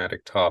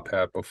enigmatic Top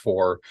Hat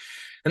before.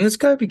 And this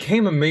guy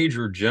became a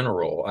major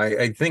general.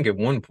 I think at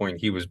one point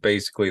he was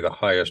basically the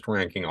highest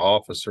ranking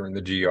officer in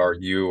the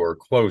GRU or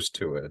close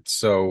to it.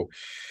 So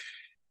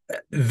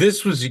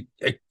this was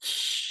a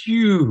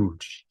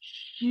huge,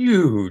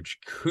 huge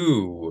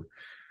coup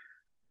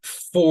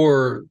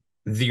for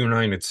the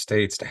United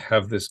States to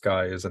have this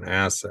guy as an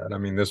asset. I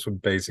mean, this would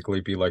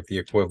basically be like the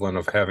equivalent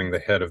of having the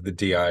head of the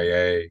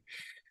DIA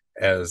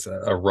as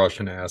a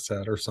Russian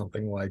asset or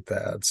something like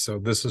that. So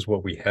this is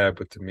what we had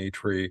with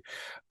Dmitry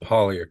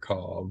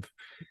Polyakov.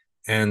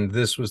 And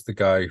this was the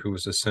guy who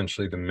was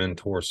essentially the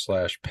mentor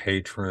slash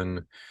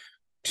patron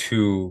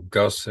to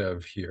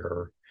Gusev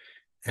here.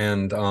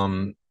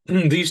 And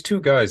these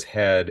two guys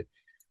had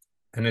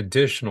an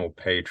additional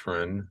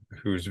patron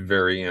who's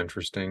very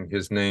interesting.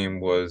 His name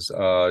was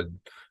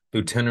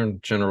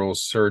Lieutenant General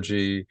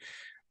Sergei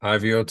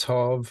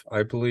Ivyotov,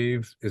 I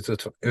believe,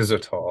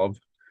 Izotov,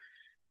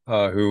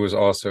 who was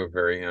also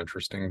very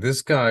interesting.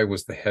 This guy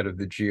was the head of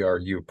the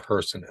GRU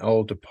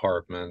personnel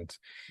department,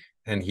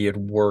 and he had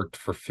worked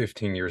for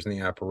 15 years in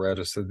the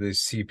apparatus of the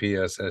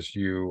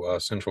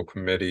CPSSU Central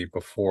Committee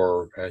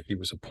before he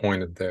was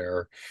appointed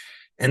there.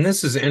 And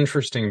this is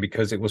interesting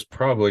because it was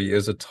probably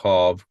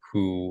Izotov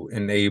who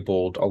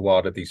enabled a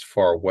lot of these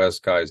far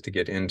west guys to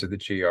get into the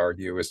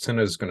GRU. As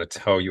Tina is going to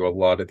tell you, a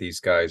lot of these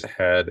guys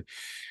had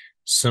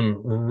some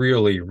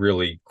really,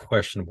 really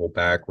questionable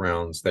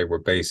backgrounds. They were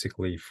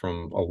basically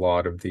from a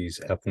lot of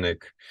these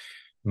ethnic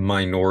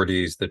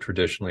minorities that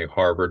traditionally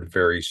harbored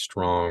very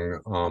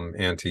strong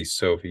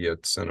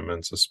anti-Soviet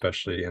sentiments,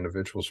 especially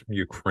individuals from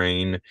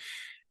Ukraine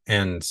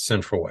and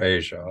Central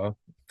Asia.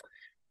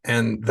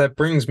 And that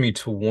brings me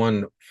to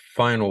one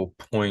final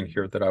point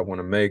here that I want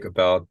to make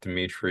about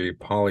Dmitry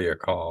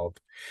Polyakov.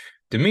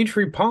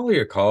 Dmitry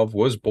Polyakov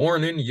was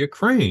born in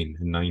Ukraine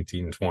in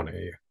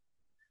 1920.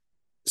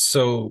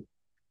 So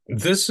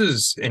this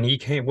is, and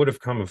would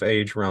have come of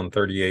age around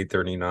 38,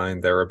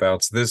 39,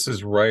 thereabouts. This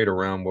is right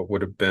around what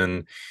would have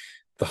been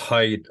the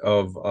height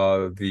of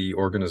the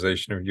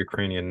Organization of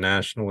Ukrainian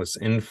Nationalist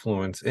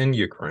influence in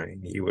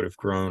Ukraine. He would have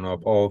grown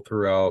up all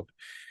throughout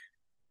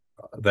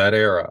that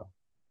era.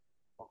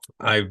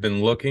 I've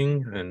been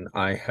looking and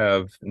I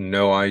have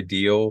no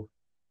idea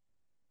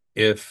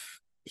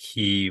if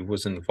he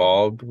was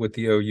involved with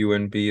the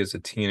OUNB as a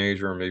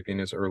teenager or maybe in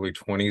his early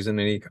 20s in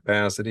any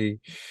capacity.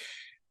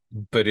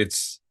 But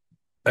it's,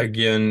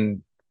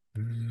 again,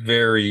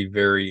 very,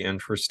 very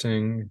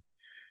interesting,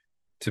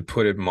 to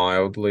put it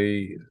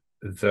mildly,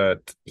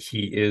 that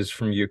he is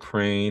from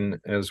Ukraine,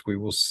 as we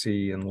will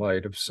see in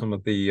light of some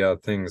of the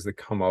things that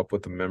come up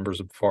with the members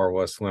of Far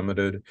West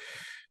Limited.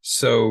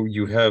 So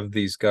you have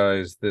these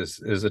guys, this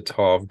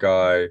Izotov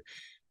guy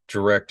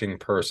directing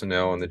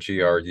personnel in the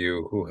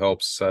GRU who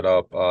helps set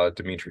up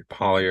Dmitry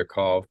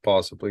Polyakov,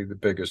 possibly the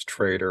biggest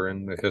traitor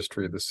in the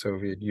history of the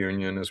Soviet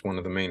Union, as one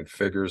of the main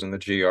figures in the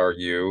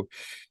GRU.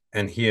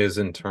 And he is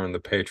in turn the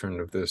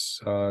patron of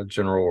this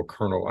general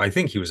colonel. I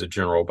think he was a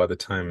general by the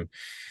time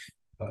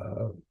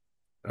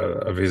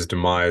of his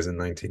demise in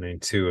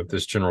 1992, of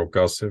this General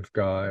Gusev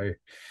guy.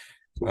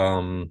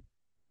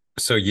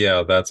 So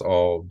yeah, that's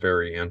all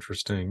very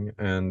interesting.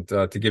 And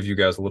to give you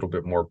guys a little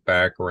bit more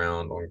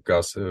background on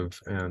Gusev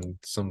and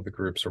some of the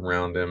groups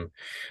around him,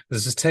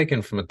 this is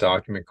taken from a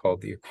document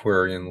called the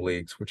Aquarian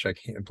Leaks, which I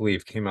can't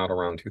believe came out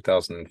around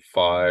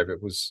 2005.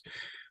 It was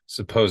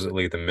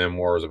supposedly the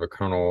memoirs of a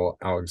Colonel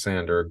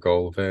Alexander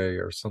Golve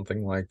or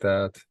something like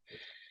that.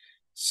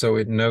 So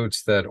it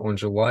notes that on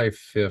July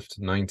 5th,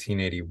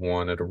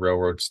 1981, at a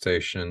railroad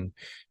station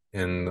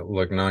in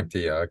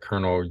Lugnatia,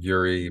 Colonel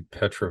Yuri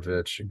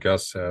Petrovich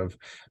Gusev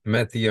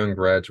met the young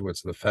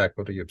graduates of the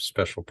Faculty of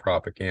Special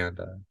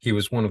Propaganda. He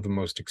was one of the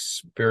most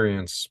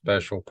experienced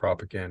special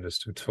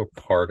propagandists who took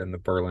part in the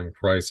Berlin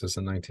Crisis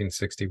in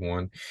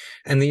 1961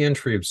 and the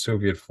entry of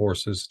Soviet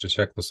forces to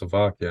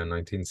Czechoslovakia in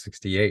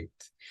 1968.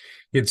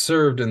 He had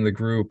served in the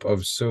group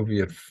of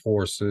Soviet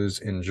forces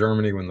in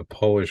Germany when the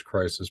Polish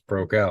crisis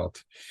broke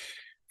out.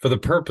 For the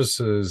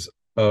purposes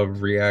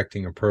of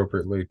reacting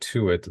appropriately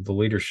to it, the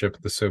leadership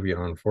of the Soviet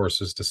armed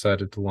forces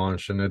decided to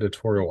launch an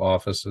editorial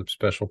office of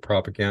special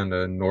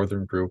propaganda in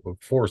Northern Group of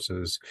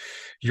Forces.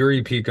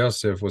 Yuri P.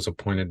 Gusev was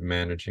appointed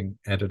managing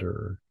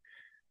editor.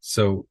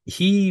 So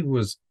he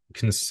was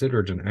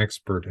considered an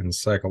expert in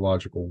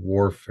psychological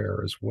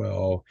warfare as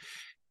well.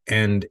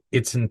 And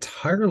it's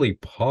entirely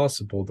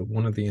possible that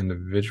one of the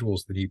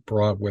individuals that he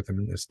brought with him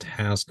in this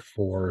task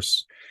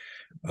force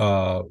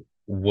uh,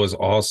 was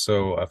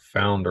also a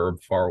founder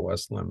of Far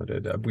West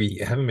Limited. We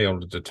haven't been able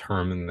to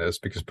determine this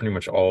because pretty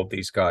much all of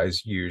these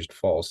guys used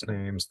false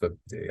names.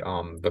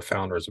 The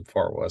founders of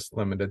Far West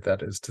Limited,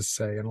 that is to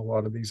say, and a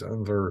lot of these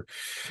other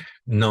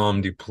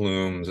nom de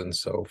plumes and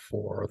so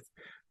forth.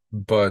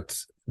 But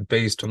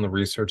based on the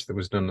research that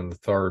was done in the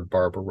third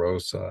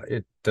Barbarossa,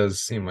 it does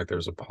seem like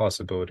there's a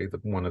possibility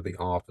that one of the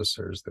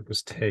officers that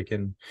was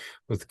taken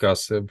with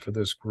Gussib for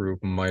this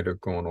group might have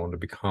gone on to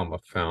become a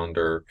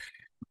founder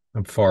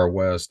of Far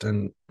West.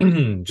 And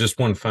just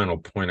one final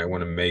point I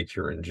want to make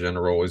here in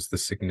general is the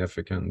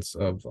significance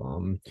of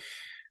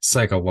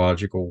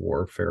psychological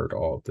warfare to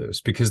all of this,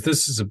 because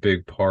this is a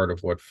big part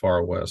of what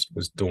Far West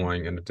was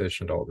doing in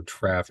addition to all the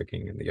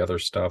trafficking and the other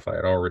stuff. I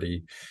had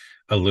already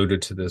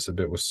alluded to this a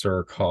bit with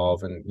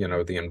Surkov and,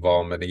 the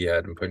involvement he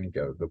had in putting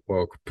together the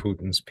woke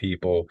Putin's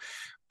people.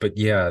 But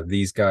yeah,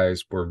 these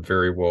guys were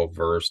very well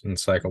versed in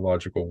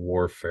psychological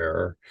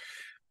warfare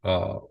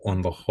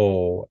on the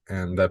whole,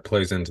 and that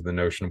plays into the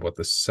notion of what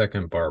the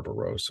second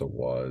Barbarossa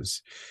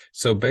was.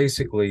 So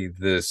basically,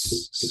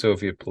 this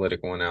Soviet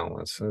political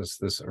analysis,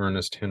 this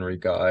Ernest Henry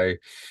guy,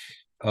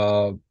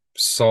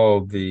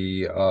 saw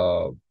the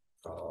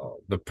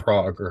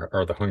Prague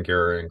or the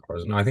Hungarian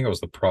crisis. No, I think it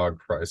was the Prague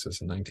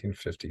crisis in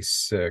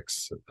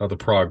 1956, the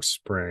Prague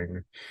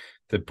Spring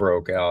that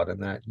broke out in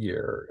that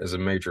year as a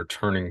major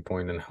turning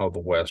point in how the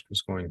West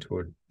was going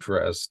to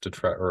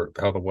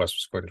how the West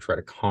was going to try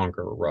to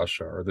conquer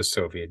Russia or the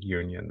Soviet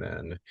Union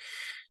then.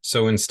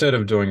 So instead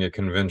of doing a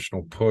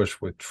conventional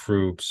push with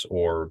troops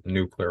or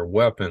nuclear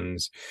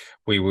weapons,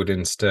 we would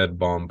instead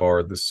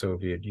bombard the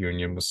Soviet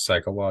Union with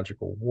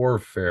psychological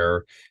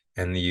warfare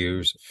and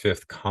use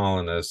fifth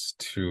colonists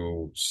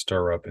to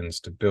stir up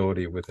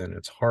instability within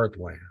its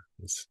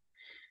heartlands.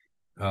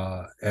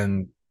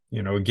 And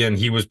again,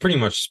 he was pretty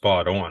much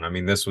spot on. I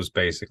mean, this was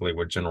basically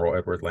what General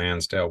Edward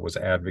Lansdale was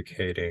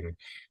advocating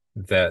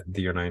that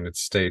the United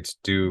States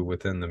do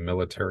within the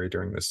military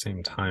during the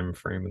same time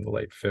frame in the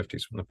late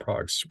 50s when the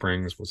Prague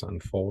Springs was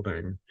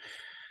unfolding.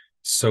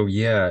 So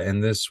yeah,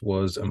 and this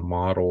was a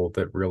model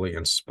that really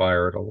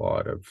inspired a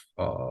lot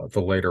of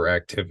the later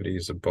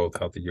activities of both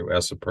how the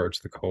U.S.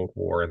 approached the Cold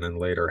War and then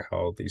later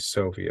how the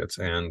Soviets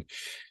and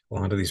a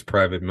lot of these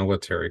private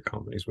military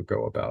companies would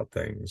go about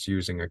things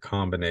using a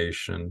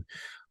combination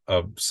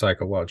of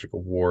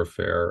psychological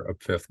warfare, of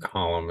fifth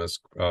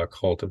columnists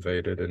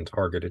cultivated in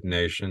targeted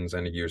nations,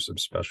 and a use of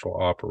special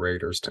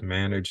operators to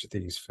manage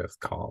these fifth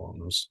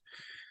columns.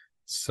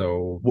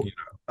 So,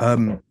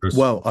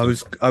 well, I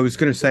was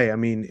going to say, I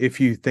mean, if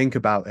you think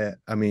about it,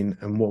 I mean,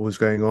 and what was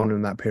going on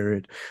in that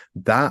period,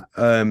 that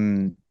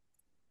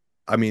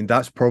I mean,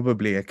 that's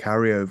probably a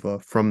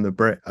carryover from the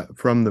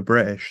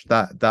British.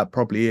 That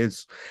probably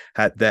is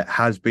that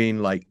has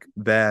been like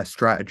their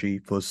strategy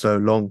for so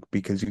long,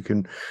 because you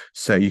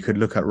could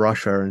look at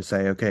Russia and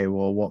say, okay,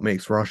 well, what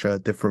makes Russia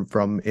different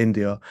from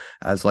India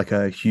as like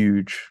a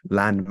huge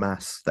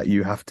landmass that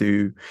you have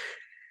to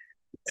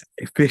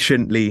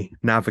efficiently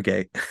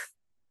navigate?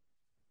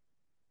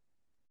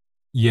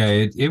 Yeah,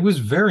 it was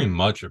very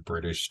much a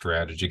British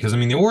strategy because I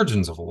mean the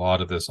origins of a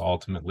lot of this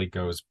ultimately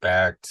goes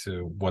back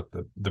to what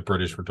the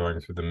British were doing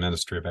through the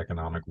Ministry of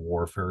Economic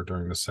Warfare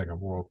during the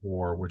Second World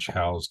War, which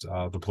housed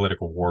the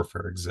Political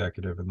Warfare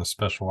Executive and the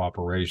Special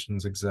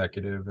Operations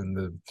Executive,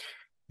 and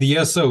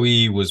the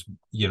SOE was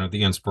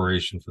the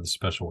inspiration for the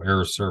Special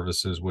Air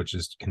Services, which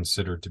is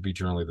considered to be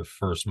generally the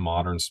first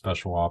modern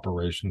special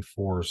operation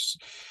force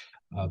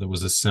that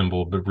was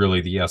assembled, but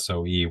really the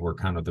SOE were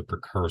kind of the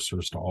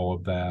precursors to all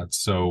of that.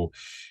 So,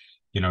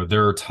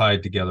 they're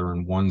tied together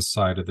on one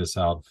side of this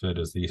outfit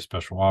as the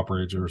special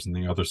operators, and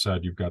the other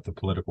side, you've got the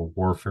political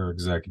warfare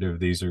executive.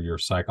 These are your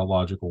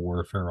psychological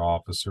warfare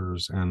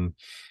officers. And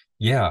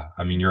yeah,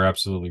 I mean, you're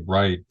absolutely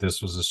right.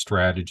 This was a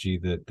strategy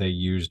that they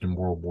used in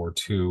World War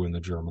II in the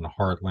German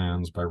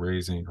heartlands by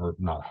raising, or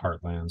not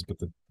heartlands, but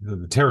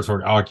the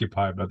territory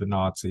occupied by the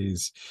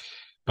Nazis,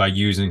 by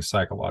using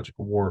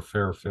psychological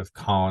warfare, fifth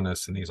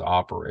colonists, and these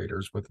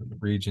operators within the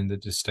region to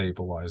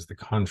destabilize the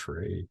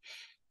country.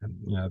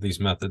 And these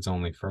methods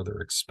only further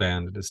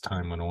expanded as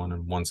time went on.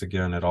 And once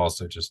again, it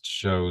also just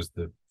shows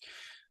that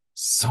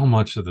so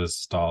much of this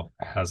stuff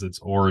has its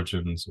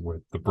origins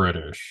with the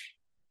British.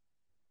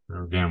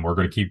 Again, we're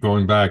going to keep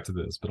going back to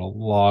this, but a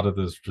lot of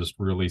this just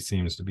really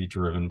seems to be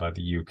driven by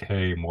the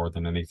UK more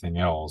than anything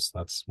else.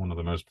 That's one of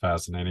the most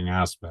fascinating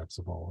aspects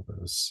of all of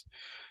this.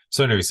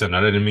 So anyway,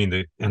 I didn't mean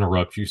to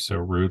interrupt you so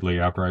rudely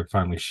after I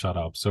finally shut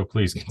up. So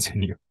please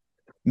continue.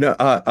 No,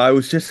 I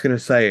was just gonna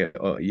say,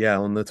 yeah,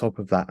 on the top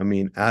of that, I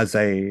mean, as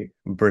a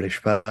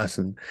British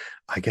person,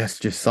 I guess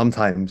just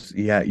sometimes,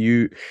 yeah,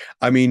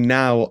 I mean,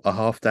 now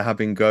after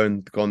having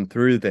gone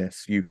through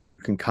this, you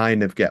can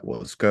kind of get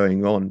what's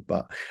going on.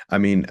 But I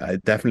mean,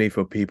 definitely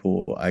for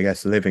people, I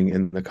guess, living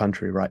in the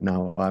country right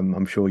now,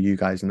 I'm sure you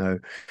guys know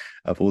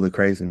of all the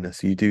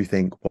craziness. You do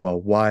think,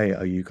 well, why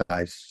are you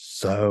guys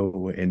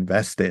so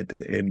invested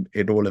in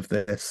all of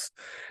this?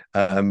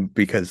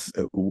 Because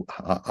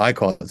I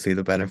can't see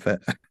the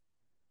benefit.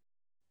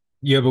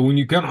 Yeah, but when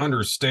you kind of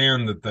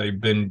understand that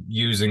they've been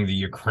using the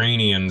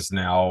Ukrainians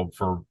now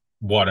for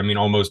what, I mean,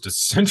 almost a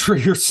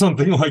century or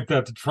something like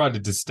that to try to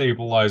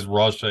destabilize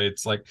Russia,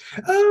 it's like,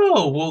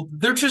 oh, well,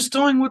 they're just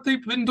doing what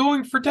they've been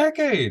doing for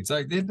decades.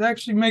 Like, it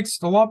actually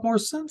makes a lot more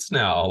sense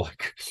now.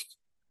 Like,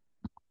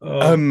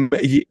 uh,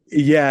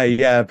 Yeah,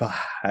 yeah, but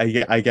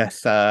I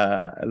guess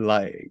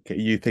like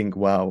you think,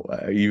 well,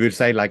 you would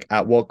say like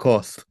at what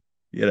cost,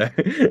 you know?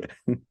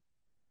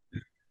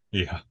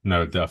 yeah,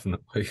 no,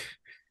 definitely.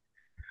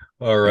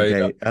 All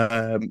right.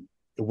 Okay,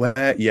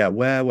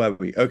 where were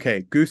we?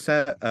 Okay,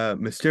 Gusev,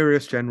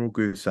 Mysterious General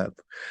Gusev.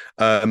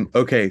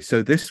 Okay,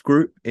 so this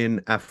group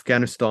in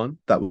Afghanistan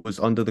that was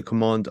under the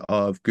command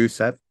of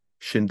Gusev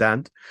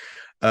Shindand,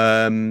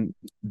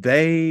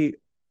 they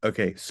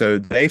okay, so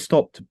they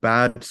stopped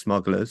bad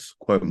smugglers,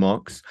 quote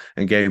marks,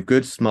 and gave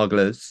good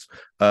smugglers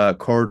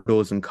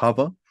corridors and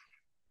cover.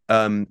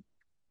 Um,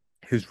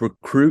 his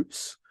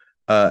recruits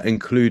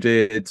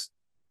included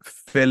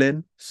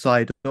Filin,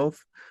 Saidov,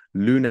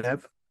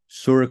 Lunev,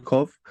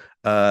 Surikov,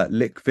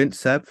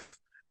 Likvintsev,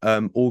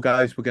 all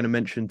guys we're going to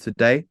mention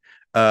today,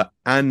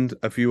 and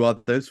a few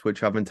others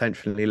which I've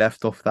intentionally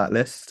left off that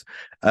list.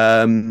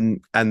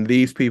 And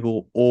these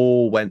people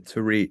all went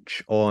to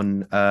reach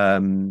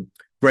on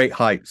great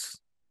heights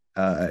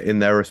in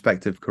their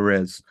respective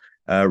careers.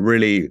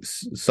 Really,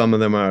 some of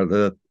them are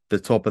at the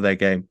top of their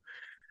game.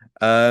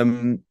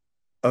 Um,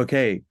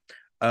 okay.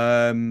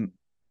 Um,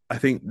 I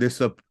think this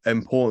is an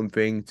important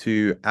thing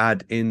to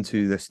add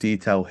into this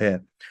detail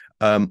here.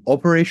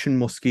 Operation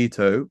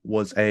Mosquito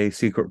was a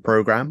secret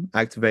program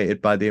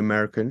activated by the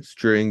Americans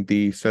during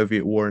the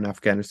Soviet war in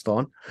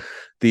Afghanistan.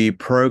 The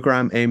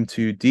program aimed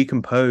to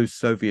decompose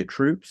Soviet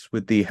troops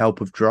with the help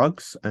of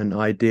drugs, an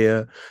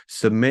idea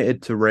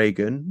submitted to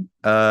Reagan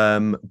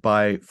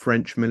by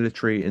French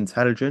military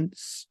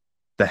intelligence,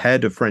 the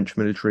head of French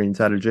military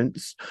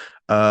intelligence,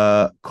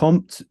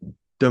 Comte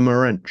de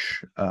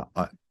Marench.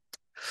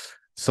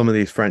 Some of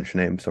these French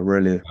names are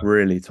really,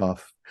 really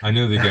tough. I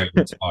know the guy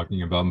you're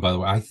talking about. And by the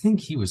way, I think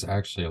he was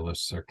actually a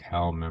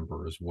WACL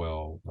member as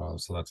well.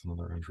 So that's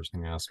another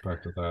interesting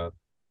aspect of that.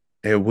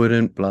 It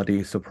wouldn't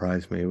bloody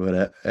surprise me,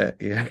 would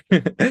it?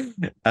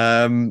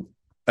 Yeah.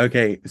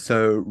 Okay,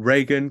 so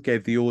Reagan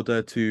gave the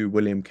order to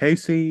William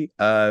Casey.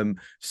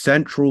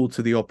 Central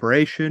to the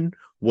operation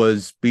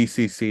was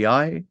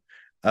BCCI,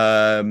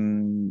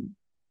 um,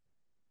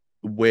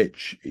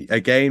 which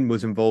again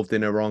was involved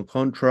in Iran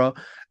Contra.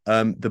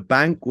 The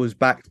bank was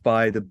backed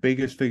by the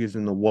biggest figures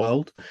in the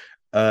world,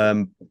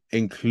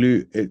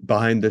 include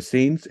behind the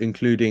scenes,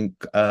 including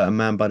a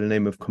man by the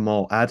name of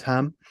Kamal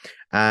Adham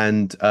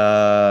and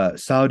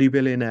Saudi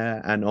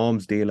billionaire and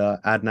arms dealer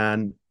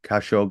Adnan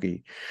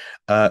Khashoggi.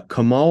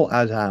 Kamal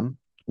Adham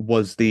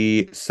was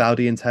the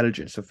Saudi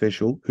intelligence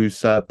official who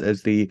served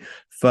as the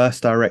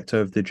first director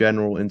of the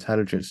General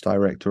Intelligence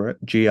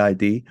Directorate,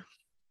 GID,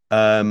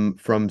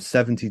 from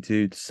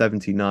 72 to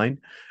 79.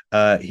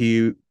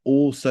 He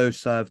also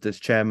served as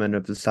chairman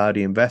of the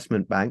Saudi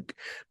Investment Bank,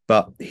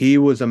 but he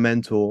was a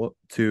mentor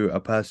to a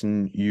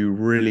person you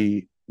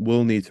really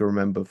will need to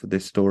remember for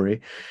this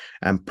story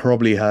and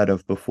probably heard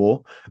of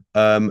before,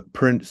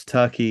 Prince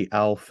Turki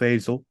Al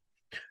Faisal,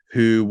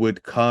 who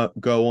would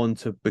go on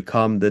to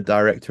become the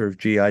director of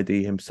GID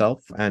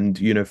himself and,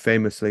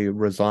 famously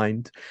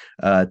resigned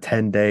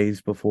 10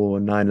 days before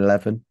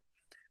 9/11.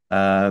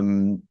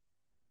 Um,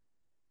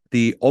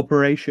 the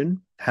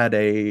operation had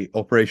a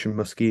Operation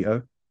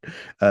Mosquito.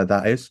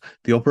 That is,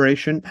 the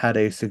operation had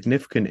a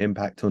significant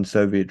impact on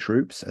Soviet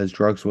troops as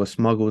drugs were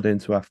smuggled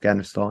into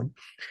Afghanistan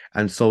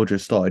and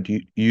soldiers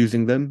started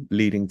using them,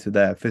 leading to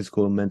their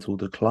physical and mental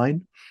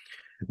decline.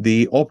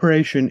 The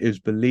operation is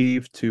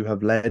believed to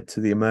have led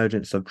to the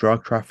emergence of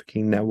drug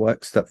trafficking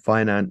networks that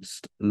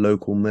financed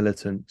local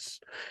militants,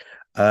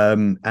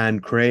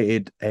 and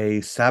created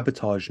a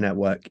sabotage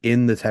network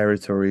in the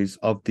territories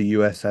of the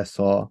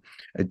USSR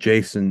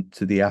adjacent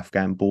to the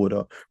Afghan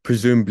border,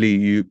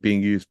 presumably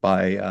being used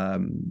by,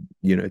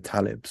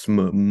 Talib's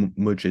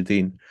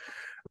Mujahideen,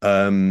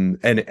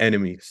 and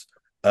enemies.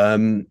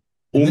 Um,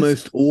 And this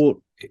Almost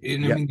all,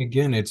 And I yeah. mean,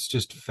 again, it's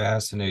just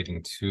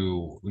fascinating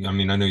too. I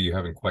mean, I know you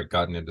haven't quite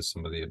gotten into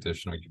some of the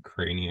additional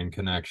Ukrainian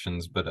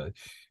connections, but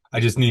I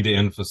just need to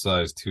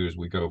emphasize too as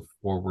we go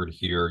forward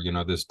here.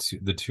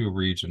 The two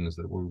regions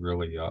that we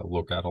really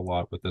look at a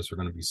lot with this are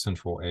going to be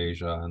Central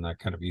Asia and that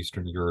kind of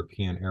Eastern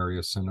European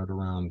area centered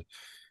around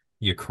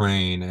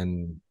Ukraine.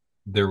 And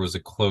there was a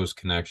close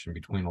connection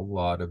between a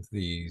lot of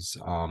these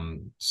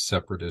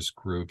separatist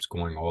groups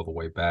going all the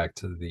way back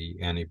to the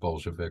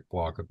anti-Bolshevik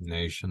Bloc of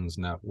Nations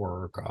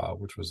network,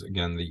 which was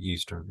again the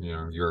Eastern,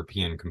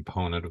 European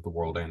component of the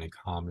World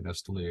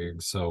Anti-Communist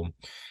League. So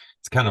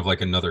it's kind of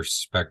like another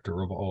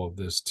specter of all of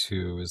this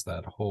too, is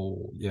that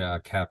whole, yeah,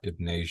 captive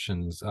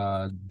nations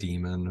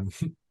demon.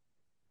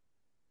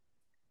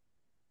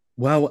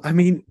 Well, I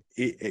mean,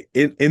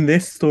 in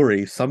this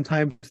story,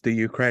 sometimes the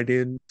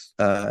Ukrainians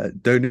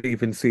don't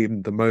even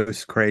seem the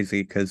most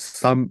crazy because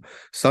some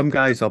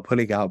guys are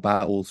pulling out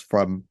battles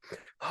from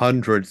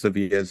hundreds of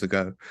years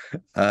ago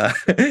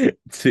to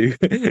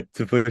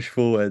to push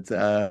forward.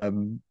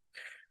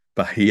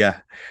 But yeah,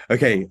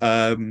 okay.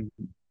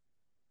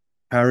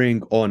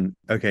 Carrying on.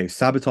 Okay,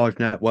 sabotage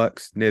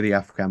networks near the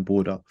Afghan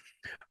border.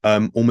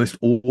 Almost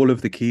all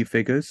of the key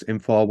figures in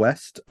Far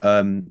West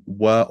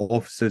were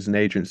officers and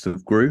agents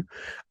of GRU.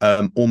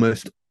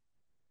 Almost,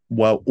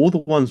 well, all the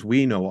ones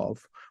we know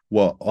of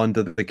were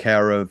under the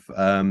care of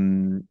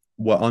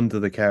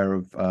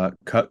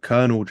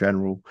Colonel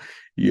General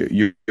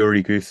Yuri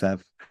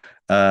Gusev,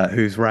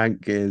 whose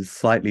rank is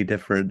slightly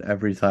different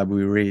every time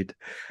we read,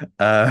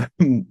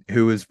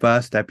 who was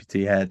first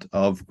deputy head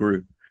of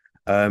GRU.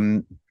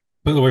 Um,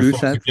 By the way,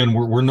 folks, Gusev, again,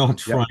 we're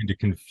not yep. trying to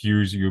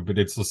confuse you, but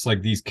it's just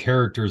like these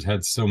characters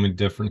had so many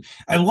different.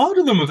 A lot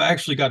of them have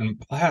actually gotten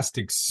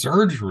plastic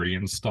surgery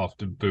and stuff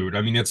to boot.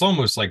 I mean, it's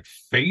almost like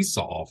Face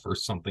Off or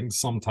something.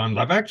 Sometimes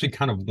I've actually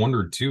kind of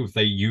wondered too if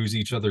they use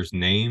each other's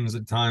names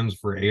at times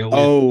for alias.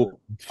 Oh,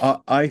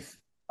 I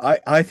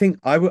think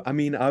I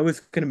mean, I was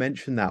going to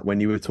mention that when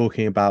you were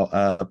talking about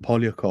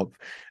Polyakov.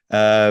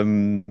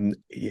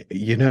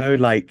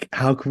 Like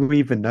how can we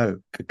even know?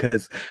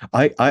 Because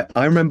I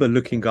remember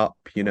looking up,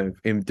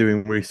 in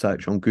doing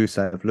research on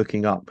Gusev,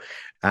 looking up,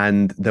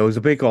 and there was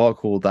a big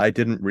article that I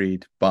didn't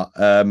read, but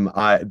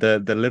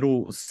the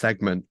little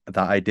segment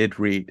that I did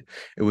read,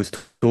 it was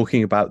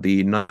talking about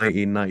the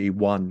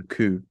 1991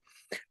 coup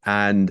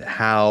and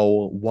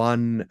how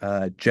one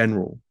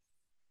general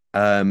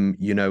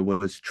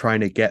was trying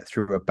to get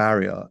through a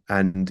barrier,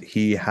 and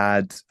he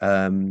had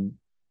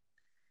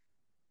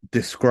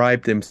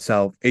described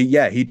himself.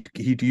 Yeah,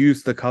 he'd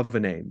used the cover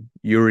name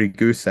Yuri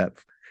Gusev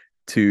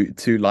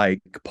to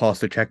like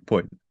pass a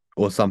checkpoint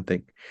or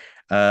something.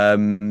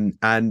 And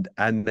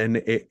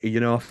then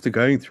after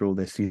going through all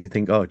this, you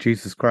think, oh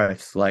Jesus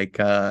Christ, like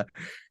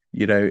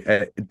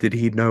did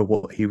he know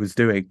what he was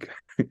doing?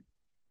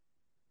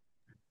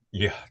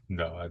 Yeah,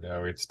 no, I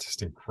know it's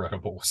just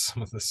incredible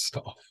some of this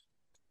stuff.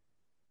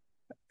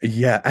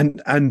 Yeah,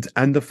 and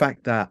the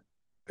fact that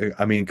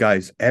I mean,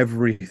 guys,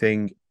 every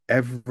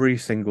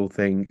single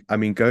thing. I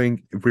mean,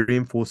 going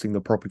reinforcing the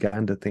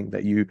propaganda thing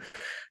that you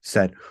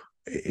said.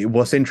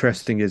 What's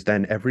interesting is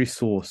then every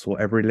source or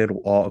every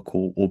little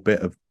article or bit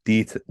of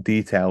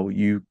detail,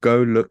 you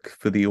go look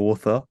for the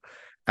author,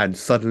 and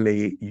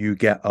suddenly you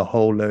get a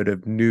whole load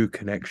of new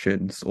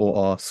connections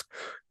or ask,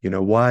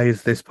 why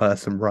is this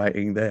person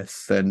writing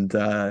this and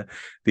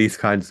these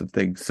kinds of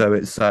things. So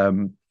it's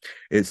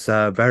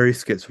very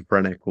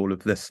schizophrenic, all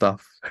of this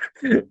stuff.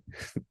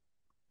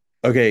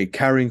 Okay,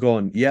 carrying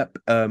on. Yep.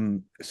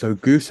 So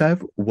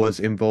Gusev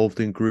was involved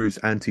in GRU's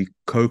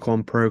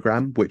anti-Kokon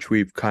program, which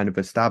we've kind of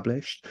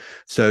established.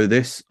 So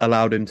this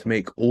allowed him to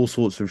make all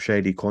sorts of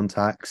shady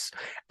contacts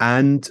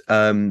and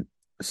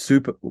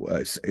super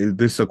this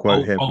is a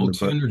quote here from the To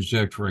book.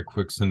 interject right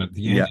quick, so the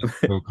Yeah.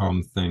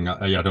 anti-SOCOM thing,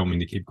 I don't mean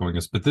to keep going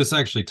this, but this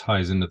actually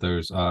ties into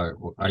those.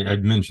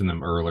 I'd mentioned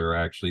them earlier,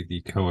 actually,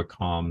 the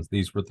Coacoms.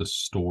 These were the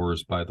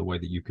stores, by the way,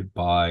 that you could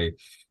buy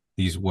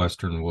these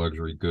Western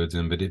luxury goods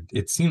in. But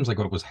it seems like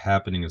what was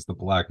happening is the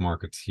black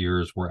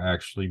marketeers were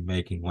actually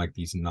making like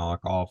these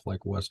knockoff,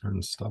 like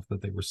Western stuff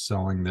that they were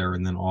selling there,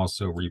 and then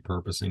also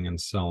repurposing and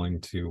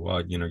selling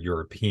to,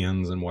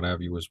 Europeans and what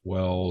have you as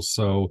well.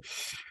 So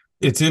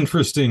it's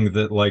interesting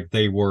that like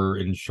they were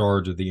in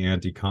charge of the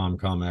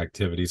anti-comcom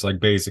activities. Like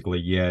basically,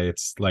 yeah,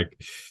 it's like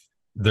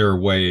their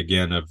way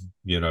again of,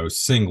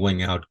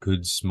 singling out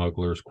good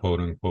smugglers, quote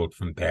unquote,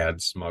 from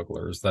bad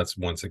smugglers. That's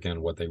once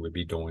again what they would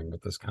be doing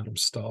with this kind of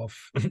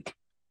stuff.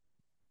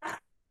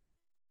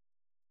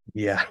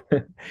 Yeah.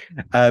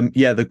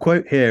 Yeah, the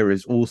quote here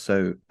is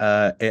also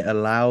it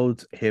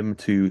allowed him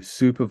to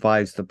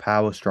supervise the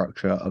power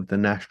structure of the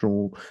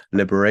national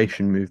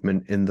liberation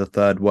movement in the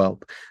third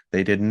world.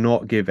 They did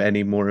not give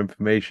any more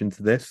information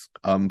to this.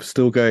 I'm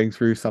still going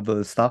through some of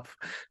the stuff,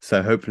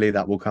 so hopefully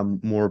that will come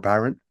more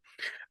apparent.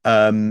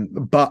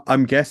 But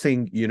I'm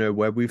guessing,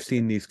 where we've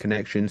seen these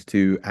connections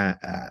to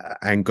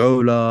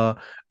Angola,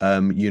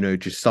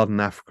 just Southern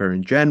Africa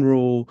in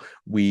general,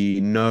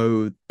 we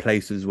know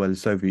places where the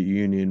Soviet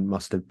Union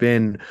must have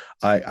been.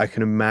 I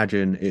can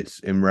imagine it's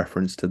in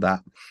reference to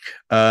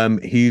that.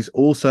 He's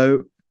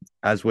also,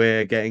 as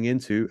we're getting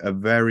into, a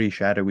very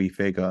shadowy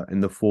figure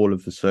in the fall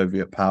of the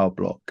Soviet power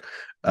bloc.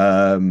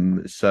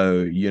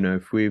 So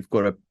if we've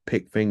got to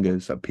pick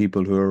fingers at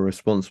people who are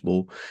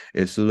responsible,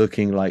 it's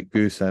looking like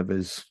Gusev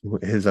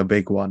is a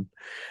big one.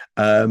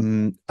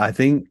 I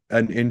think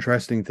an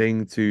interesting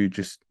thing to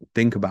just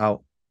think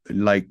about,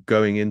 like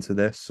going into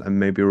this and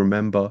maybe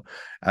remember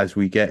as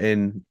we get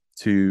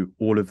into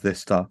all of this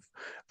stuff,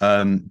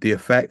 the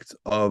effect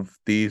of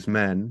these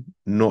men,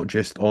 not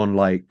just on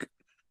like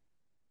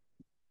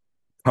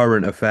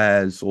current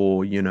affairs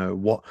or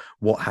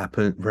what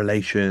happened,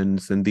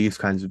 relations and these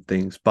kinds of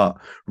things, but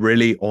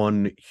really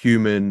on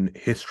human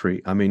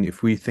history. I mean,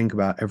 if we think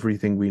about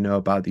everything we know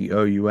about the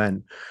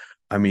OUN,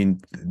 I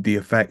mean, the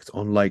effect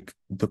on like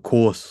the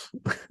course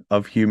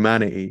of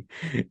humanity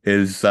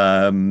is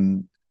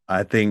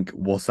I think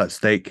what's at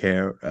stake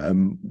here,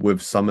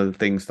 with some of the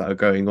things that are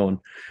going on.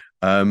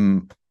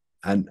 Um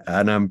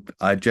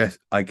I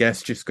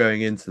guess just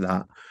going into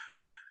that,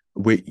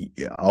 we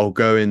I'll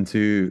go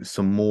into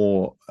some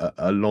more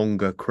a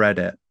longer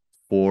credit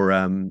for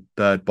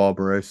Third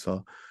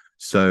Barbarossa.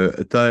 So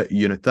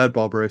Third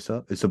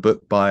Barbarossa is a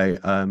book by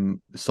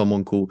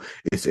someone called,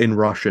 it's in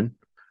Russian,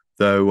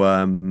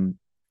 though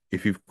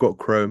if you've got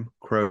Chrome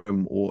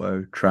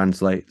auto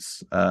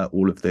translates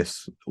all of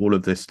this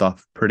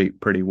stuff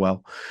pretty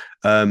well.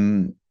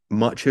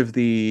 Much of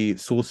the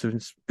source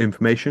of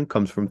information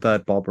comes from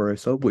Third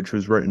Barbarossa, which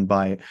was written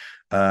by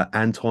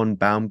Anton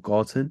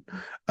Baumgarten.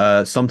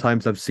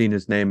 Sometimes I've seen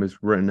his name as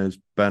written as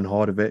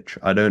Bernhardovich.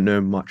 I don't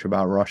know much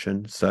about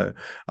Russian, so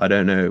I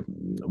don't know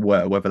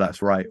whether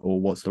that's right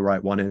or what's the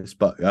right one is.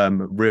 But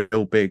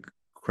real big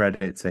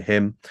credit to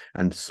him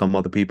and some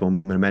other people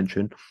I'm going to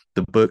mention.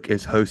 The book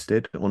is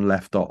hosted on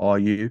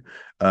left.ru.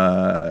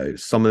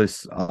 Some of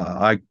this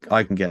I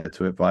can get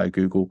to it via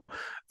Google.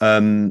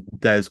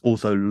 There's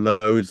also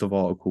loads of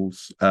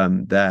articles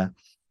there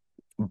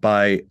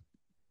by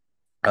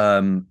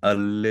a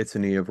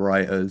litany of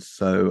writers.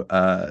 So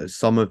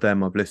some of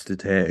them I've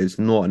listed here. It's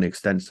not an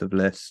extensive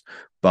list,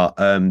 but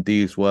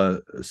these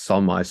were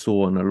some I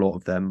saw, and a lot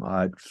of them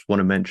I just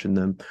want to mention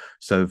them.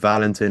 So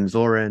Valentin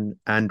Zorin,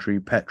 Andrei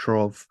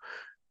Petrov,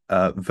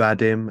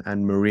 Vadim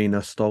and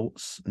Marina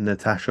Stoltz,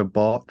 Natasha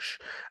Barch,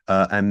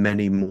 and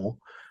many more.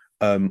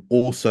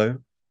 Also,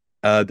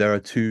 there are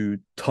two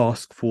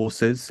task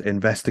forces,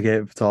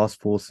 investigative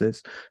task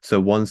forces. So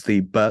one's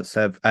the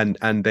Burtsev,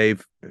 and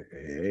they've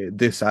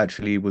this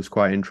actually was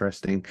quite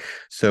interesting.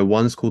 So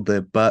one's called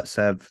the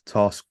Burtsev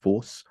Task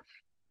Force.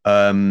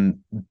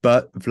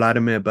 But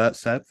Vladimir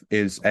Burtsev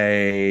is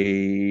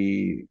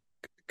a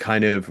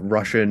kind of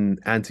Russian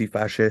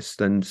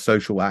anti-fascist and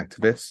social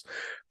activist.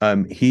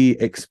 He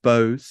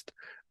exposed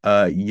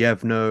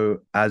Yevno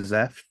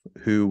Azev,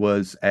 who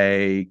was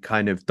a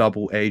kind of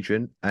double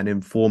agent and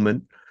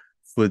informant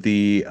for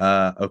the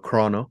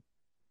Okhrana.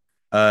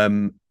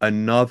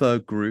 Another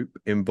group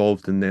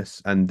involved in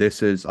this, and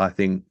this is, I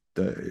think,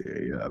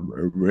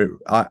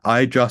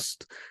 I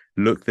just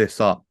looked this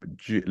up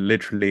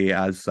literally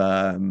as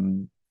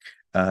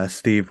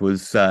Steve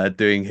was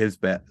doing his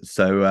bit.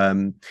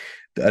 So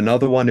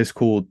another one is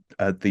called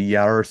the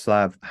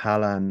Yaroslav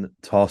Halan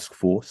Task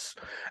Force,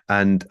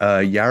 and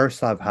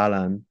Yaroslav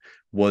Halan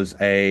was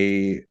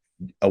a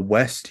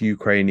West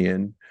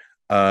Ukrainian,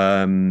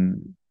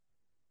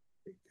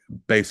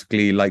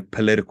 basically like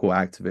political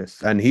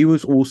activist, and he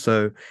was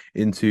also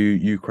into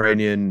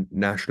Ukrainian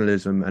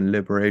nationalism and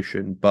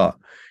liberation, but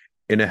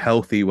in a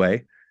healthy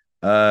way.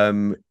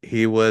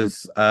 He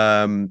was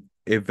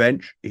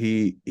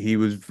he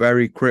was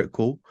very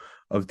critical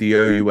of the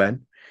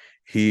OUN.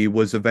 He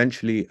was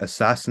eventually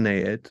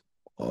assassinated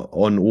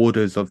on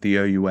orders of the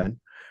OUN.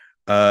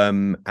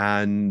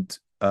 And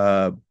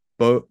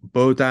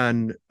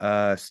Bohdan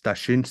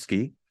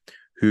Stashinsky,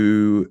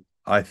 who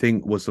I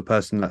think was the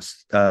person that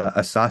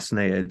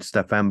assassinated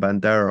Stefan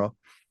Bandera,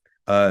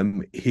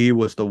 he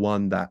was the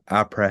one that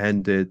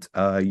apprehended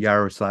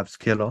Yaroslav's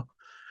killer.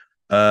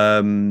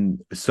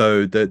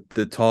 So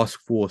the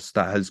task force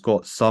that has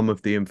got some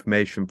of the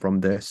information from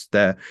this,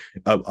 there,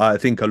 I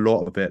think a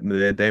lot of it,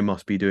 they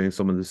must be doing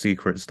some of the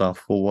secret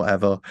stuff or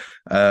whatever.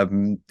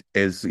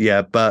 Is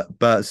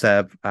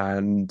Burtsev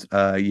and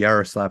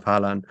Yaroslav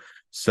Halan.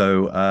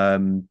 So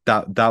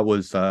that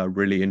was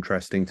really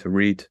interesting to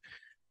read.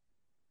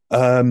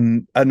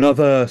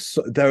 Another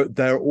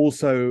there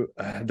also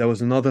there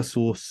was another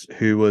source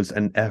who was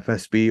an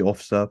FSB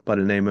officer by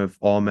the name of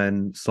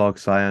Armen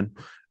Sargsyan.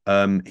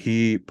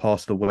 He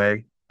passed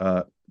away,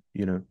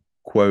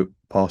 quote,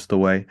 passed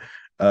away,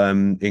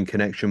 in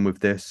connection with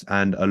this,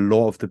 and a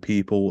lot of the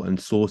people and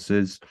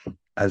sources,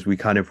 as we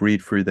kind of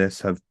read through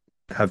this,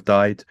 have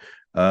died,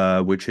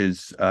 which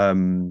is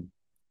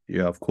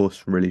of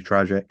course, really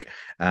tragic.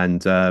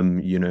 And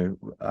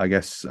I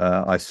guess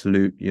I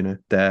salute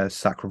their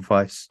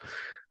sacrifice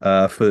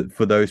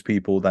for those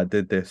people that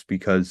did this,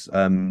 because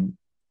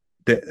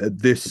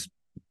this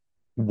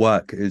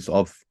work is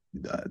of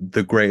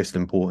the greatest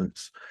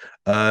importance.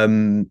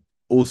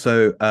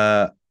 Also,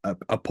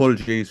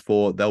 apologies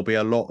for there'll be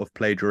a lot of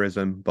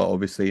plagiarism, but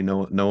obviously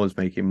no one's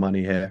making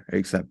money here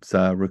except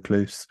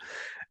Recluse.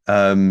 But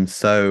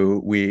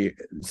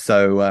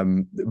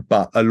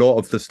a lot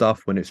of the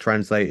stuff, when it's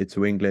translated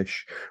to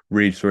English,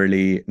 reads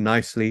really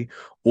nicely.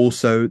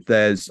 Also,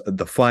 there's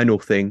the final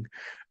thing.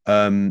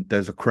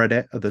 There's a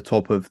credit at the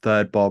top of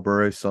Third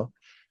Barbarossa,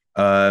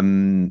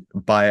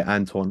 by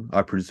Anton,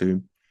 I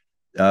presume.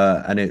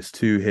 and it's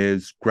to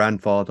his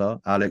grandfather,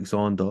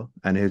 Alexander,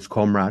 and his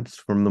comrades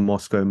from the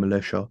Moscow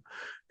militia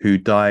who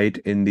died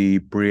in the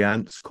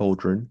Bryansk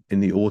cauldron in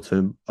the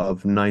autumn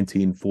of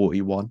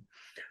 1941.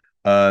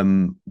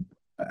 Um,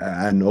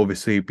 and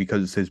obviously,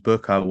 because it's his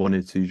book, I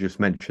wanted to just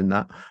mention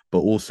that. But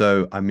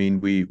also, I mean,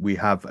 we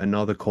have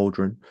another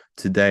cauldron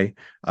today.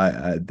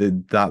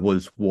 That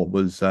was what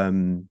was,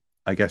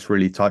 I guess,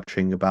 really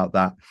touching about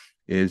that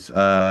is,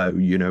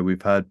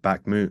 we've heard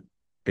Bakhmut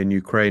in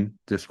Ukraine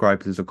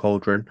described as a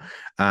cauldron,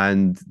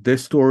 and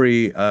this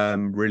story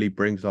really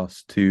brings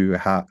us to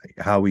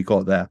how we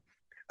got there.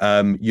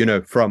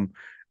 From,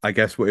 I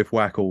guess, if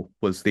WACL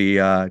was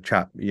the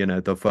chap,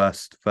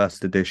 the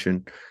first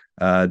edition,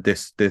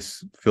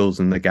 this fills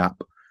in the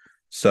gap.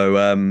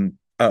 So,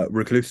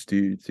 Recluse,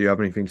 do you have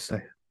anything to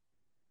say?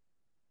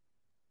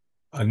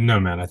 No,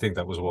 man, I think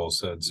that was well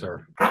said,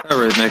 sir. All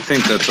right, and I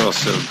think that's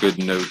also a good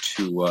note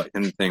to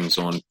end things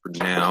on for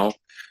now.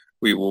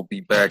 We will be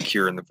back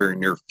here in the very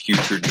near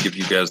future to give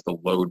you guys the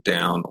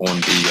lowdown on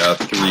the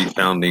three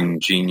founding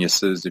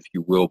geniuses, if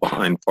you will,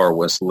 behind Far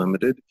West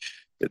Limited.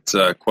 It's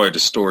quite a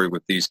story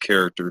with these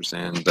characters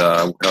and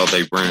how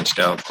they branched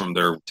out from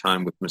their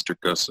time with Mr.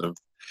 Gusov.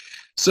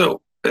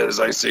 So, as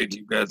I say to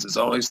you guys, as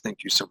always,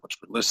 thank you so much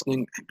for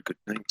listening, and good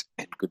night,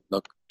 and good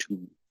luck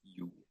to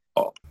you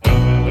all.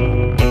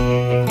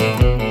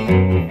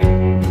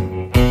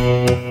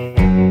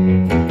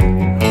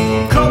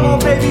 Come on,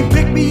 baby,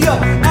 pick me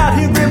up. Out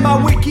here in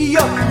my wiki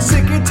up.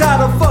 Sick and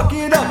tired of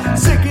fucking up.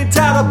 Sick and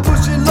tired of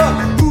pushing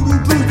luck.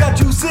 Voodoo blue got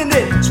juice in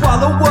it.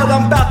 Swallow what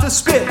I'm about to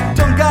spit.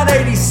 Done got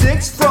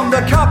 86 from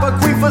the Copper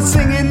Queen for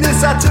singing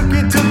this. I took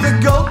it to the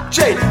Gold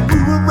J.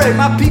 WWIII,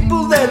 my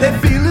people there, they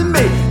feeling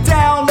me.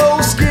 Down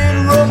low,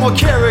 skin row, more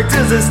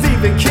characters than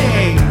Stephen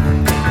King.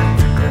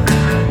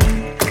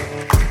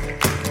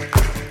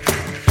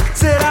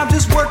 Said I'm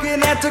just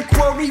working at the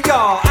quarry,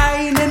 y'all.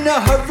 I ain't in a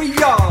hurry,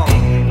 y'all.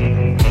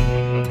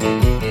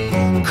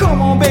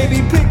 Come on,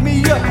 baby, pick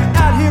me up.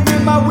 Out here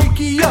in my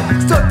wiki up.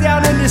 Stuck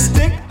down in this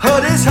stick.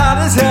 Hut is hot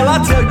as hell, I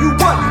tell you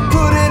what.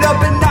 Put it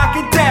up and knock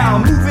it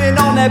down. Moving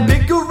on that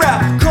bigger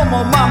route. Come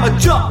on, mama,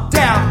 jump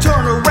down.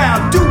 Turn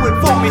around, do it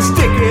for me.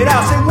 Stick it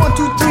out. Say 1,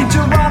 2, 3,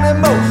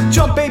 Geronimo.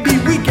 Jump, baby,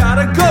 we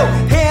gotta go.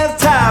 Hands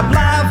tied,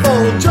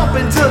 blindfold. Jump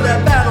into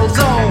that battle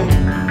zone.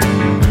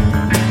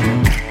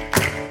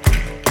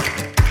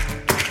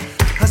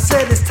 I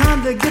said it's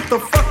time to get the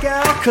fuck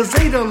out, cause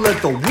they done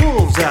let the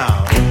wolves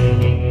out.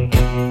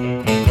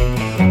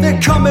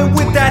 They're coming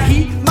with that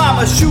heat,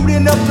 mama,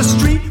 shooting up the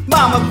street.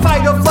 Mama,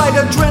 fight or flight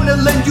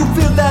adrenaline, you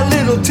feel that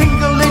little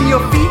tingle in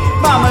your feet.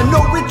 Mama,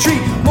 no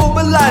retreat,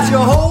 mobilize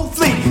your whole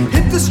fleet.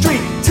 Hit the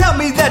street, tell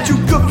me that you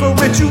good for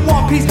it. You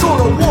want peace, go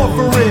to war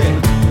for it.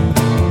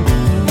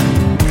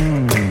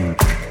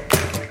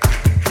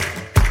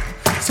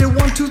 Say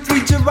 1, 2,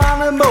 3,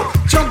 Geronimo.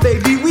 Jump,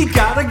 baby, we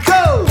gotta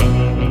go.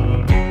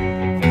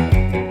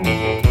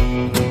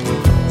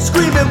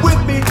 Screaming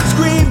with me,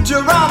 scream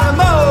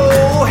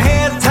Geronimo.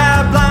 Hands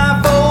tied,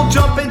 blindfold,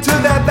 jump into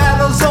that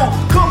battle zone.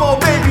 Come on,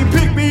 baby,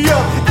 pick me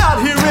up. Out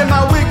here in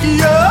my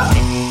wiki up.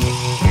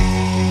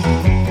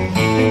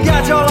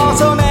 Got y'all on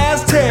some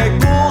Aztec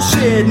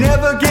bullshit.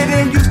 Never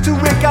getting used to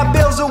it. Got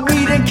bales of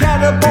weed and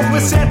catapults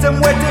with Santa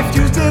Muerte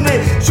fused in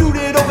it. Shoot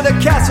it over the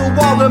castle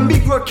wall. The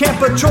Migra can't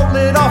patrol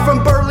it all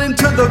from Berlin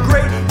to the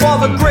Great Wall.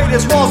 The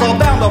greatest walls are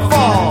bound to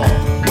fall.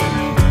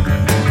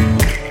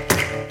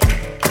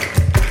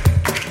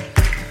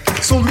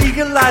 So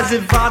legalize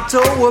it,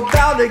 Vato,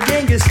 about a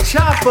Genghis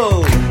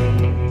Chapo.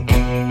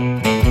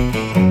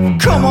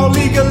 Come on,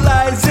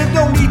 legalize it,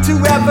 no need to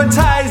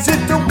advertise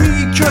it. The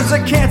weed cures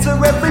of cancer,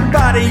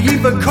 everybody,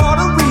 even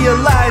Carter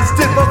realized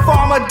it. But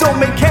pharma don't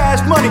make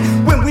cash money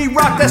when we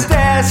rock that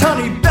stash,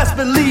 honey. Best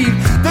believe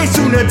they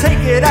sooner take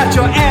it out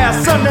your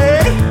ass,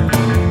 sonny.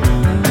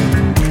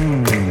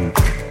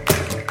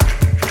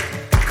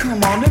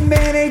 Come on, the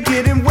man ain't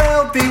getting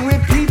wealthy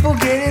with people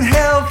getting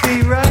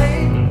healthy,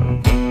 right?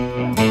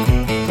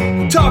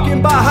 Talking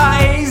about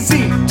high AZ,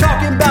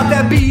 talking about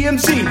that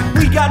BMC.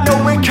 We got no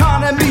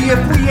economy if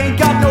we ain't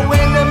got no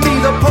enemy.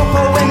 The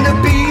Popo and the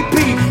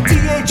BP,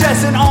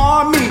 DHS and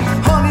Army,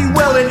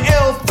 Honeywell and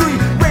L3,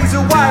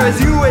 razor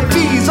wires,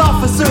 UAVs.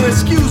 Officer,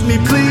 excuse me,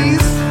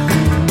 please.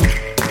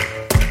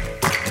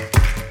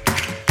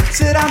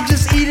 Said I'm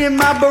just eating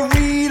my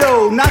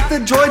burrito, not the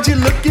droid you're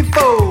looking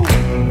for.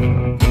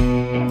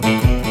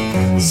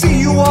 See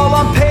you all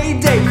on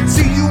payday,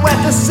 see you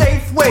at the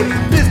Safeway.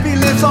 Bisbee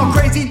lives on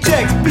crazy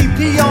checks,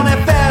 BP on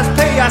that fast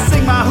pay. I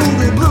sing my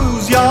hoodoo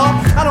blues, y'all.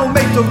 I don't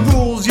make the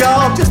rules,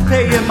 y'all. Just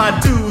paying my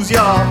dues,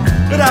 y'all.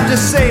 But I'm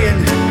just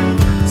saying,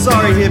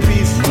 sorry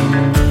hippies.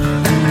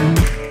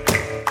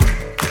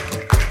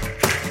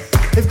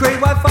 If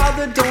Great White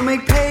Father don't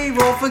make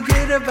payroll,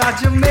 forget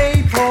about your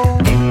maypole.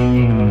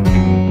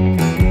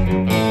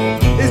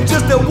 It's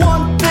just the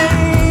one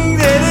thing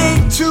that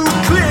ain't too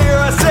clear.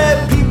 I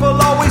said people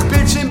always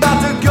bitching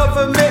about the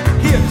government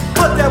here,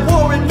 but that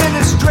war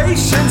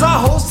administration's our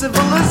whole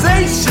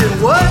civilization.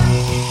 What?